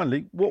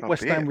 Finally, what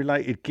West Ham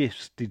related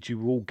gifts did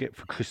you all get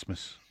for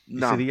Christmas? He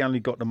said he only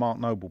got the Mark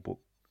Noble book.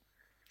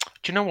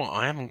 Do you know what?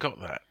 I haven't got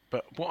that.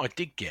 But what I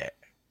did get,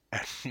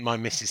 my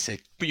missus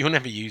said, but you'll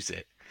never use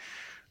it.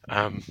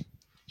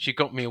 She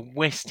got me a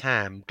West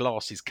Ham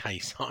glasses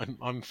case.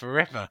 I'm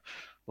forever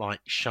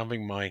like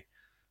shoving my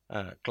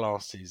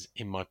glasses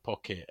in my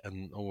pocket,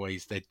 and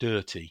always they're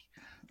dirty.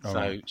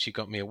 So she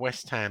got me a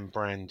West Ham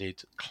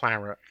branded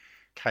claret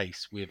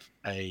case with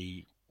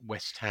a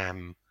West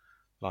Ham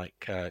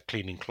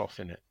cleaning cloth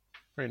in it.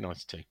 Very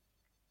nice too.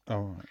 All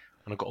right.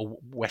 And I got a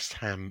West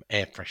Ham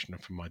air freshener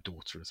from my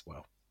daughter as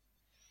well.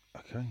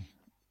 Okay.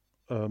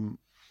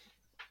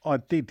 I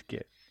did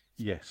get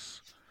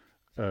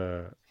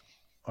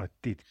I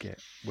did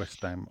get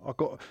West Ham. I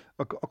got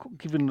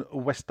given a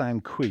West Ham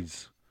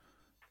quiz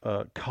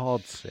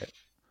card set.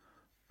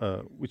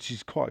 Which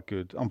is quite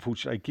good.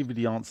 Unfortunately, they give you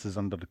the answers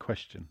under the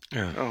question.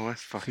 Yeah. Oh,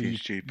 that's fucking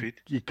stupid.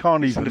 You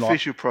can't it's even... an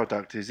official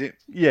product, is it?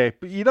 Yeah,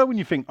 but you know when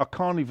you think, I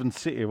can't even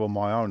sit here on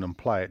my own and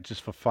play it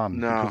just for fun,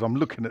 because I'm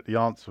looking at the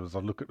answer as I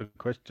look at the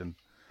question.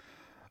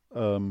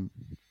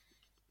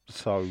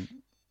 So,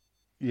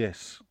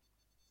 yes.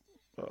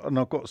 And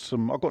I've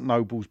got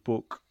Noble's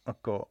book.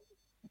 I've got...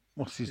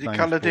 What's his name? Is it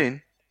coloured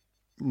in?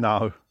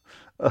 No.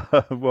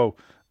 No,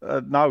 I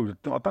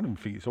don't even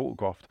think it's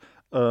autographed.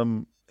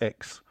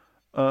 X.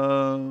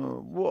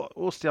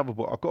 What's the other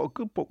book? I've got a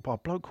good book by a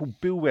bloke called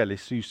Bill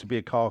Ellis, who used to be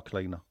a car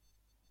cleaner.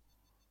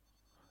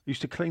 He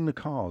used to clean the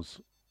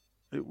cars.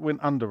 It went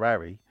under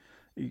Harry.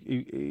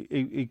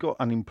 He got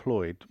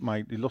unemployed,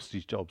 mate. He lost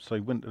his job, so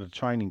he went to the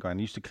training ground.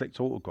 He used to collect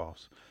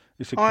autographs.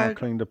 He said, "Can I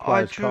clean the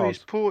players' I drew his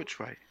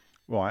portrait.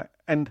 Right,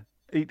 and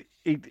he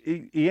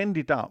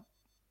ended up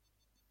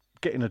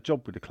getting a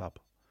job with the club.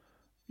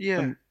 Yeah.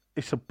 And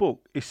it's a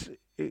book.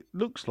 It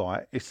looks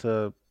like it's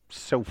a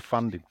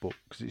self-funded book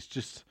because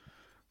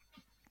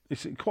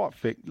it's quite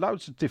thick.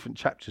 Loads of different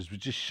chapters with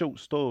just short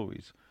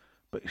stories,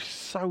 but it's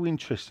so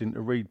interesting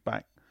to read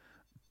back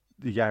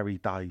the Harry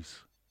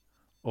days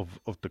of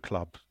the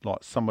club,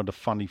 like some of the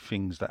funny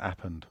things that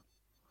happened.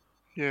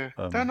 Yeah.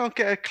 Don't I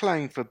get a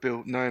claim for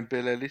knowing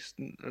Bill Ellis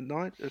at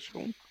night at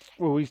school?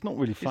 Well, he's not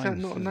really famous.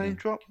 Is that not a name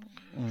drop?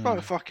 Write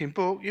a fucking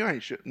book. You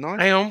ain't shit. No.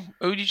 Hang on.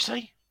 Who did you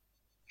say?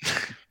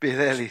 Bill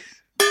Ellis.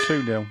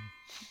 2-0.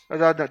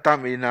 I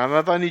don't really know him.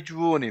 I've only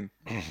drawn him.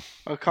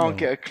 I can't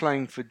get a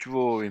claim for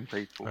drawing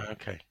people.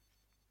 Okay.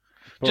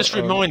 Just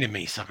reminding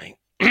me something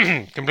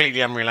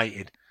completely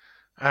unrelated.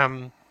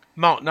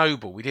 Mark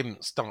Noble. We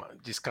didn't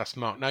discuss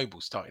Mark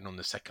Noble starting on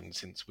the 2nd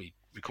since we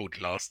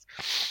recorded last.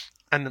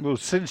 And well,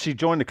 since he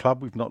joined the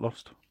club, we've not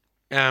lost.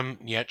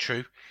 Yeah,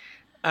 true.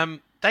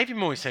 David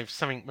Moyes said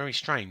something very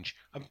strange.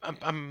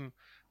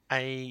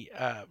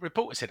 A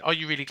reporter said, "Are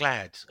you really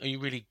glad? Are you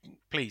really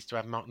pleased to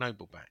have Mark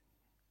Noble back?"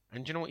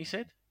 And do you know what he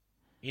said?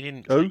 He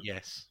didn't say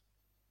yes.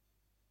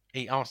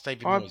 He asked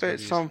David Moyes. I bet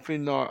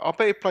something like... I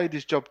bet he played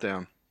his job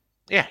down.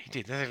 Yeah, he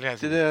did.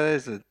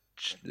 There's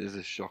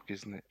a shock,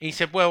 isn't it? He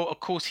said, well, of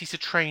course, he's a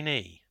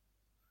trainee.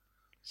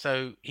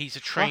 So he's a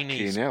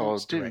trainee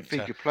sports director. I didn't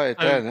think he played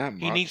down that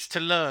much. He needs to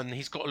learn.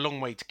 He's got a long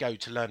way to go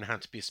to learn how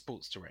to be a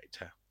sports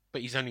director.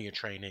 But he's only a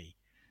trainee.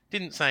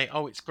 Didn't say,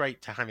 oh, it's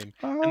great to have him.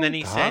 And then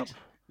he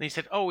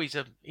said, oh, he's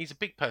a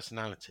big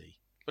personality,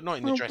 but not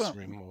in the dressing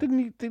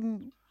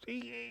room.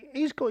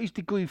 He's got his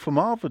degree from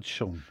Harvard,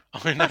 Sean.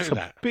 I know That's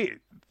that. A bit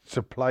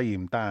to play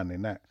him down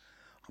in that.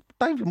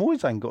 David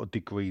Moyes ain't got a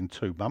degree in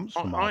 2 months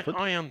from Harvard.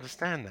 I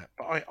understand that,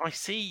 but I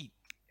see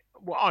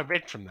what I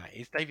read from that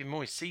is David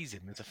Moyes sees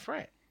him as a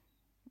threat.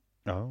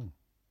 Oh.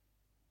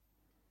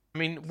 I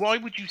mean, why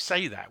would you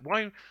say that?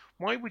 Why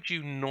would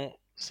you not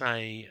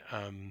say,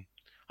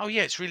 oh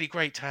yeah, it's really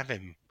great to have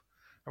him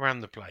around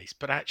the place,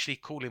 but actually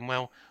call him,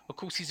 well, of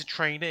course he's a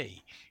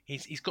trainee.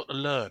 He's got to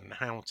learn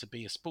how to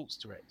be a sports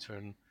director,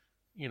 and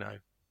you know,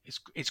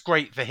 it's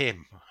great for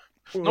him.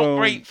 Not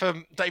great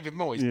for David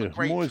Moyes, but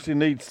great. Moyes he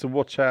needs to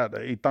watch out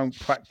that he don't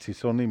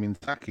practice on him in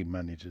sacking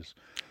managers.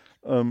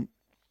 Well,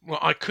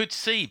 I could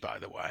see, by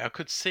the way,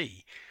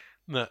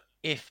 that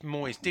if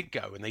Moyes did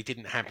go and they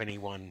didn't have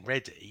anyone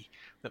ready,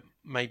 that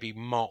maybe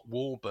Mark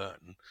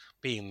Warburton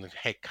being the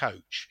head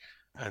coach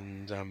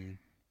and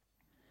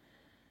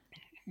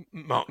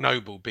Mark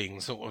Noble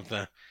being sort of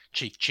the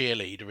chief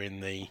cheerleader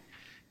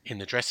in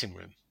the dressing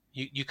room,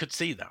 you could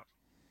see that.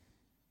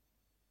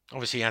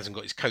 Obviously, he hasn't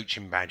got his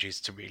coaching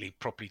badges to really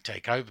properly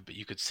take over, but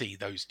you could see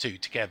those two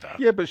together.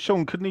 Yeah, but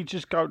Sean, couldn't he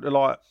just go to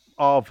like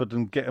Harvard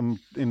and get them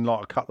in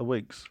like a couple of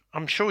weeks?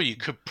 I'm sure you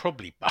could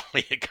probably buy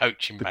a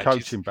coaching badge. The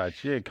coaching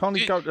badge, yeah. Can't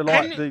he go to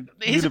like the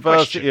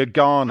University of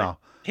Ghana?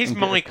 Here's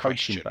my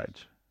question.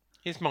 Badge?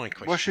 Here's my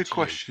question. What's your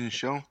question,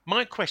 Sean?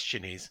 My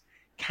question is,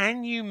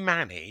 can you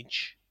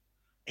manage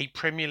a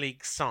Premier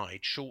League side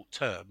short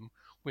term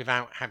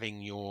without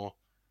having your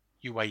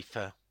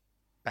UEFA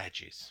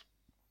badges?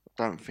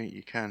 I don't think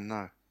you can,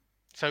 no.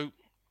 So,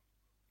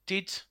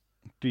 do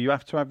you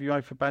have to have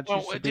UEFA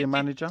badges to be a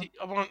manager?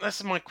 Well,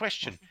 that's my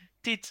question.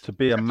 To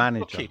be a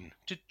manager?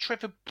 Did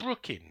Trevor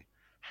Brooking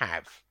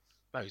have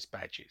those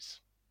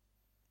badges?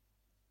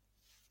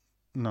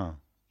 No.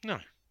 No.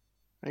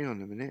 Hang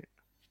on a minute.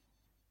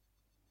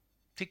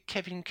 Did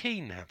Kevin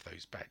Keane have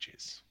those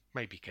badges?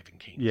 Maybe Kevin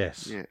Keane.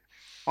 Yes. Yeah.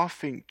 I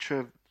think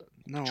Trevor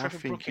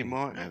Brooking, he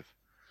might have.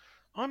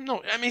 I'm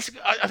not. I mean,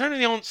 I don't know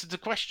the answer to the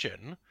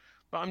question.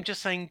 But I'm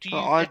just saying, do you?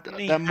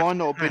 That might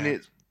not have been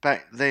it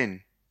back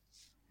then,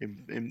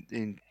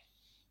 in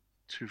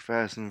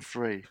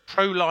 2003.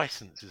 Pro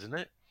license, isn't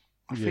it?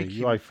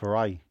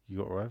 UEFA A. You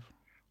got to have.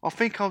 I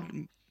think I've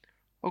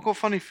got a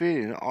funny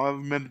feeling. I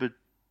remember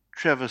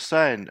Trevor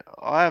saying,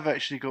 "I have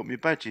actually got my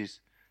badges,"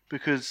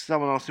 because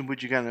someone asked him,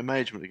 "Would you go into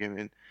management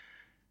again?"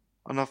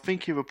 And I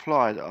think he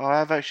replied, "I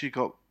have actually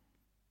got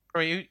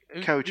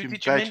coaching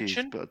badges,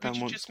 but I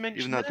don't want,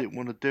 even though I didn't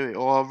want to do it,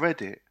 or I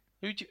read it."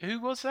 Who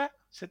was that?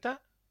 Said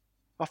that?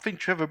 I think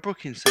Trevor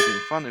Brooking said it in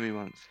front of me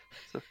once.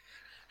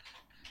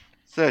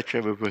 Sir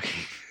Trevor Brooking.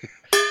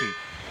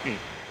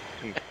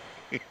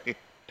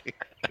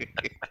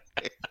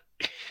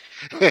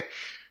 You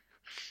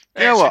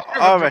know what?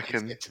 I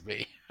reckon.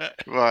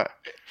 Right.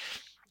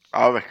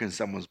 I reckon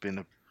someone's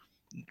been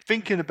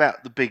thinking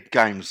about the big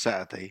game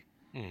Saturday.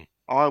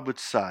 I would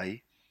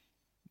say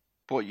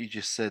what you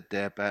just said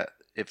there about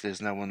if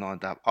there's no one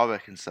lined up. I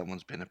reckon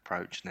someone's been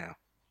approached now.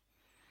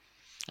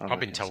 I've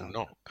been told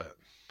not, but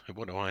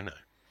what do I know?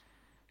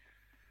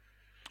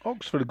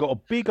 Oxford have got a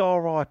big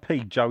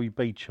RIP Joey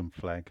Beecham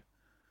flag.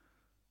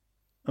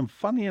 And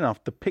funny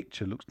enough, the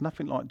picture looks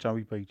nothing like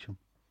Joey Beecham.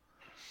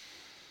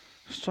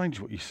 Strange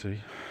what you see.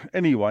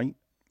 Anyway,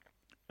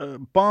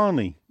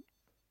 Barney,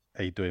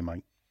 how you doing,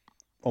 mate?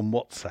 On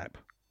WhatsApp.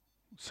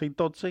 See,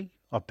 Dodsey?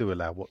 I do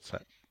allow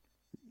WhatsApp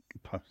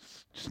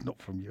posts, just not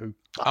from you.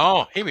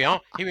 Oh, here we are.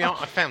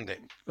 I found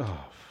it.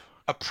 Oh.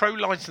 A pro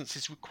license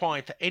is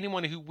required for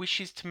anyone who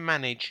wishes to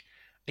manage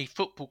a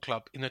football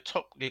club in the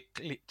top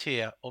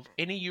tier of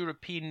any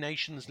European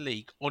nations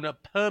league on a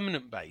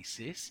permanent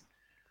basis,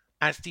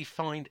 as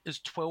defined as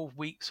 12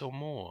 weeks or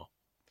more.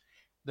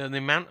 Then the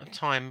amount of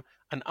time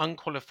an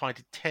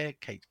unqualified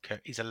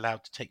caretaker is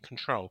allowed to take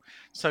control.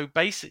 So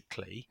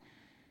basically,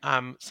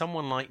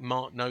 someone like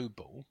Mark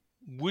Noble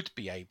would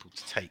be able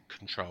to take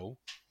control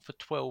for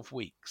 12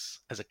 weeks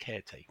as a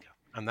caretaker.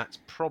 And that's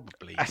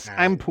probably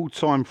ample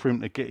time for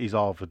him to get his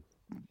Harvard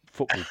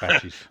football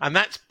badges. And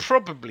that's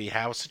probably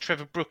how Sir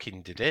Trevor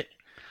Brooking did it.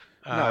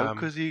 No,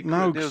 because you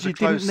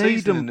didn't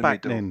need them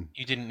back then.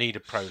 You didn't need a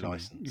pro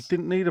license. You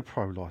didn't need a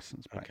pro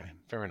license back then.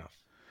 Fair enough.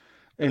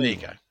 Anyway, there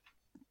you go.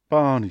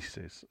 Barney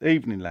says,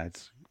 "Evening,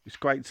 lads. It's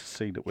great to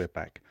see that we're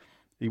back."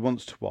 He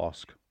wants to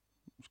ask,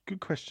 good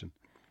question,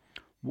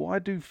 why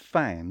do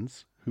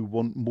fans who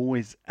want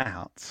Moyes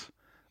out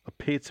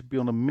appear to be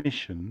on a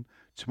mission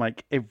to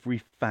make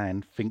every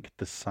fan think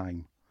the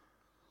same?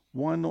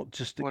 Why not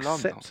just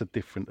accept a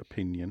different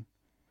opinion?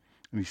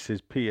 And he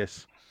says,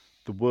 P.S.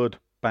 The word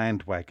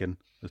bandwagon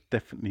has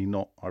definitely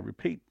not, I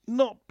repeat,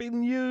 not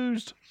been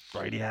used.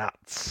 Radio.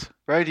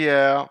 I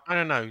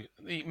don't know.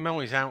 The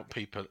Moyes out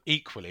people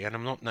equally, and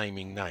I'm not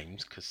naming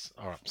names because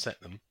I'll upset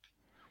them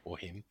or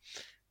him,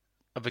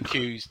 have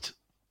accused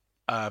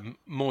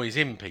Moyes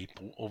in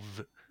people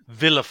of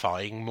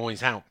vilifying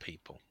Moyes out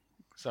people.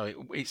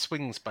 So it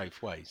swings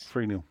both ways.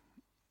 3-0.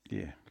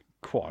 Yeah,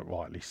 quite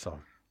rightly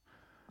so.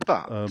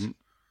 But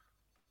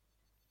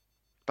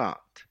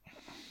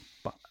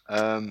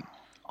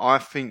I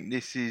think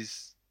this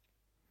is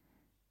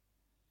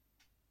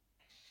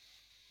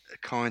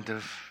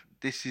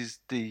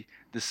the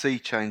sea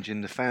change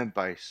in the fan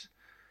base,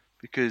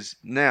 because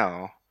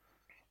now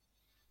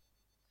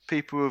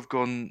people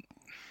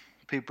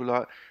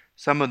like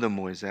some of the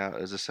Moyes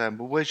out as a saying,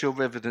 "Well, where's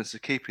your evidence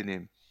of keeping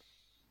him?"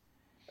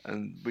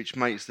 And which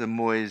makes the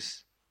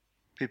Moyes,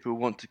 people who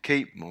want to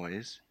keep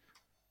Moyes,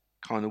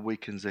 kind of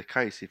weakens their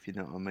case, if you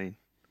know what I mean.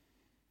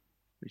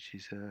 Which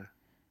is,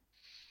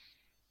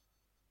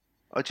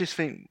 I just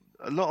think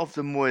a lot of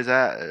the Moyes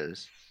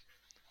outers,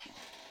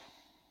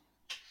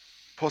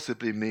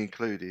 possibly me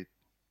included,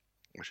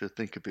 I should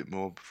think a bit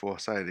more before I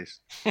say this,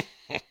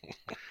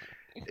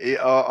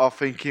 are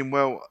thinking,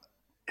 well,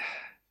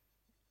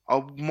 I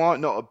might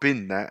not have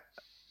been that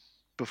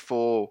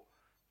before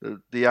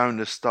the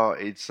owner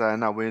started saying,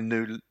 "No, we're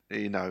new,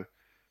 we're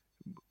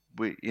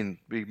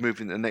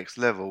moving to the next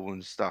level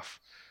and stuff."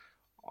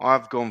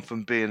 I've gone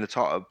from being the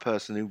type of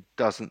person who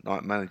doesn't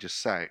like managers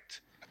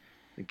sacked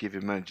and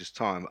giving managers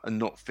time and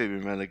not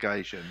fearing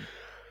relegation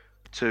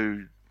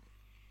to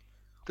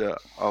that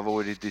I've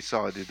already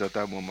decided I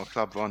don't want my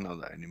club run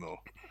like that anymore.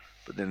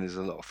 But then there's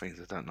a lot of things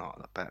I don't like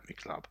about my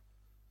club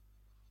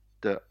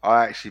that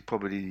I actually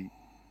probably,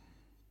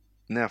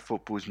 now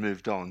football's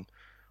moved on,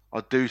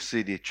 I do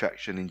see the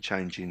attraction in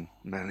changing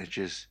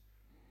managers.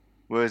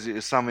 Whereas it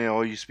was something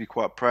I used to be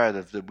quite proud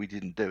of that we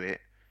didn't do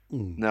it.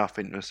 Now I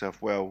think to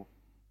myself, well,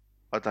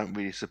 I don't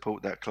really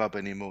support that club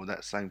anymore,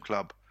 that same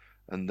club,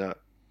 and that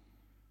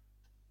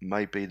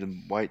maybe the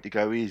way to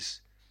go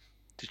is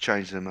to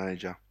change the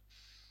manager.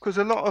 Because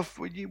a lot of,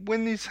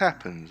 when this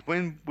happens,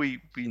 when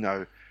we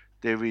know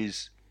there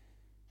is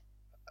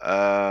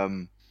a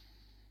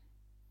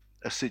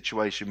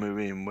situation we're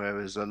in,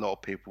 whereas a lot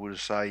of people would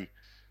say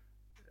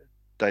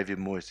David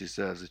Moyes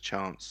deserves a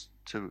chance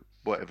to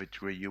whatever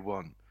degree you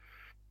want.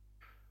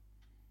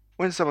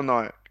 When someone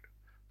like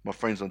my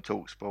friends on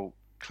TalkSport,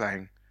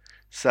 Clang,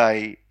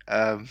 say...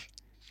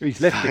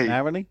 he's left it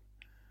now, hasn't he?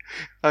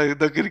 I'm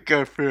not going to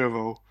go through them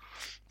all.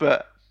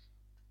 But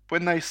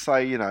when they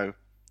say,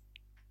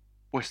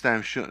 West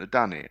Ham shouldn't have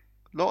done it,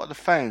 a lot of the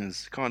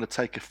fans kind of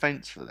take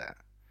offence for that.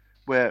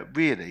 Where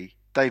really,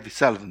 David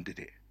Sullivan did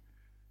it.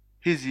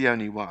 He's the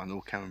only one,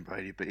 or Cameron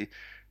Brady, but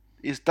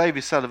it's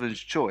David Sullivan's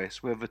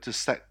choice whether to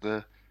sack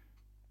the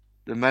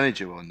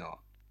manager or not.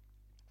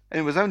 And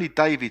it was only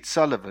David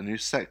Sullivan who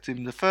sacked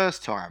him the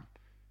first time.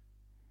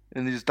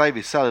 And it was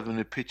David Sullivan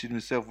who pictured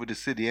himself with a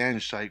silly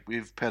handshake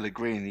with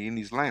Pellegrini in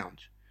his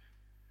lounge.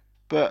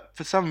 But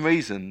for some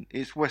reason,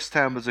 it's West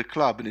Ham as a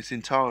club in its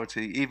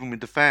entirety, even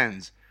with the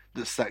fans,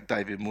 that sacked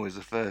David Moyes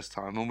the first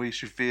time, and we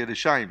should feel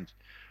ashamed.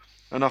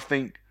 And I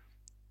think,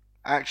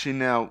 actually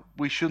now,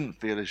 we shouldn't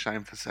feel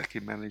ashamed for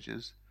sacking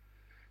managers.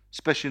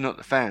 Especially not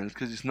the fans,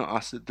 because it's not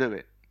us that do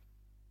it.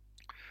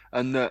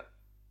 And that,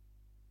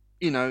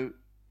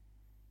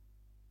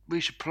 we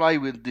should play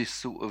with this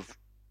sort of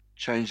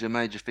change the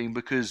manager thing,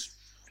 because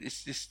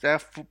it's just how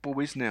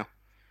football is now.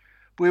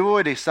 We've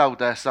already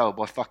sold our soul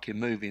by fucking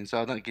moving,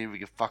 so I don't give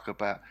a fuck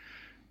about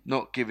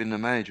not giving the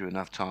manager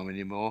enough time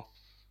anymore.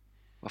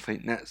 I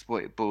think that's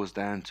what it boils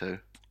down to.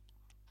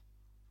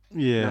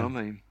 Yeah. You know what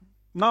I mean?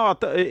 No,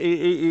 it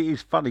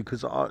is funny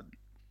because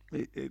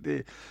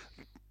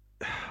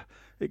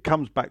it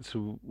comes back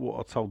to what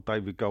I told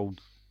David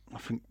Gold I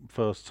think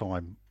first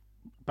time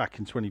back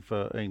in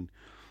 2013.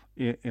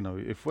 You know,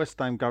 if West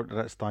Ham go to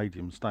that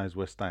stadium, stay as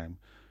West Ham,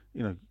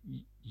 you know,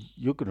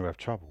 you're going to have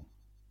trouble.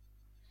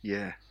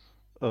 Yeah.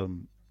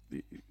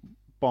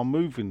 By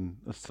moving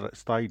us to that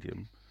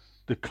stadium,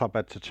 the club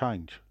had to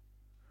change.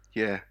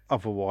 Yeah.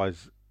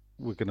 Otherwise,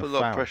 we're going to put a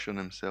lot of pressure on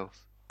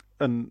themselves.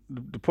 And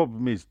the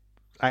problem is,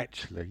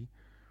 actually,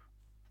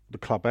 the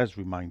club has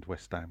remained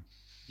West Ham.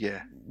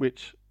 Yeah.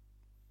 Which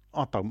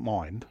I don't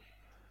mind.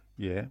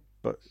 Yeah,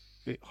 but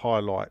it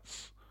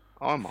highlights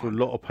for a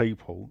lot of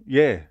people.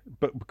 Yeah,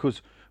 but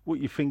because what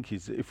you think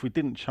is, if we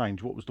didn't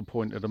change, what was the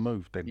point of the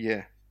move then?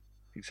 Yeah,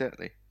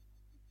 exactly.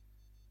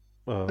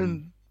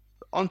 And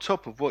on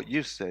top of what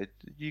you've said,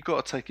 you've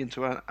got to take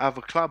into account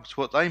other clubs,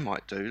 what they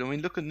might do. I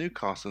mean, look at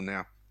Newcastle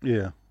now.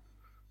 Yeah.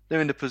 They're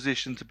in a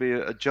position to be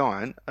a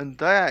giant, and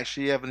they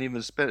actually haven't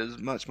even spent as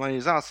much money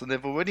as us, and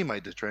they've already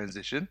made the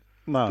transition.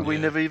 No. But we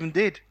never even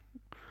did.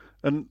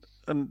 And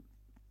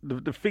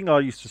the thing I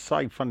used to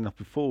say, funny enough,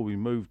 before we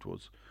moved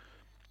was,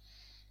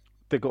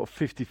 they got a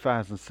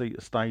 50,000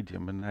 seater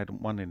stadium and they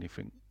hadn't won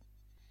anything.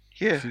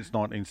 Yeah. Since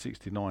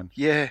 1969.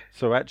 Yeah.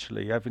 So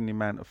actually, having the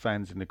amount of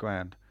fans in the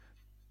ground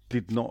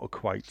did not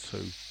equate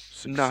to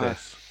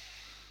success.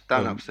 No.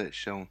 Don't upset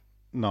Sean.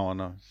 No, I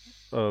know.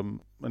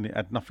 And it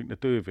had nothing to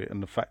do with it.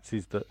 And the fact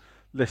is that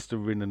Leicester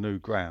were in a new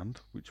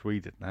ground, which we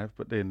didn't have,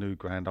 but their new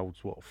ground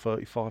holds, what,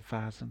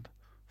 35,000?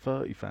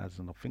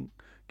 30,000, I think.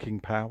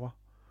 King Power.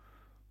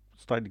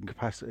 Stadium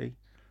capacity.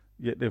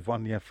 Yet they've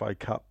won the FA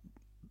Cup.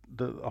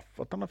 I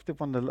don't know if they've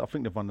won I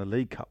think they've won the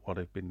League Cup while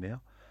they've been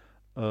there.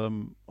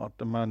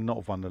 They may not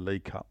have won the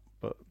League Cup,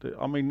 but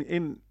I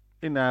mean,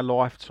 in our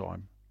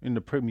lifetime, in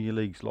the Premier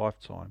League's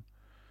lifetime,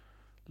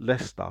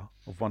 Leicester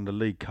have won the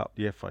League Cup,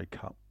 the FA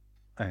Cup,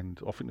 and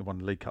I think they've won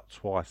the League Cup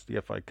twice,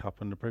 the FA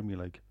Cup and the Premier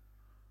League.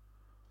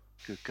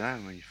 Good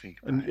game when you think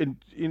about it. And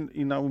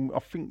you know, I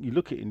think you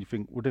look at it and you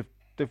think, well,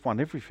 they've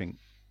won everything,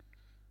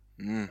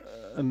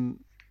 and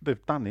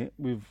they've done it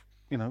with,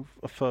 you know,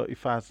 a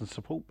 30,000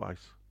 support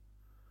base.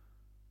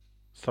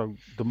 So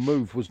the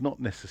move was not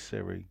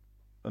necessary,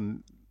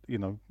 and you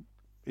know,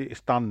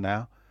 it's done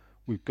now.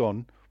 We've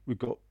gone. We've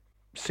got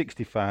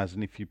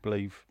 60,000, if you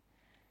believe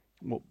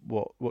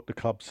what the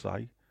clubs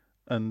say,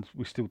 and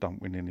we still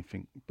don't win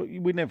anything. But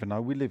we never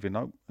know. We live in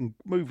hope. And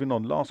moving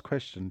on, last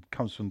question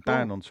comes from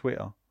Dan on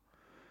Twitter.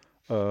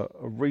 A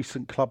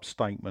recent club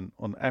statement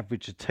on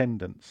average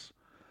attendance,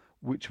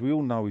 which we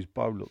all know is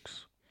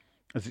bollocks,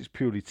 as it's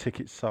purely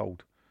tickets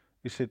sold.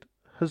 He said,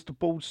 has the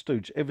Bald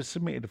Stooge ever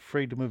submitted a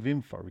Freedom of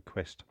Info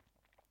request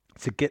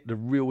to get the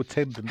real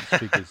attendance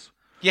figures?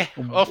 Yeah,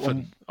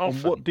 often.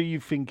 And what do you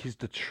think is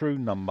the true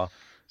number?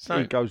 So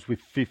it goes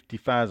with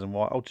 50,000,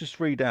 right? I'll just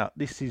read out.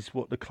 This is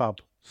what the club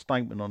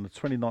statement on the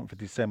 29th of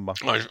December.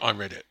 I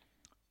read it.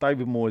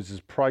 David Moyes has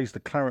praised the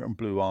Claret and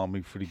Blue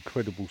Army for the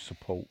incredible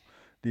support.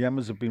 The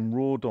Hammers have been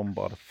roared on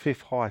by the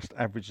 5th highest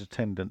average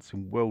attendance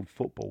in world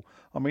football.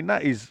 I mean,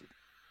 that is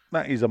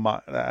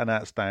an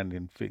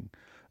outstanding thing.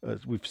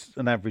 With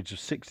an average of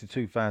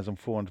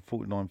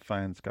 62,449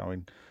 fans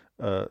going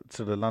to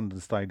the London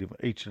Stadium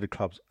for each of the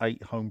club's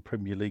 8 home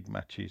Premier League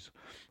matches,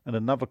 and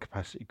another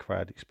capacity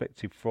crowd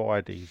expected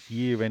Friday's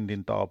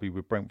year-ending derby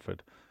with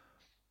Brentford.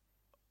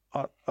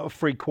 A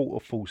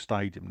 3/4 full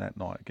stadium that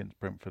night against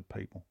Brentford,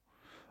 people.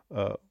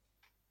 There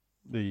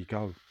you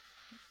go.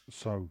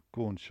 So,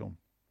 go on, Sean.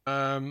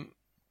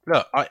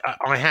 Look,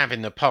 I have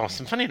in the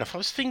past, and funny enough, I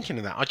was thinking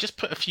of that. I just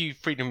put a few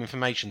Freedom of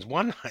Informations.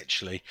 One,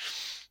 actually,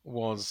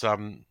 was a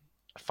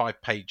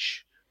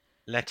 5-page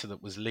letter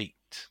that was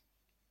leaked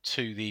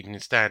to the Evening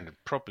Standard,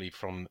 probably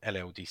from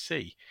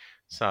LLDC.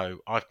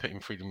 So I've put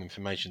in Freedom of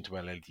Information to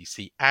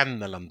LLDC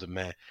and the London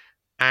Mayor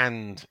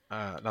and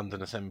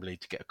London Assembly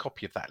to get a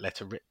copy of that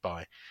letter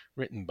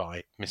written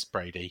by Miss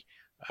Brady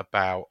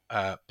about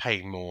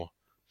paying more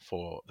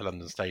for the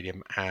London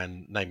Stadium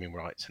and naming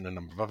rights and a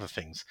number of other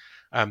things.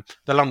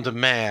 The London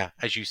Mayor,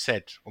 as you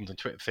said on the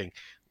Twitter thing,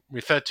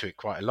 referred to it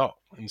quite a lot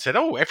and said,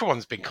 oh,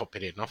 everyone's been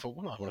copied in. And I thought,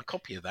 well, I want a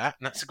copy of that.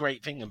 And that's a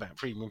great thing about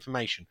freedom of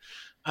information.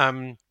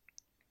 And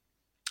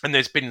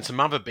there's been some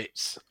other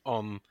bits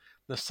on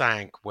the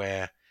SAG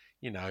where,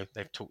 you know,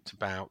 they've talked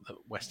about that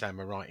West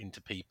Ham are writing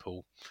to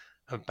people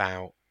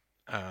about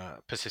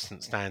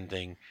persistent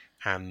standing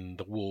and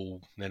the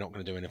wall. They're not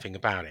going to do anything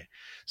about it.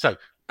 So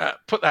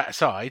put that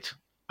aside.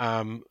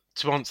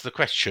 To answer the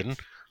question,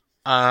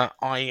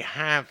 I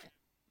have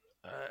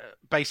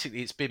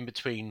basically it's been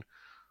between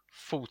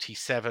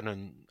 47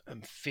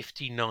 and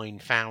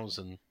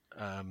 59,000,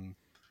 and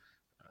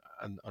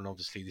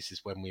obviously this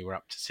is when we were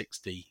up to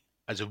 60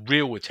 as a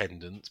real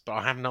attendance, but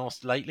I haven't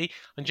asked lately.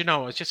 And you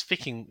know, I was just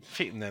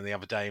sitting there the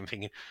other day and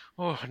thinking,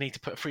 oh, I need to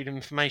put a Freedom of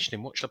Information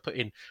in. What should I put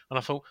in? And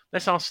I thought,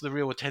 let's ask for the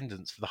real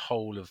attendance for the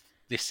whole of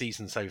this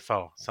season so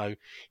far. So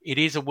it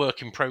is a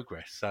work in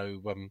progress.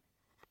 So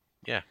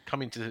yeah,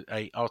 coming to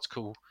a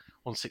article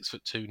on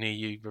 6'2" near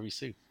you very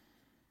soon.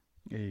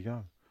 There you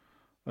go.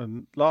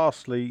 And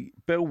lastly,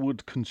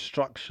 Bellwood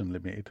Construction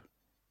Limited,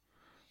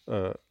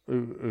 who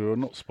are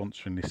not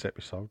sponsoring this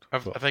episode.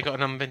 Have they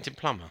got an unvented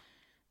plumber?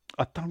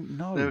 I don't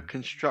know. They're a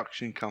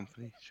construction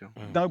company, sure.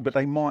 No, but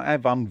they might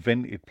have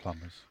unvented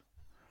plumbers.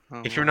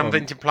 If you're an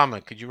unvented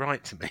plumber, could you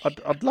write to me?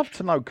 I'd love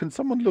to know. Can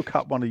someone look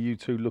up, one of you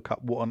two, look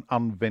up what an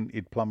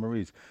unvented plumber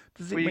is?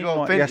 Does it Well, you mean got a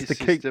like he has vented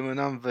to keep, system and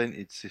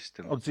unvented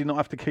system. or does he not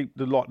have to keep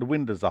the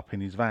windows up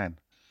in his van,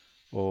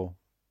 or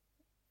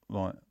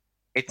like?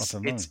 It's I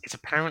don't know. it's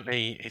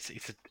apparently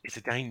it's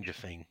a danger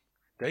thing.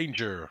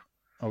 Danger.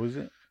 Oh, is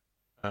it?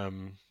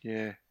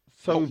 Yeah.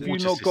 So Hot have you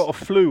water not got a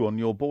flue on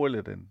your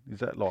boiler then? Is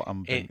that like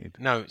unvented?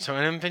 No, so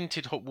an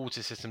unvented hot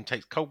water system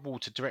takes cold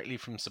water directly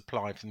from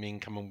supply from the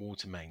incoming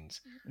water mains.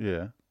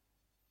 Yeah.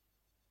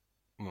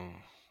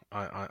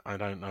 I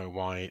don't know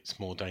why it's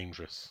more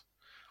dangerous.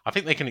 I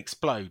think they can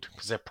explode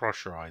because they're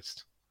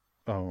pressurized.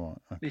 Oh, right.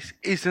 Okay. This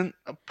isn't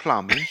a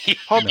plumbing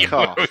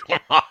podcast.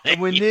 And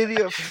we're nearly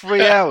at 3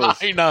 Yeah, hours.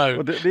 I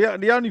know. Well,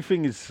 the only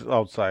thing is,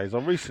 I'd say, is I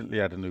recently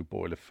had a new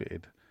boiler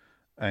fitted,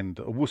 and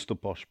a Worcester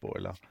Bosch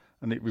boiler,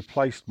 and it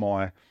replaced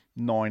my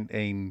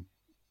 1970s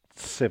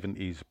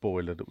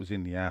boiler that was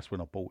in the house when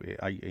I bought it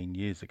 18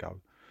 years ago.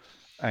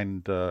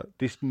 And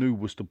this new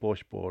Worcester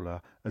Bosch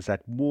boiler has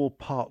had more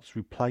parts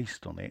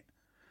replaced on it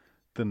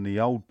than the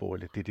old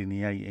boiler did in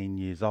the 18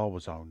 years I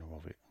was owner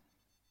of it.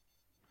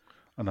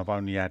 And I've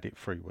only had it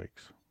 3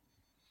 weeks.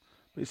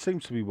 But it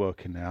seems to be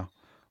working now,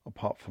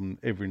 apart from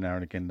every now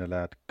and again the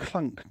loud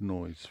clunk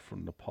noise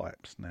from the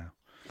pipes now.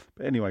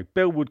 But anyway,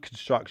 Bellwood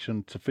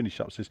Construction, to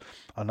finish up, says,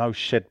 I know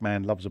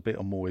Shedman loves a bit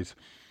of Moyes,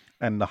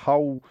 and the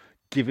whole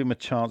give him a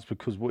chance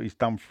because what he's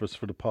done for us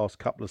for the past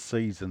couple of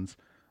seasons,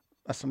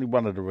 that's only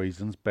one of the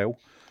reasons, Bell.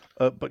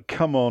 But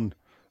come on,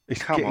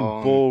 it's getting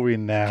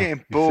boring now. It's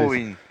getting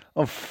boring. Says,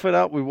 I'm fed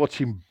up with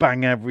watching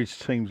bang average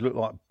teams look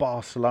like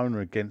Barcelona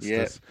against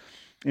us,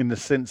 in the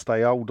sense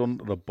they hold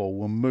onto the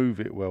ball and move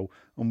it well,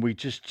 and we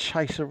just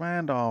chase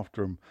around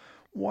after them.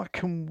 Why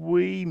can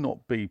we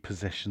not be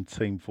possession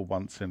team for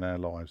once in our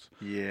lives?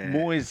 Yeah.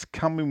 Moyes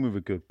coming with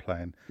a good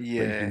plan, but he's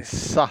Yeah. been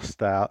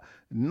sussed out,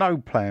 no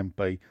plan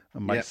B,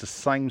 and makes the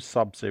same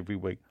subs every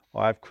week.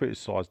 I have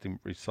criticised him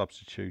for his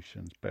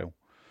substitutions, Bell,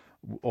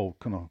 or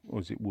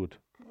is it Wood?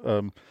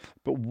 But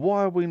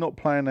why are we not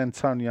playing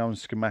Antonio and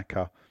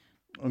Scamacca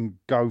and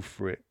go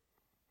for it?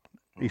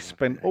 He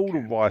spent all the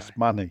Rice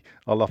money.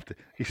 I loved it.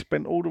 He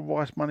spent all the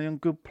Rice money on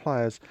good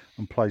players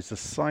and plays the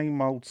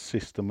same old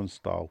system and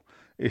style.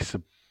 It's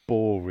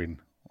boring.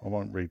 I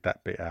won't read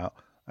that bit out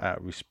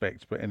of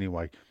respect. But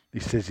anyway, he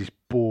says it's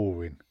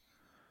boring.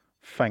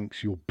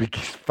 Thanks, your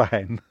biggest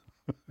fan.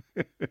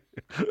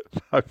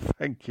 So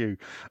thank you,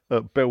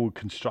 Bellwood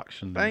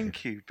Construction.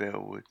 Thank you,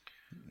 Bellwood.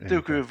 I do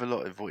agree with a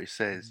lot of what he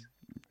says.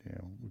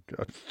 Yeah,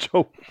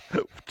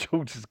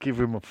 George just give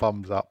him a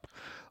thumbs up.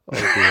 Oh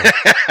dear.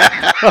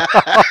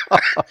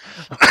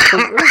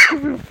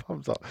 Give him a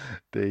thumbs up.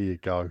 There you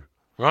go.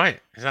 Right,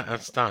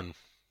 that's done.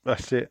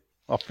 That's it.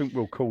 I think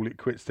we'll call it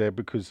quits there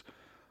because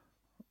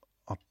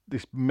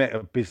this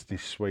Meta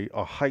Business Suite,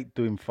 I hate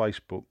doing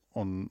Facebook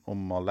on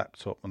my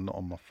laptop and not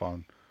on my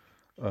phone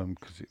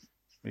because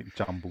it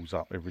jumbles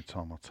up every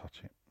time I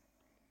touch it.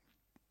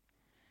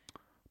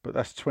 But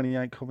that's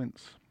 28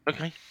 comments.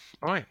 Okay,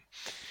 all right.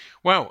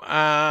 Well,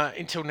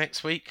 until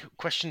next week,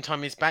 question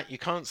time is back. You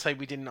can't say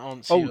we didn't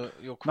answer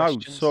your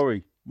questions. No,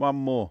 sorry. One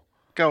more.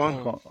 Go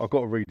on. I've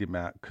got to read him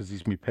out because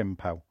he's my pen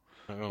pal.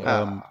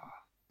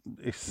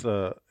 It's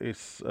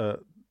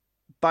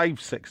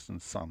Dave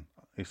Sexton's son.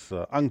 It's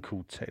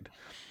Uncle Ted.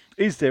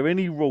 Is there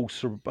any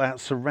rules about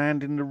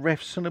surrounding the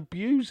refs and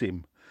abuse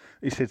him?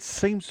 He said,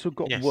 seems to have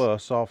got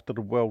worse after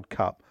the World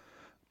Cup.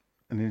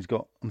 And he's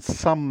got, and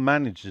some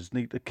managers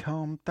need to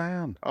calm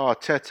down. Oh,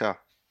 Teta.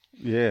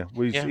 Yeah,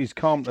 well, he's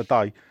calm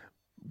today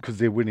because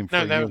they're winning.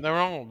 No, there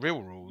are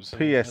real rules.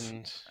 P.S.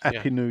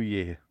 Happy New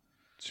Year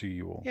to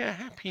you all. Yeah,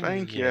 Happy New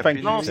Thank Year. you. Thank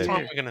you, Last Ted.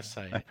 time we're going to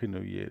say. Happy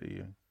New Year to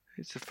you.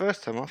 It's the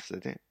first time I've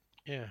said it.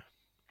 Yeah.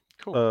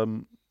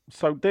 Cool.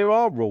 So there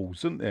are rules,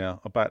 isn't there,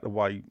 about the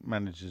way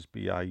managers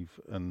behave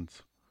and.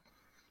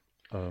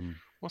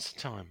 What's the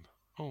time?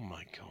 Oh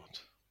my God.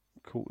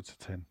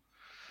 9:45.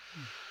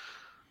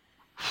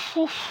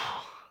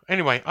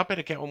 Anyway, I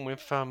better get on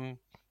with.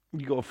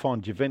 You got to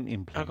find your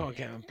venting plumber. I've got to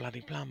get a bloody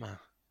plumber.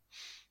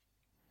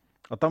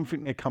 I don't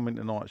think they're coming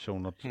tonight,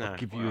 Sean. I'll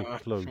give you a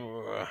clue.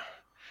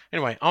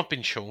 Anyway, I've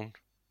been Sean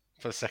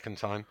for the second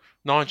time.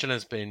 Nigel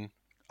has been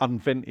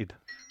unvented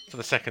for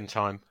the second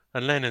time,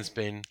 and Len has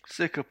been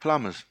sick of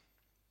plumbers.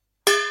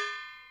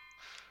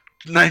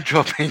 Name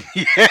dropping.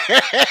 Yeah.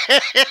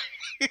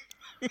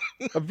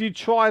 Have you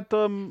tried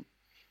the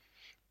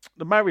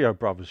Mario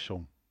Brothers,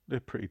 Sean? They're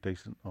pretty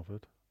decent, I've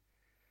heard.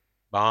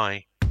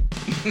 Bye.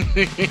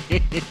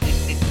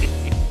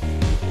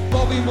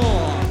 Bobby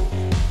Moore.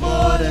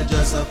 More than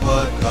just a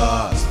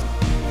podcast.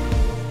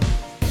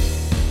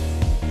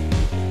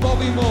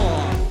 Bobby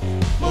Moore.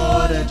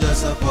 More than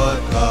just a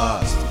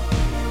podcast.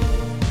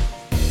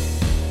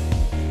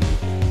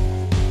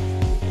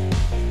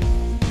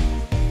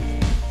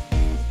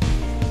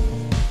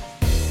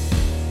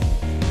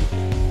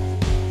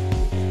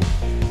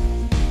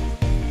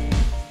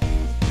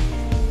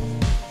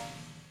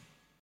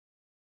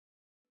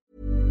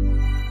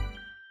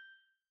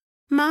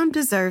 Mom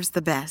deserves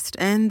the best,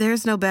 and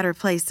there's no better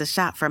place to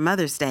shop for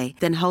Mother's Day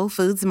than Whole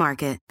Foods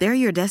Market.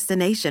 They're your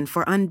destination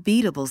for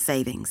unbeatable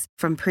savings,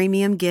 from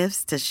premium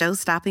gifts to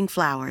show-stopping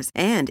flowers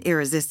and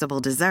irresistible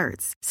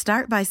desserts.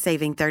 Start by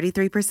saving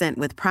 33%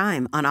 with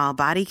Prime on all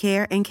body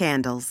care and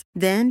candles.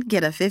 Then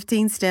get a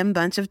 15-stem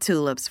bunch of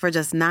tulips for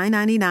just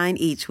 $9.99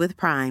 each with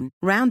Prime.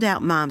 Round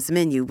out Mom's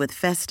menu with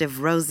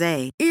festive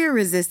rosé,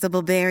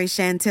 irresistible berry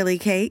chantilly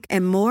cake,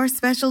 and more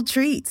special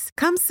treats.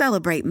 Come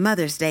celebrate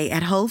Mother's Day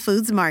at Whole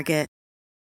Foods Market.